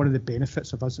that's one of the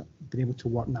benefits of us being able to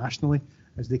work nationally,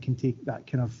 as they can take that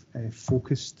kind of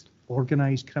focused,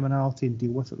 organised criminality and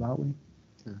deal with it that way.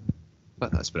 Yeah.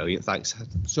 But that's brilliant, thanks.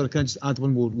 Sorry, can I just add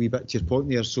one more wee bit to your point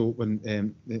there? So when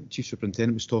the Chief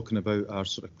Superintendent was talking about our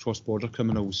sort of cross-border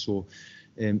criminals, so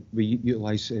we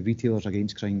utilise Retailers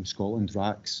Against Crime Scotland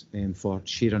RACs for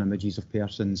sharing images of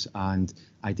persons and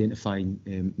identifying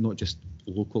not just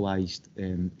localised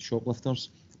shoplifters,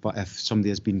 but if somebody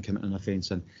has been committing an offence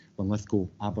in Linlithgow,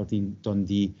 Aberdeen,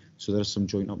 Dundee, so there's some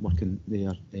joint up working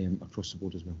there across the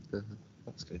board as well.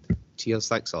 That's good. Cheers,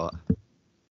 thanks a lot.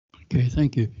 Okay,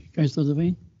 thank you. Councillor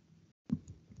Devine.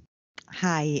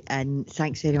 Hi, and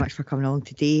thanks very much for coming along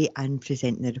today and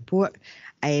presenting the report.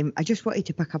 I just wanted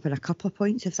to pick up on a couple of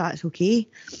points, if that's okay.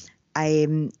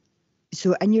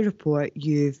 So in your report,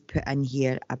 you've put in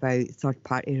here about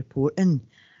third-party reporting.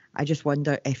 I just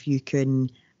wonder if you can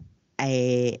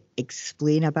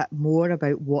explain a bit more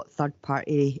about what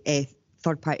third-party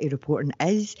reporting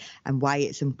is and why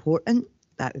it's important.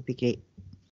 That would be great.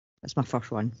 That's my first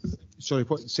one. Sorry,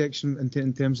 what section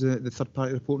in terms of the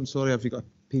third-party reporting? Sorry, have you got a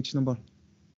page number?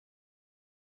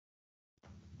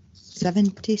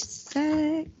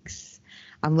 76.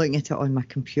 I'm looking at it on my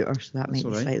computer, so that might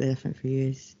be slightly different for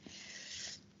you.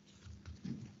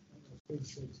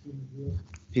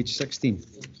 Page 16.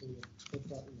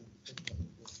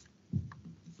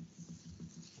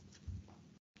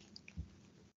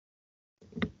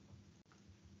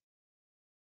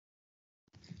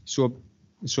 So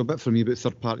a bit for me about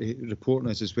third-party reporting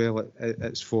is as well.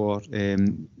 It's for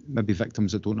maybe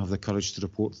victims that don't have the courage to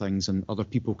report things, and other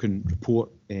people can report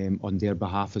on their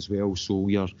behalf as well. So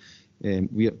we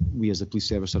as a police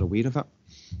service are aware of it,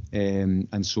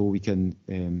 and so we can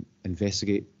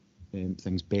investigate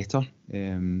things better.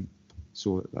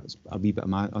 So that's a wee bit of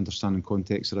my understanding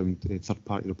context around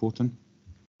third-party reporting.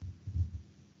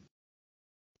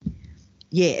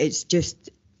 Yeah, it's just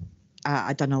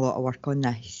I've done a lot of work on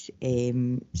this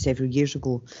several years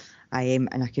ago, and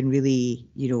I can really,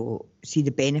 see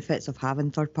the benefits of having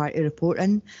third-party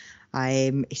reporting,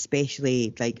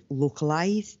 especially like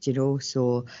localised,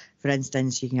 So, for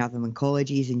instance, you can have them in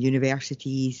colleges and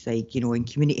universities, like, in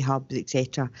community hubs,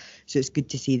 etc. So it's good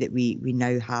to see that we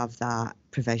now have that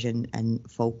provision in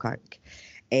Falkirk.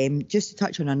 Just to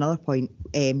touch on another point,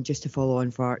 just to follow on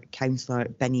for Councillor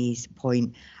Binney's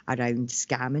point around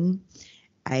scamming.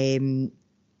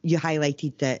 You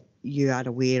highlighted that you are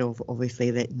aware of,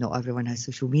 obviously, that not everyone has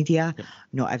social media,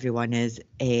 not everyone is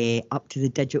up to the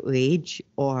digital age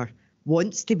or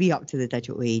wants to be up to the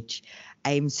digital age.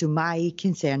 So my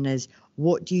concern is,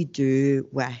 what do you do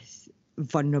with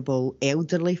vulnerable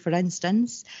elderly, for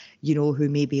instance, who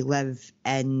maybe live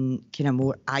in kind of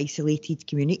more isolated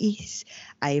communities,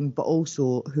 but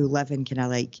also who live in kind of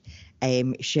like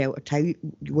sheltered housing,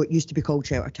 what used to be called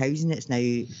sheltered housing, it's now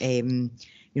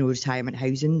retirement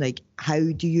housing. Like, how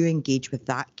do you engage with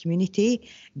that community,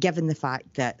 given the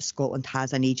fact that Scotland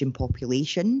has an ageing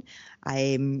population?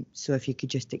 So if you could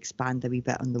just expand a wee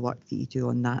bit on the work that you do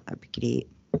on that, that'd be great.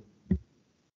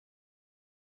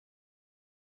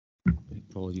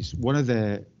 Apologies. One of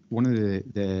the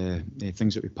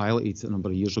things that we piloted a number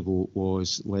of years ago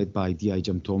was led by DI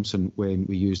Jim Thompson when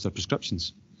we used our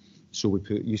prescriptions. So we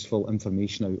put useful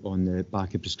information out on the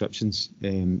back of prescriptions.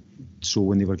 So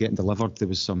when they were getting delivered, there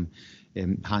was some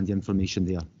handy information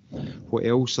there. What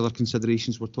else, other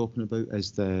considerations we're talking about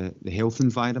is the health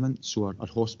environment. So our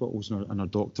hospitals and our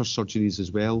doctors' surgeries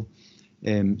as well.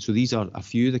 So these are a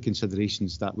few of the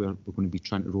considerations that we're going to be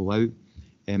trying to roll out.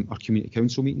 Our community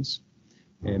council meetings.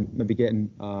 Maybe getting,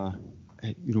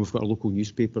 we've got a local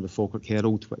newspaper, the Falkirk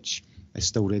Herald, which is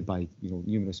still read by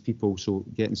numerous people. So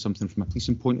getting something from a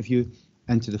policing point of view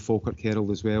into the Falkirk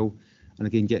Herald as well, and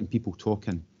again getting people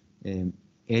talking.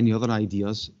 Any other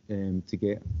ideas to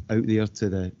get out there to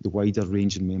the wider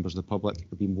range of members of the public?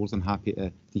 I'd be more than happy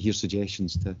to hear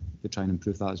suggestions to try and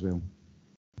improve that as well.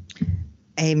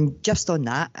 Just on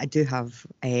that, I do have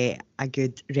a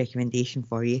good recommendation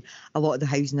for you. A lot of the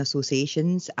housing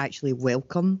associations actually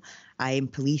welcome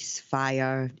police,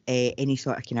 fire, any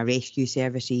sort of kind of rescue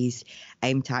services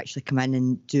to actually come in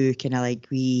and do kind of like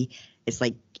it's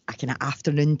like a kind of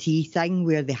afternoon tea thing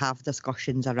where they have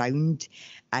discussions around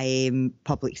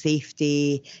public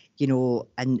safety,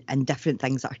 and different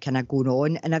things that are kind of going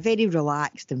on in a very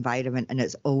relaxed environment, and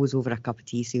it's always over a cup of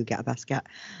tea, so you get a biscuit.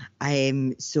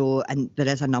 So, and there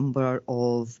is a number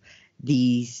of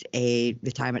these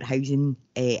retirement housing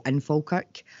in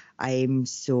Falkirk.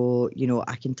 So,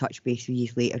 I can touch base with you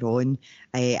later on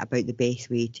about the best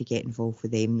way to get involved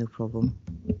with them, no problem.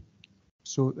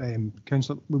 So,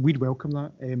 Councillor, we'd welcome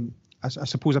that. I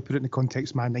suppose I put it in the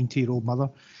context of my 90-year-old mother,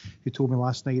 who told me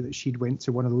last night that she'd went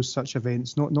to one of those such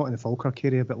events, not in the Falkirk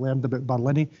area, but learned about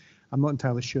Barlinnie. I'm not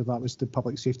entirely sure that was the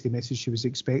public safety message she was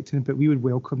expecting, but we would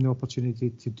welcome the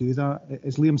opportunity to do that.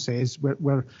 As Liam says,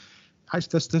 we're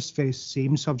actually this very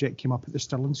same subject came up at the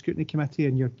Stirling Scrutiny Committee,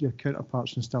 and your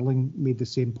counterparts in Stirling made the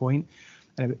same point.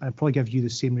 And I'd probably give you the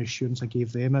same reassurance I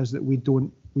gave them, is that we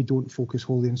don't focus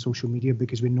wholly on social media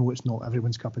because we know it's not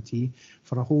everyone's cup of tea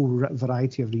for a whole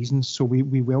variety of reasons. So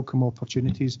we welcome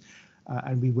opportunities,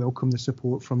 and we welcome the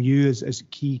support from you as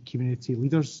key community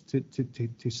leaders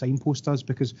to signpost us,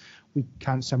 because we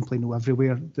can't simply know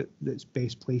everywhere that's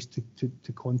best placed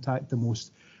to contact the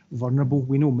most vulnerable.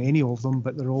 We know many of them,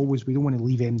 but we don't want to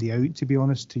leave anybody out, to be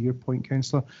honest. To your point,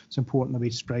 Councillor, it's important that we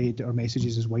spread our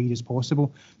messages as wide as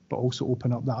possible, but also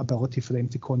open up that ability for them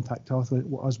to contact us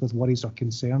with worries or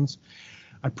concerns.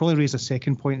 I'd probably raise a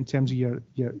second point in terms of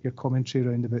your commentary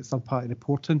around about third-party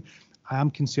reporting. I am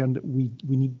concerned that we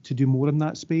need to do more in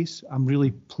that space. I'm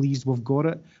really pleased we've got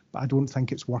it, but I don't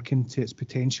think it's working to its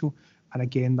potential. And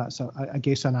again, that's I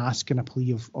guess an ask and a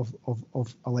plea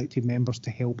of elected members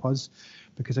to help us,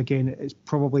 because again, it's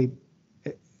probably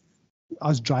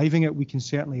us driving it. We can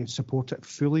certainly support it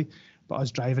fully, but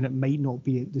us driving it might not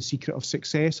be the secret of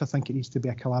success. I think it needs to be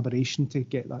a collaboration to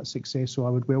get that success. So I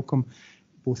would welcome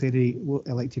both any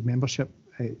elected membership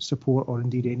support, or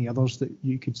indeed any others that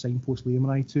you could signpost Liam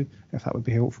and I to, if that would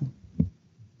be helpful.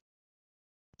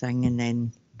 And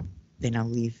then I'll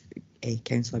leave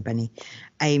Councillor Binney.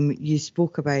 You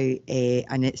spoke about,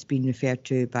 and it's been referred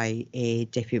to by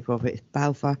Deputy Prophet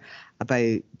Balfour,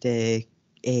 about the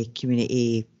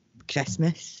community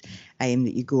Christmas that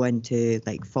you go into,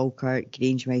 like Falkirk,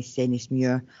 Grangemouth,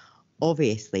 Dennismuir.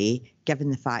 Obviously, given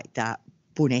the fact that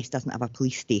Bowness doesn't have a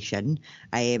police station,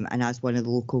 and as one of the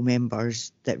local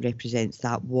members that represents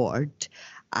that ward,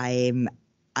 I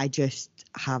just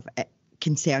have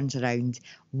concerns around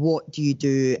what do you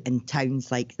do in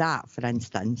towns like that, for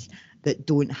instance, that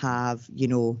don't have, you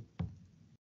know,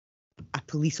 a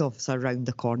police officer around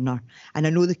the corner. And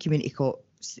I know the community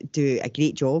cops do a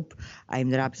great job,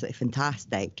 they're absolutely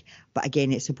fantastic, but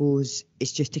again, I suppose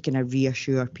it's just to kind of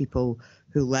reassure people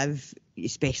who live,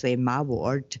 especially in my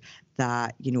ward,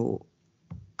 that, you know,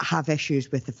 have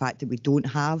issues with the fact that we don't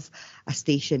have a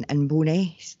station in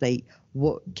Bowness. Like,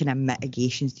 what kind of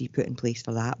mitigations do you put in place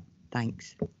for that?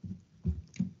 Thanks.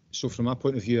 So from my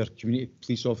point of view, our community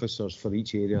police officers for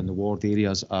each area and the ward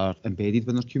areas are embedded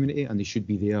within our community, and they should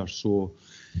be there. So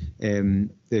the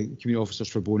community officers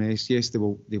for Bowness, yes, they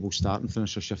will start and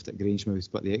finish their shift at Grangemouth,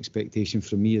 but the expectation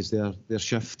from me is their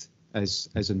shift is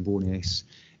in Bowness.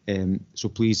 So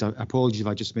please, apologies if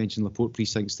I just mentioned Laporte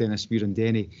precincts, Dennismuir and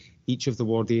Denny. Each of the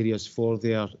ward areas for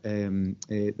their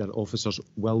officers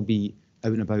will be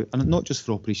out and about, and not just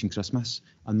for Operation Christmas,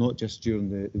 and not just during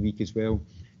the week as well.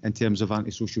 In terms of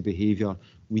antisocial behaviour,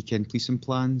 weekend policing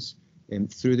plans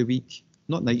through the week,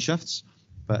 not night shifts,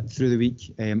 but through the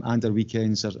week and our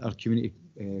weekends, our community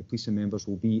policing members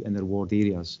will be in their ward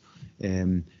areas.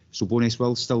 So Bowness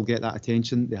will still get that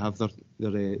attention. They have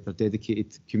their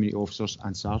dedicated community officers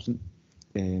and sergeant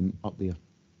up there.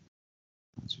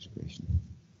 Answers the question.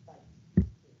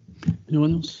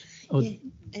 Anyone else? Would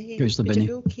it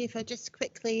be okay if I just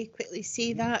quickly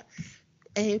say that,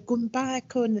 going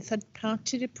back on the third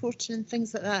party reporting and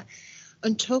things like that,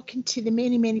 and talking to the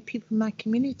many people in my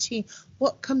community,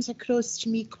 what comes across to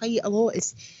me quite a lot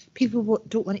is people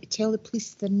don't want to tell the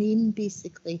police their name,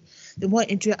 basically. They want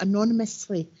to do it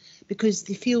anonymously because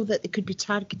they feel that they could be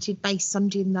targeted by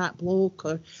somebody in that block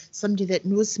or somebody that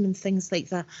knows them and things like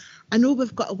that. I know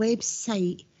we've got a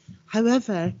website,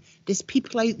 however, there's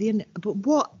people out there, but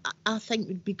what I think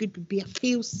would be good would be a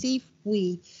fail-safe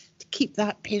way to keep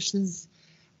that person's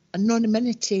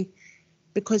anonymity,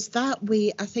 because that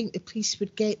way I think the police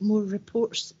would get more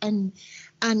reports in.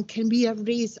 And can we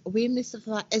raise awareness of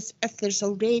that, as if there's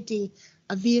already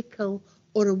a vehicle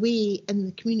or a way in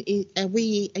the community, a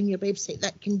way in your website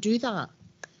that can do that?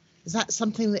 Is that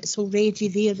something that's already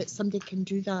there, that somebody can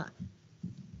do that?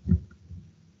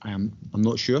 I'm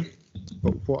not sure,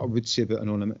 but what I would say about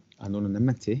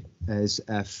anonymity is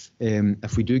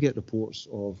if we do get reports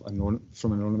of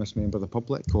from an anonymous member of the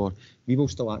public, or we will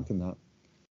still act on that.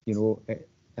 You know,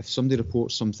 if somebody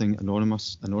reports something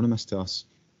anonymous to us,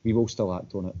 we will still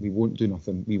act on it. We won't do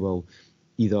nothing. We will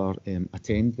either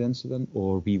attend the incident,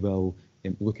 or we will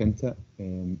look into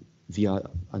it via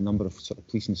a number of sort of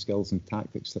policing skills and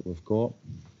tactics that we've got.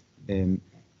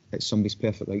 It's somebody's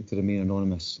perfect right to remain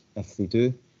anonymous if they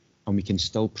do, and we can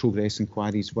still progress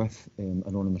inquiries with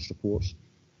anonymous reports.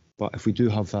 But if we do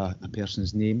have a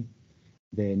person's name,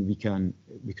 then we can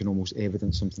almost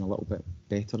evidence something a little bit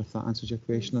better, if that answers your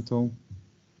question at all.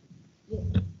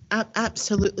 Yeah,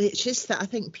 absolutely. It's just that I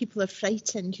think people are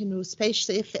frightened, you know,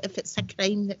 especially if it's a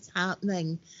crime that's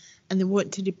happening and they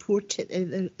want to report it,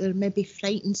 they're maybe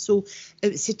frightened. So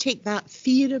it's to take that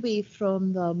fear away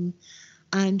from them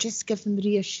and just give them the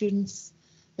reassurance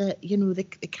that, you know, they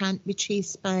can't be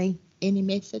chased by any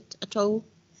method at all,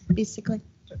 basically.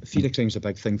 Fear of crime is a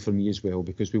big thing for me as well,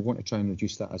 because we want to try and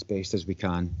reduce that as best as we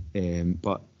can.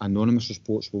 But anonymous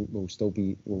reports will still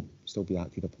be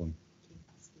acted upon.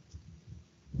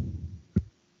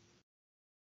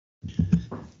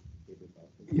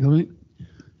 You all right?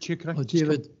 Chair, could I Oh, just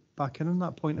David. come back in on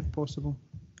that point if possible?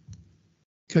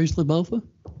 Councillor Balfour?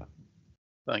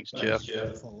 Thanks, Chair.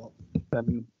 Follow up.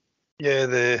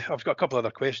 Yeah, I've got a couple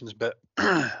other questions, but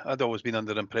I'd always been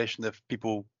under the impression that if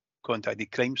people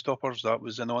contacted Crime Stoppers, that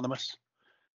was anonymous.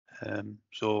 And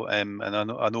I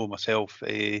know myself,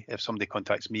 if somebody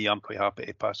contacts me, I'm quite happy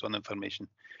to pass on information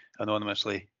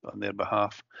anonymously on their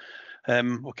behalf.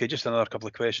 Okay, just another couple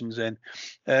of questions then.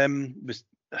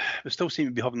 We still seem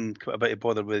to be having quite a bit of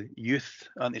bother with youth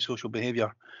antisocial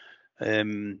behaviour,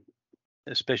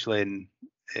 especially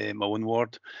in my own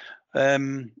ward.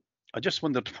 I just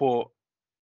wondered what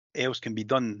else can be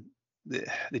done.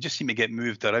 They just seem to get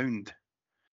moved around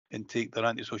and take their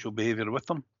antisocial behaviour with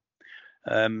them.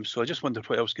 So I just wondered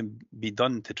what else can be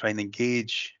done to try and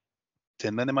engage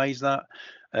to minimise that.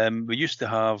 We used to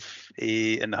have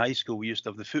in the high school, we used to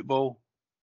have the football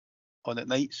on at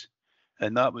nights,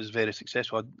 and that was very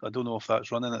successful. I don't know if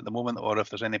that's running at the moment or if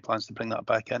there's any plans to bring that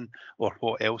back in or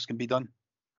what else can be done.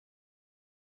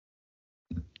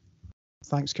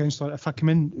 Thanks, Councillor. If I come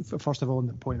in, first of all, on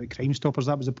the point about Crime Stoppers,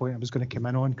 that was the point I was going to come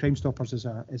in on. Crime Stoppers is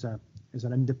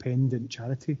an independent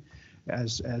charity. It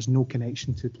has no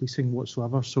connection to policing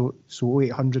whatsoever. So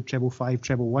 0800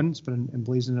 555 111, it's been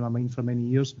emblazoned in my mind for many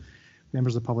years.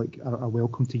 Members of the public are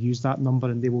welcome to use that number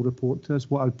and they will report to us.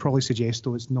 What I would probably suggest,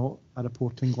 though, is not a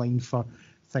reporting line for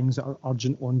things that are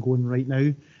urgent, ongoing right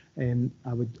now.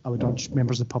 I would urge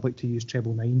members of the public to use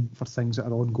 999 for things that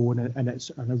are ongoing and it's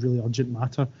a really urgent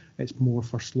matter. It's more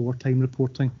for slower time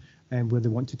reporting where they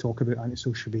want to talk about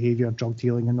antisocial behaviour, drug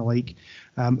dealing and the like.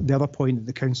 The other point that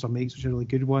the councillor makes, which is a really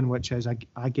good one, which is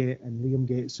I get and Liam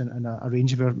gets and a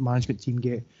range of our management team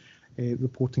get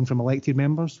reporting from elected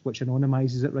members, which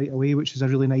anonymises it right away, which is a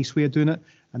really nice way of doing it.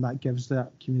 And that gives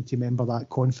that community member that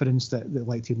confidence that the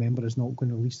elected member is not going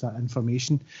to release that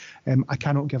information. I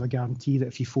cannot give a guarantee that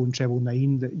if you phone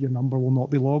 999 that your number will not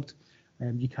be logged.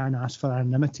 You can ask for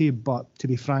anonymity, but to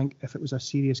be frank, if it was a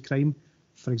serious crime,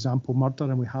 for example, murder,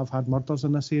 and we have had murders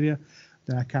in this area,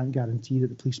 then I can't guarantee that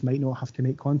the police might not have to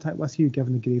make contact with you,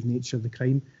 given the grave nature of the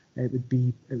crime. It would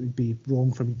be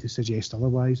wrong for me to suggest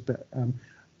otherwise. But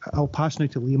I'll pass now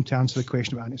to Liam to answer the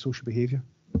question about antisocial behaviour.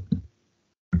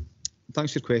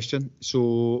 Thanks for your question.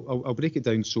 So I'll break it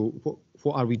down. So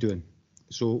what are we doing?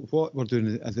 So what we're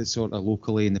doing as a sort of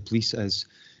locally in the police is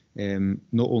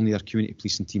not only our community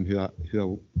policing team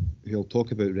who I'll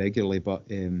talk about regularly, but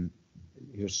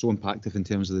who are so impactful in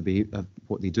terms of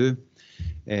what they do.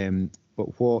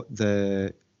 But what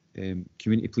the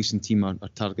community policing team are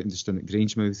targeting just down at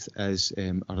Grangemouth is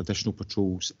our additional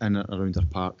patrols in and around our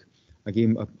park.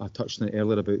 Again, I touched on it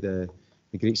earlier about the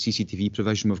great CCTV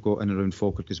provision we've got in and around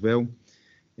Falkirk as well.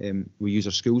 We use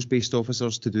our schools-based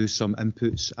officers to do some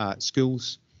inputs at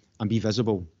schools and be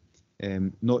visible,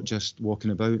 not just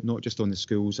walking about, not just on the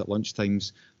schools at lunch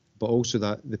times, but also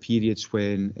that the periods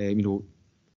when,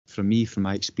 from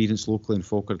my experience locally in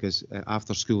Falkirk is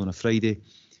after school on a Friday,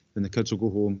 when the kids will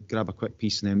go home, grab a quick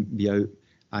piece and then be out.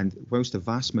 And whilst the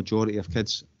vast majority of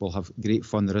kids will have great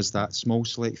fun, there is that small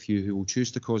select few who will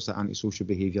choose to cause that antisocial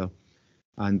behaviour.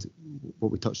 And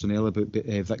what we touched on earlier about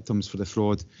victims for the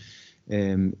fraud,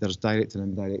 there's direct and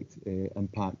indirect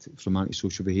impact from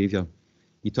antisocial behaviour.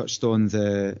 You touched on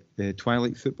the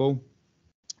twilight football.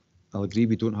 I'll agree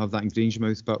we don't have that in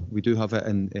Grangemouth, but we do have it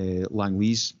in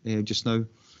Langleys just now.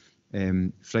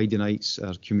 Friday nights,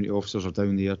 our community officers are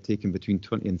down there taking between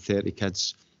 20 and 30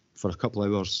 kids for a couple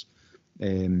of hours.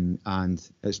 And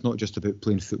it's not just about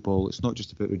playing football, it's not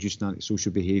just about reducing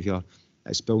antisocial behaviour,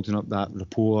 it's building up that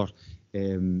rapport,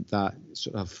 that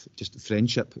sort of just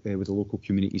friendship with the local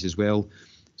communities as well.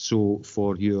 So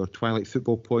for your twilight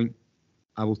football point,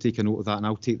 I will take a note of that and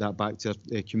I'll take that back to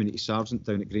our community sergeant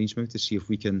down at Grangemouth to see if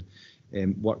we can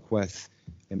work with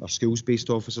our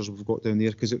schools-based officers we've got down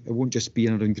there, because it won't just be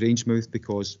in and around Grangemouth,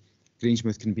 because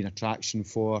Grangemouth can be an attraction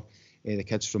for the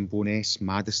kids from Bowness,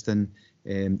 Maddiston,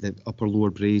 the upper lower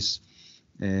Braes.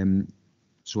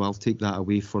 So I'll take that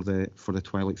away for the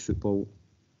twilight football,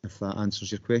 if that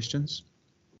answers your questions.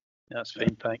 That's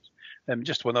fine, thanks.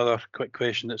 Just one other quick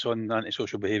question that's on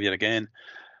antisocial behaviour again.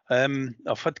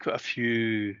 I've had quite a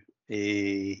few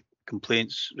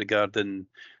complaints regarding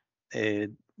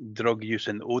drug use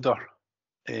and odour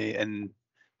in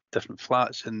different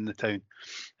flats in the town.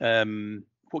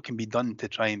 What can be done to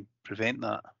try and prevent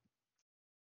that?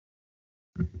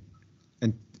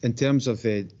 In terms of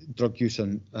drug use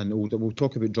and odour, we'll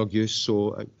talk about drug use.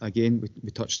 So again,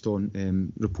 we touched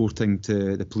on reporting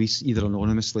to the police, either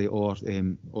anonymously or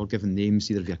giving names,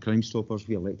 either via Crime Stoppers,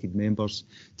 via elected members,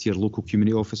 to your local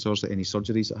community officers at any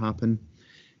surgeries that happen.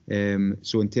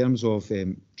 So in terms of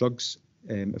drugs,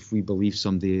 if we believe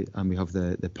somebody and we have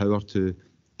the power to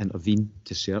intervene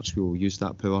to search, we will use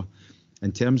that power.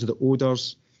 In terms of the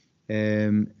odours,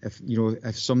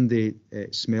 if somebody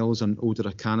smells an odour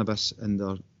of cannabis in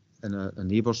a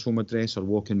neighbour's home address or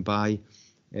walking by,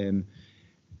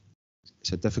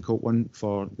 it's a difficult one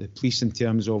for the police in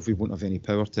terms of we won't have any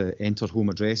power to enter home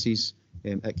addresses.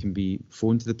 It can be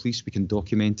phoned to the police. We can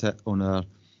document it on our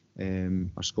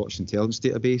Scottish intelligence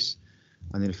database,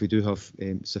 and then if we do have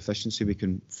sufficiency, we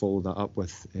can follow that up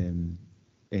with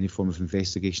any form of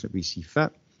investigation that we see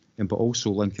fit. But also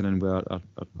linking in with our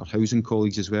housing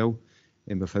colleagues as well,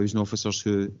 with housing officers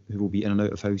who will be in and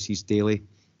out of houses daily.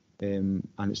 And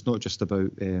it's not just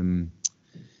about the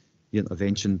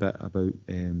intervention bit about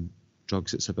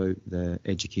drugs, it's about the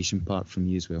education part from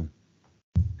me as well.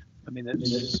 I mean,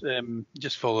 it's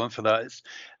just following for that. It's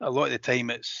a lot of the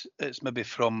time it's maybe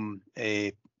from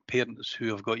parents who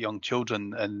have got young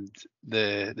children, and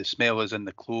the smell is in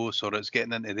the clothes, or it's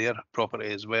getting into their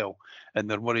property as well, and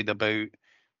they're worried about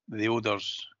the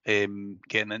odours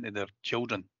getting into their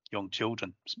children, young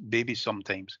children, babies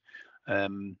sometimes.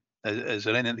 Is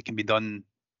there anything that can be done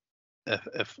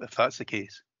if that's the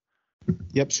case?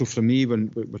 Yep, so for me,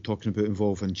 when we're talking about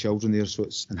involving children there, so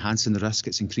it's enhancing the risk,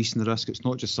 it's increasing the risk. It's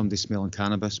not just somebody smelling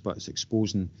cannabis, but it's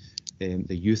exposing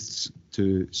the youths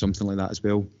to something like that as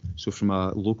well. So from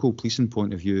a local policing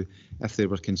point of view, if there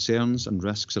were concerns and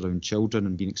risks around children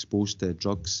and being exposed to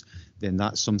drugs, then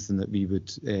that's something that we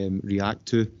would react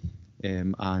to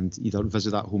and either visit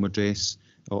that home address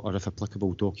or if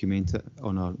applicable, document it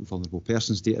on our vulnerable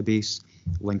persons database,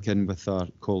 link in with our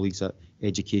colleagues at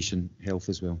Education Health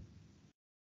as well.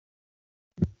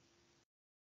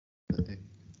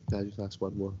 Can I just ask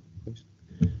one more question?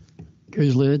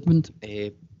 Councillor Edmund.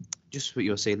 Just what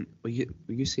you were saying, were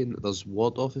you saying that there's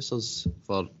ward officers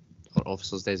or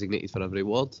officers designated for every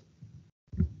ward?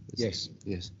 Yes.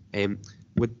 Yes.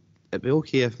 Would it be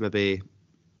okay if maybe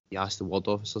you ask the ward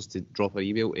officers to drop an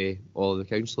email to all of the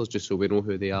councillors just so we know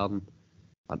who they are?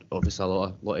 And obviously a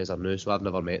lot of us are new, so I've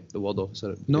never met the ward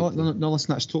officer. No,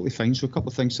 listen, that's totally fine. So a couple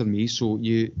of things for me. So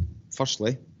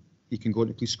firstly, you can go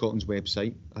to Police Scotland's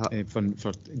website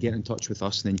for getting in touch with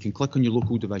us, and then you can click on your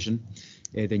local division.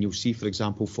 Then you'll see, for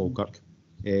example, Falkirk.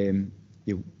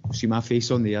 You'll see my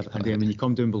face on there, and then when you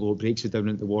come down below, it breaks it down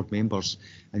into ward members,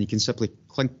 and you can simply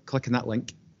click on that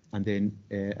link, and then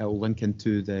it'll link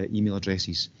into the email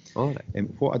addresses. All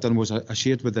right. What I done was I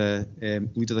shared with the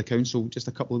leader of the council just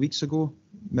a couple of weeks ago,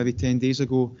 maybe 10 days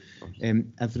ago,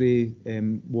 every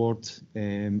ward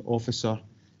officer,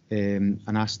 and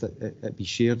asked that it be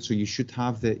shared. So you should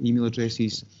have the email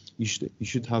addresses. You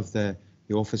should have the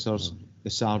officers, the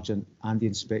sergeant, and the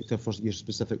inspector for your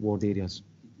specific ward areas.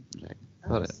 Right.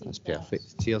 All right. That's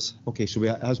perfect. Cheers. Okay, so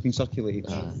it has been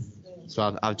circulated.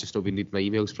 So I've just not been reading my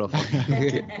emails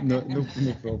properly. No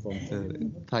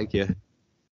problem. Thank you.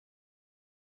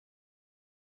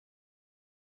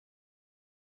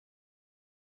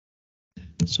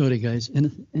 Sorry, guys.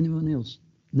 Anyone else?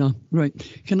 No. Right.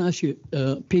 Can I ask you,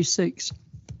 page 6,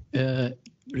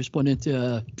 responding to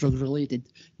a drug-related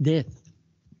death.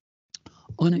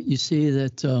 On it, you say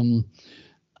that in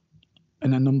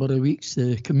a number of weeks,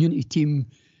 the community team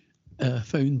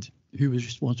found who was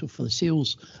responsible for the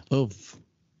sales of,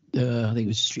 I think it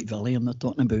was Street Valley I'm not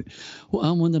talking about. What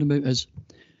I'm wondering about is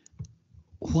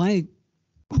why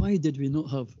did we not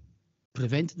have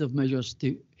preventative measures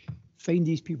to find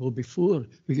these people before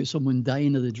we get someone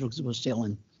dying of the drugs that we're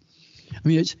selling? I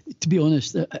mean, to be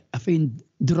honest, I find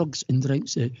drugs and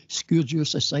drinks a scourge of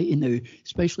society now,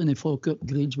 especially in the Falkirk,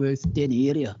 Grangemouth, Denny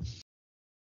area.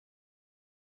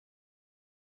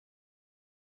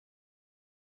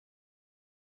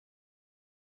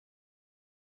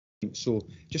 So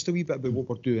just a wee bit about what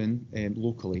we're doing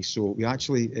locally. So we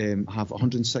actually have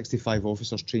 165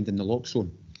 officers trained in the lock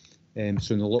zone.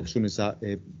 So in the lock zone is that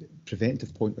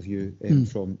preventative point of view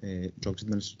from drugs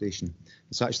administration.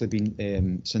 It's actually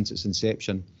been, since its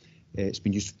inception, it's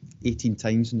been used 18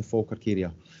 times in the Falkirk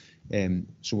area.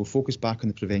 So we'll focus back on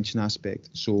the prevention aspect.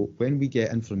 So when we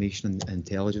get information and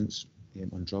intelligence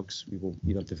on drugs, we will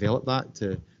either develop that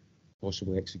to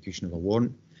possible execution of a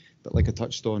warrant. But like I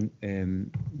touched on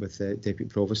with the Deputy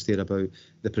Provost there about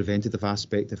the preventative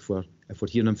aspect, if we're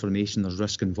hearing information, there's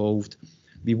risk involved,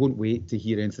 we won't wait to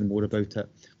hear anything more about it.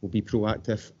 We'll be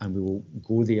proactive and we will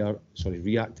go there,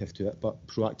 reactive to it, but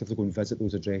proactively go and visit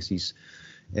those addresses.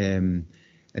 In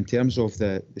terms of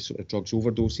the sort of drugs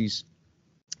overdoses,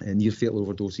 near fatal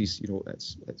overdoses,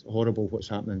 it's horrible what's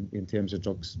happening in terms of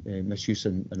drugs misuse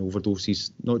and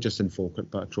overdoses, not just in Falkirk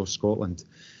but across Scotland.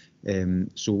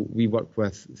 So we work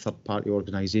with third-party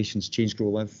organisations, Change Grow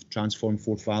Live, Transform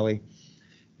Forth Valley,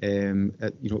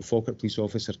 Falkirk Police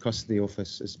Office, our custody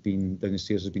office has been down the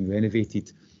stairs, has been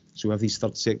renovated. So we have these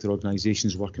third sector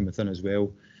organisations working within as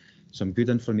well. Some good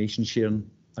information sharing,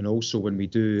 and also when we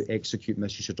do execute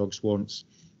misuse of drugs warrants,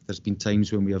 there's been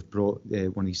times when we have brought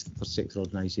one of these third sector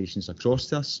organisations across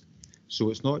to us. So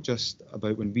it's not just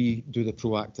about when we do the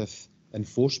proactive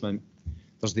enforcement,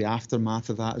 there's the aftermath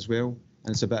of that as well.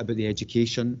 And it's a bit about the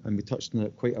education, and we touched on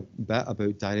it quite a bit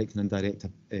about direct and indirect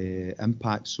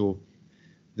impact. So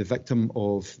the victim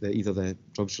of either the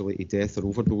drugs-related death or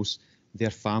overdose, their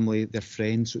family, their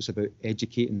friends, so it's about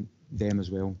educating them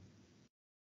as well.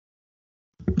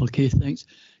 Okay, thanks.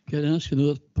 Can I ask you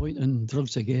another point on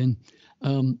drugs again?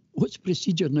 What's the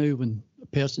procedure now when a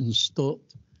person's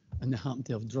stopped and they happen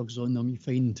to have drugs on them? You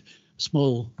find a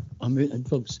small amount of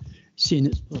drugs, saying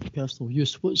it's for personal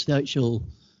use. What's the actual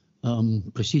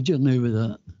procedure now with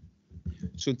that?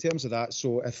 So in terms of that,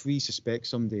 so if we suspect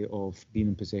somebody of being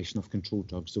in possession of controlled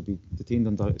drugs, they'll be detained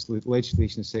under its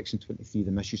legislation, Section 23,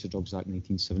 the Misuse of Drugs Act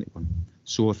 1971.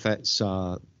 So if it's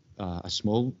a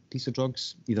small piece of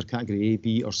drugs, either category A,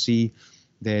 B or C,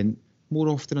 then more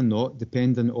often than not,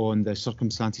 depending on the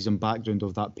circumstances and background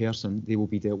of that person, they will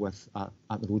be dealt with at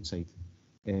the roadside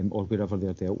or wherever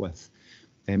they're dealt with.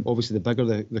 Obviously, the bigger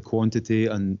the quantity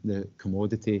and the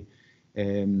commodity,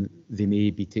 they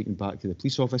may be taken back to the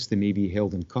police office, they may be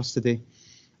held in custody.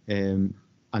 And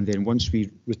then once we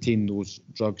retain those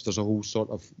drugs, there's a whole sort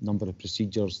of number of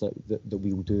procedures that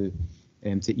we will do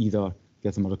to either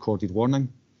give them a recorded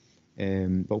warning.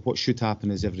 But what should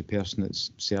happen is every person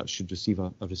that's searched should receive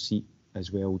a receipt as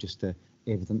well, just to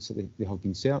evidence that they have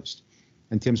been searched.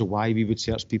 In terms of why we would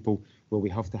search people, well, we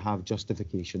have to have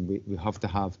justification. We have to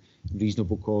have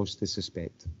reasonable cause to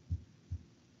suspect.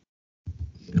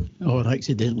 Or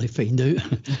accidentally find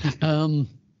out.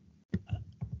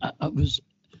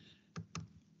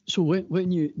 So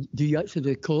when you actually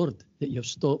record that you've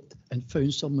stopped and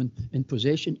found someone in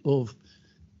possession of,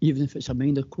 even if it's a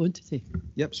minor quantity?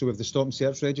 Yep, so we have the stop and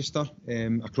search register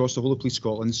across the whole of Police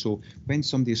Scotland. So when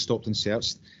somebody is stopped and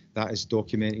searched, that is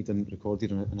documented and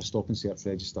recorded in a stop and search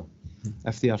register.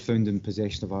 If they are found in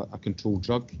possession of a controlled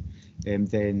drug,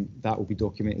 then that will be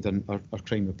documented in our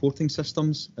crime reporting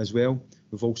systems as well.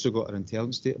 We've also got our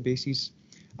intelligence databases.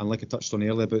 And like I touched on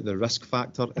earlier about the risk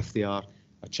factor, if they are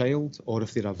a child or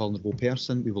if they're a vulnerable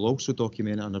person, we will also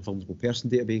document it in a vulnerable person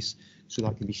database, so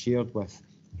that can be shared with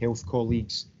health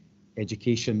colleagues,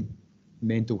 education,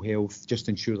 mental health, just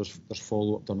to ensure there's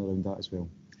follow-up done around that as well.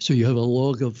 So you have a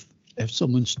log of if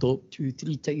someone stopped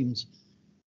 2-3 times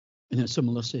in a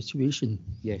similar situation?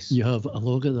 Yes. You have a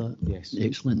log of that? Yes.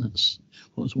 Excellent, that's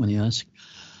what I was going to ask.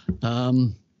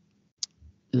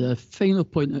 The final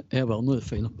point, well, not the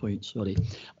final point, sorry.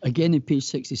 Again, in page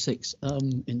 66,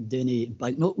 in Denny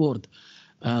Banknot ward,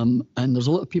 and there's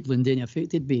a lot of people in Denny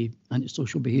affected by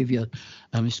antisocial behaviour,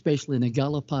 especially in the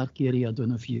Gala Park area. I don't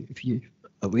know if you're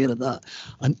aware of that.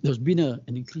 And there's been an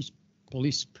increased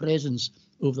police presence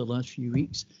over the last few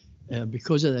weeks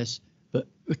because of this, but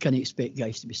we can't expect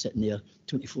guys to be sitting there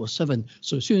 24/7.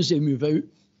 So as soon as they move out,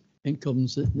 in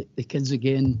comes the kids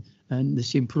again, and the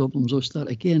same problems will start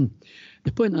again.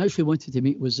 The point I actually wanted to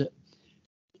make was that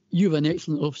you have an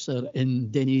excellent officer in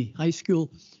Denny High School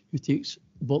who takes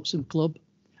boxing club.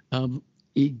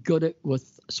 He got it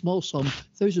with a small sum,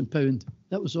 £1,000,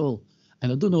 that was all.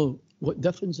 And I don't know what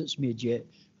difference it's made yet,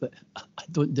 but I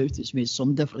don't doubt it's made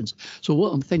some difference. So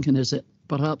what I'm thinking is that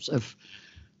perhaps if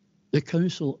the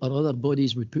council or other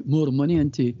bodies would put more money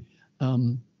into,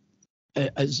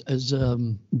 as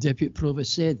Deputy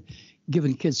Provost said,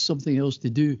 giving kids something else to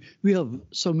do. We have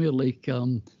somewhere like,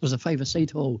 there's a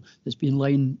five-a-side hall that's been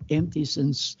lying empty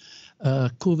since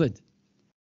COVID.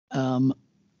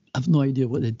 I've no idea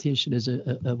what the intention is,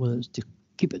 whether it's to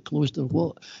keep it closed or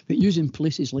what, but using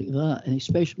places like that, and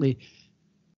especially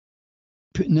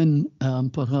putting in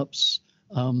perhaps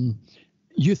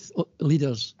youth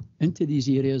leaders into these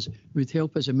areas would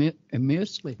help us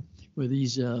immensely with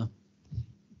these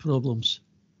problems.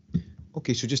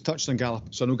 Okay, so just touched on Gala.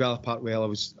 So I know Gala Park well. I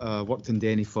was worked in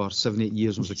Denny for 7-8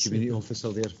 years. I was a community officer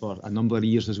there for a number of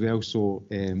years as well. So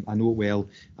I know it well,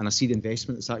 and I see the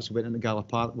investment that's actually went into Gala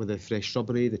Park with the fresh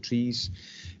shrubbery, the trees.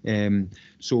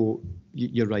 So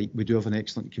you're right. We do have an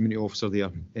excellent community officer there.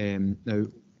 Now,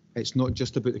 it's not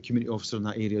just about the community officer in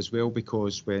that area as well,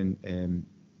 because when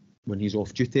he's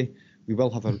off duty, we will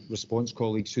have our response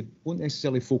colleagues who won't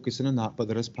necessarily focus in on that, but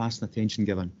there is passing attention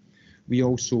given. We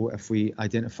also, if we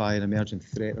identify an emerging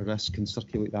threat or risk, can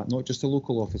circulate that, not just to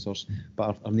local officers,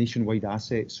 but our nationwide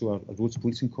assets, so our roads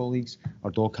policing colleagues,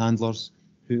 our dog handlers,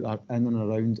 who are in and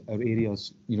around our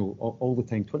areas, you know, all the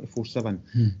time, 24/7.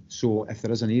 So if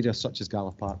there is an area such as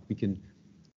Gala Park, we can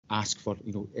ask for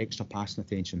extra passing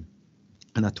attention.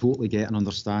 And I totally get and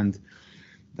understand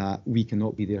that we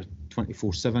cannot be there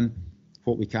 24/7.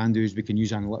 What we can do is we can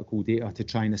use analytical data to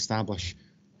try and establish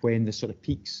when the sort of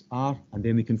peaks are, and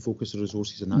then we can focus the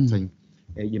resources in that time.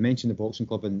 You mentioned the boxing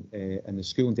club in the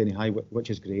school in Denny High, which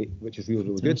is great, which is really,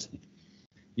 really good.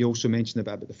 You also mentioned a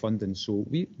bit about the funding. So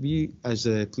we as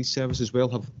a police service as well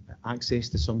have access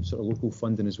to some sort of local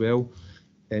funding as well.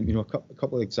 A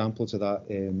couple of examples of that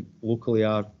locally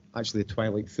are actually the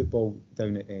Twilight football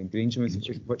down at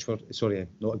Grangemouth, which were, sorry,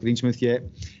 not at Grangemouth yet,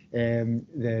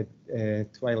 the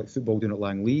Twilight football down at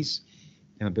Langleys,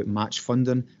 about match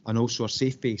funding, and also our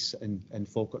safe base in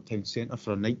Falkirk Town Centre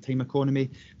for a nighttime economy,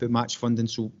 but match funding.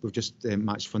 So we've just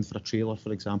match fund for a trailer,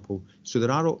 for example. So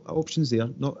there are options there,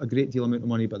 not a great deal amount of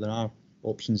money, but there are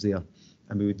options there,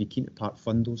 and we would be keen to part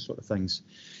fund those sort of things.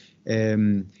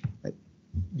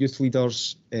 Youth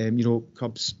leaders,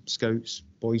 Cubs, Scouts,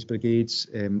 Boys Brigades.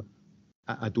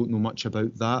 I don't know much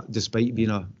about that, despite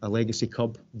being a legacy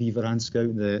Cub, Beaver and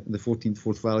Scout in the 14th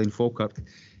Forth Valley in Falkirk.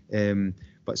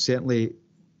 But certainly,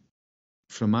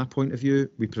 from my point of view,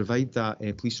 we provide that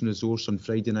policing resource on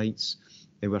Friday nights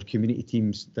with our community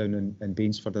teams down in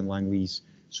Bainsford and Langleys.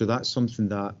 So that's something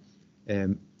that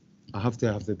I have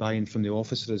to have the buy-in from the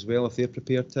officer as well. If they're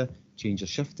prepared to change a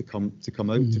shift to come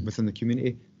out within the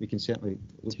community, we can certainly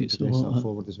look to progress that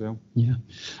forward as well. Yeah,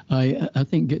 I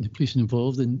think getting the police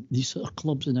involved in these sort of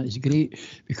clubs and that is great,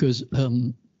 because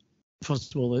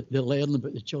first of all, they learn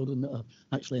about the children that are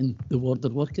actually in the ward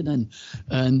they're working in.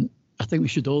 And I think we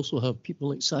should also have people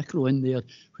like Sacro in there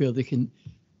where they can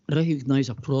recognise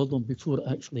a problem before it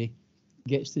actually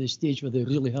gets to the stage where they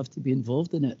really have to be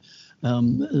involved in it.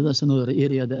 That's another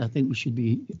area that I think we should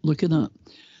be looking at.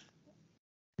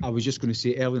 I was just going to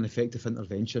say early and effective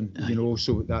intervention,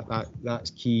 so that's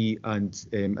key, and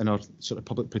in our sort of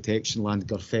public protection land,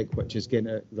 GURFEC, which is getting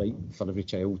it right for every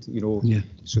child,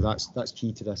 so that's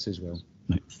key to this as well.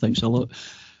 Right, thanks a lot.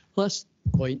 Last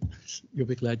point, you'll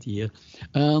be glad to hear.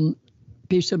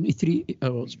 Page 73,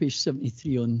 it's page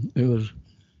 73 on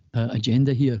our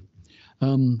agenda here,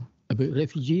 about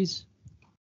refugees.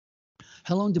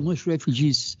 How long do most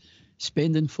refugees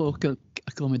spend in Falkirk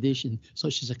accommodation,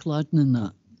 such as a Cladden and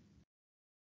that?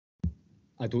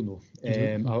 I don't know.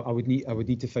 I would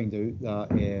need to find out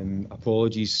that.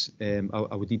 Apologies.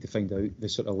 I would need to find out the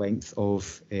sort of length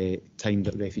of time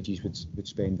that refugees would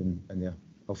spend in there.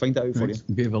 I'll find that out for you.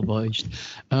 Be obliged.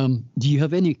 Do you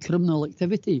have any criminal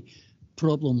activity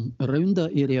problem around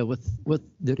that area with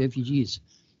the refugees?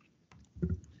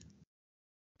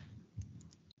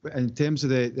 In terms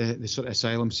of the sort of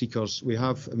asylum seekers, we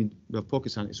have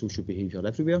pockets of antisocial behaviour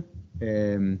everywhere.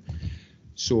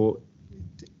 So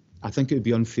I think it would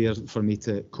be unfair for me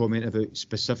to comment about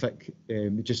specific,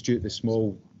 just due to the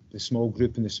small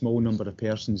group and the small number of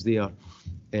persons there.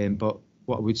 But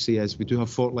what I would say is we do have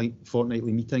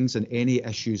fortnightly meetings, and any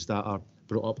issues that are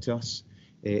brought up to us,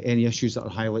 any issues that are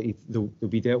highlighted, they'll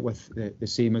be dealt with the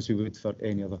same as we would for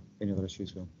any other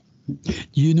issues as well.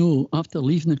 Do you know, after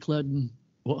leaving the Cladden,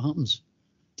 what happens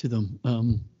to them?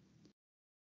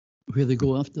 Where they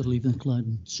go after leaving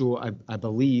Cladden? So I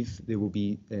believe they will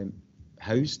be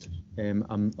housed.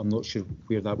 I'm not sure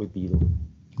where that would be though.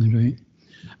 Right.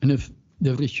 And if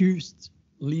they've refused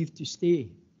leave to stay,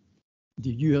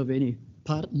 do you have any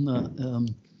part in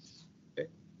that?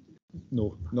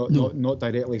 No, not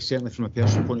directly. Certainly from a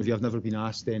personal point of view, I've never been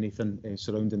asked anything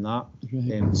surrounding that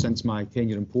since my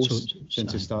tenure in post,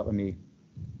 since the start of May.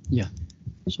 Yeah.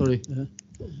 Sorry.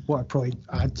 What I'd probably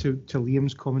add to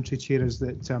Liam's commentary, Chair, is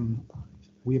that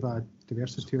we have a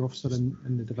diversity officer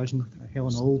in the division,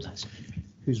 Helen Auld,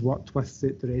 who's worked with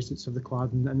the residents of the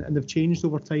Cladden, and they've changed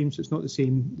over time, so it's not the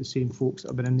same folks that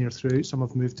have been in there throughout. Some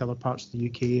have moved to other parts of the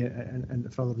UK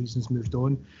and for other reasons moved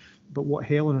on. But what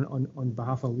Helen on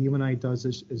behalf of Liam and I does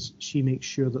is she makes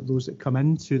sure that those that come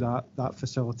into that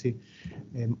facility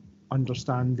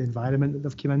understand the environment that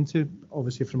they've come into.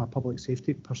 Obviously, from a public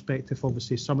safety perspective,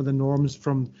 obviously some of the norms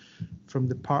from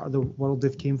the part of the world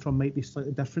they've came from might be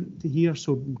slightly different to here.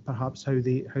 So perhaps how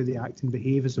they act and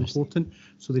behave is important,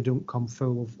 so they don't come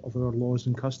full of our laws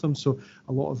and customs. So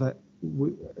a lot of it,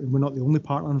 we're not the only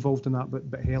partner involved in that,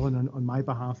 but Helen on my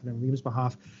behalf and on Liam's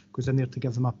behalf goes in there to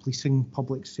give them a policing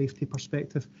public safety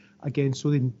perspective again, so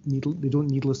they don't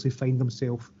needlessly find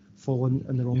themselves falling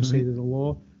on the wrong side of the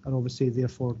law, and obviously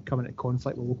therefore coming into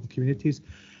conflict with local communities.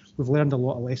 We've learned a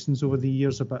lot of lessons over the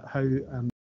years about how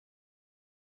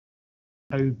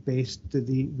best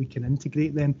we can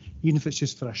integrate them, even if it's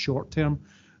just for a short term.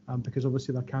 because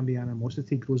obviously there can be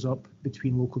animosity grows up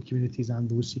between local communities and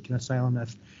those seeking asylum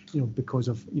if, because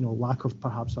of, lack of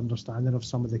perhaps understanding of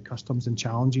some of the customs and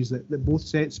challenges that both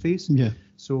sets face. Yeah.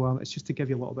 So it's just to give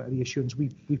you a little bit of reassurance. We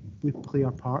play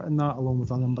our part in that along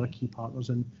with a number of key partners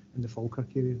in the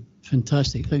Falkirk area.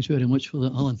 Fantastic. Thanks very much for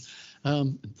that, Alan.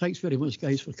 Thanks very much,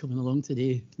 guys, for coming along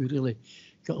today. We really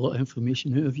got a lot of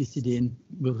information out of you today, and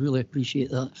we really appreciate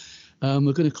that.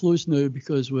 We're going to close now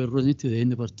because we're running to the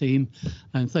end of our time.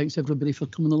 And thanks everybody for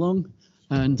coming along,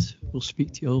 and we'll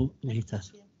speak to you all later.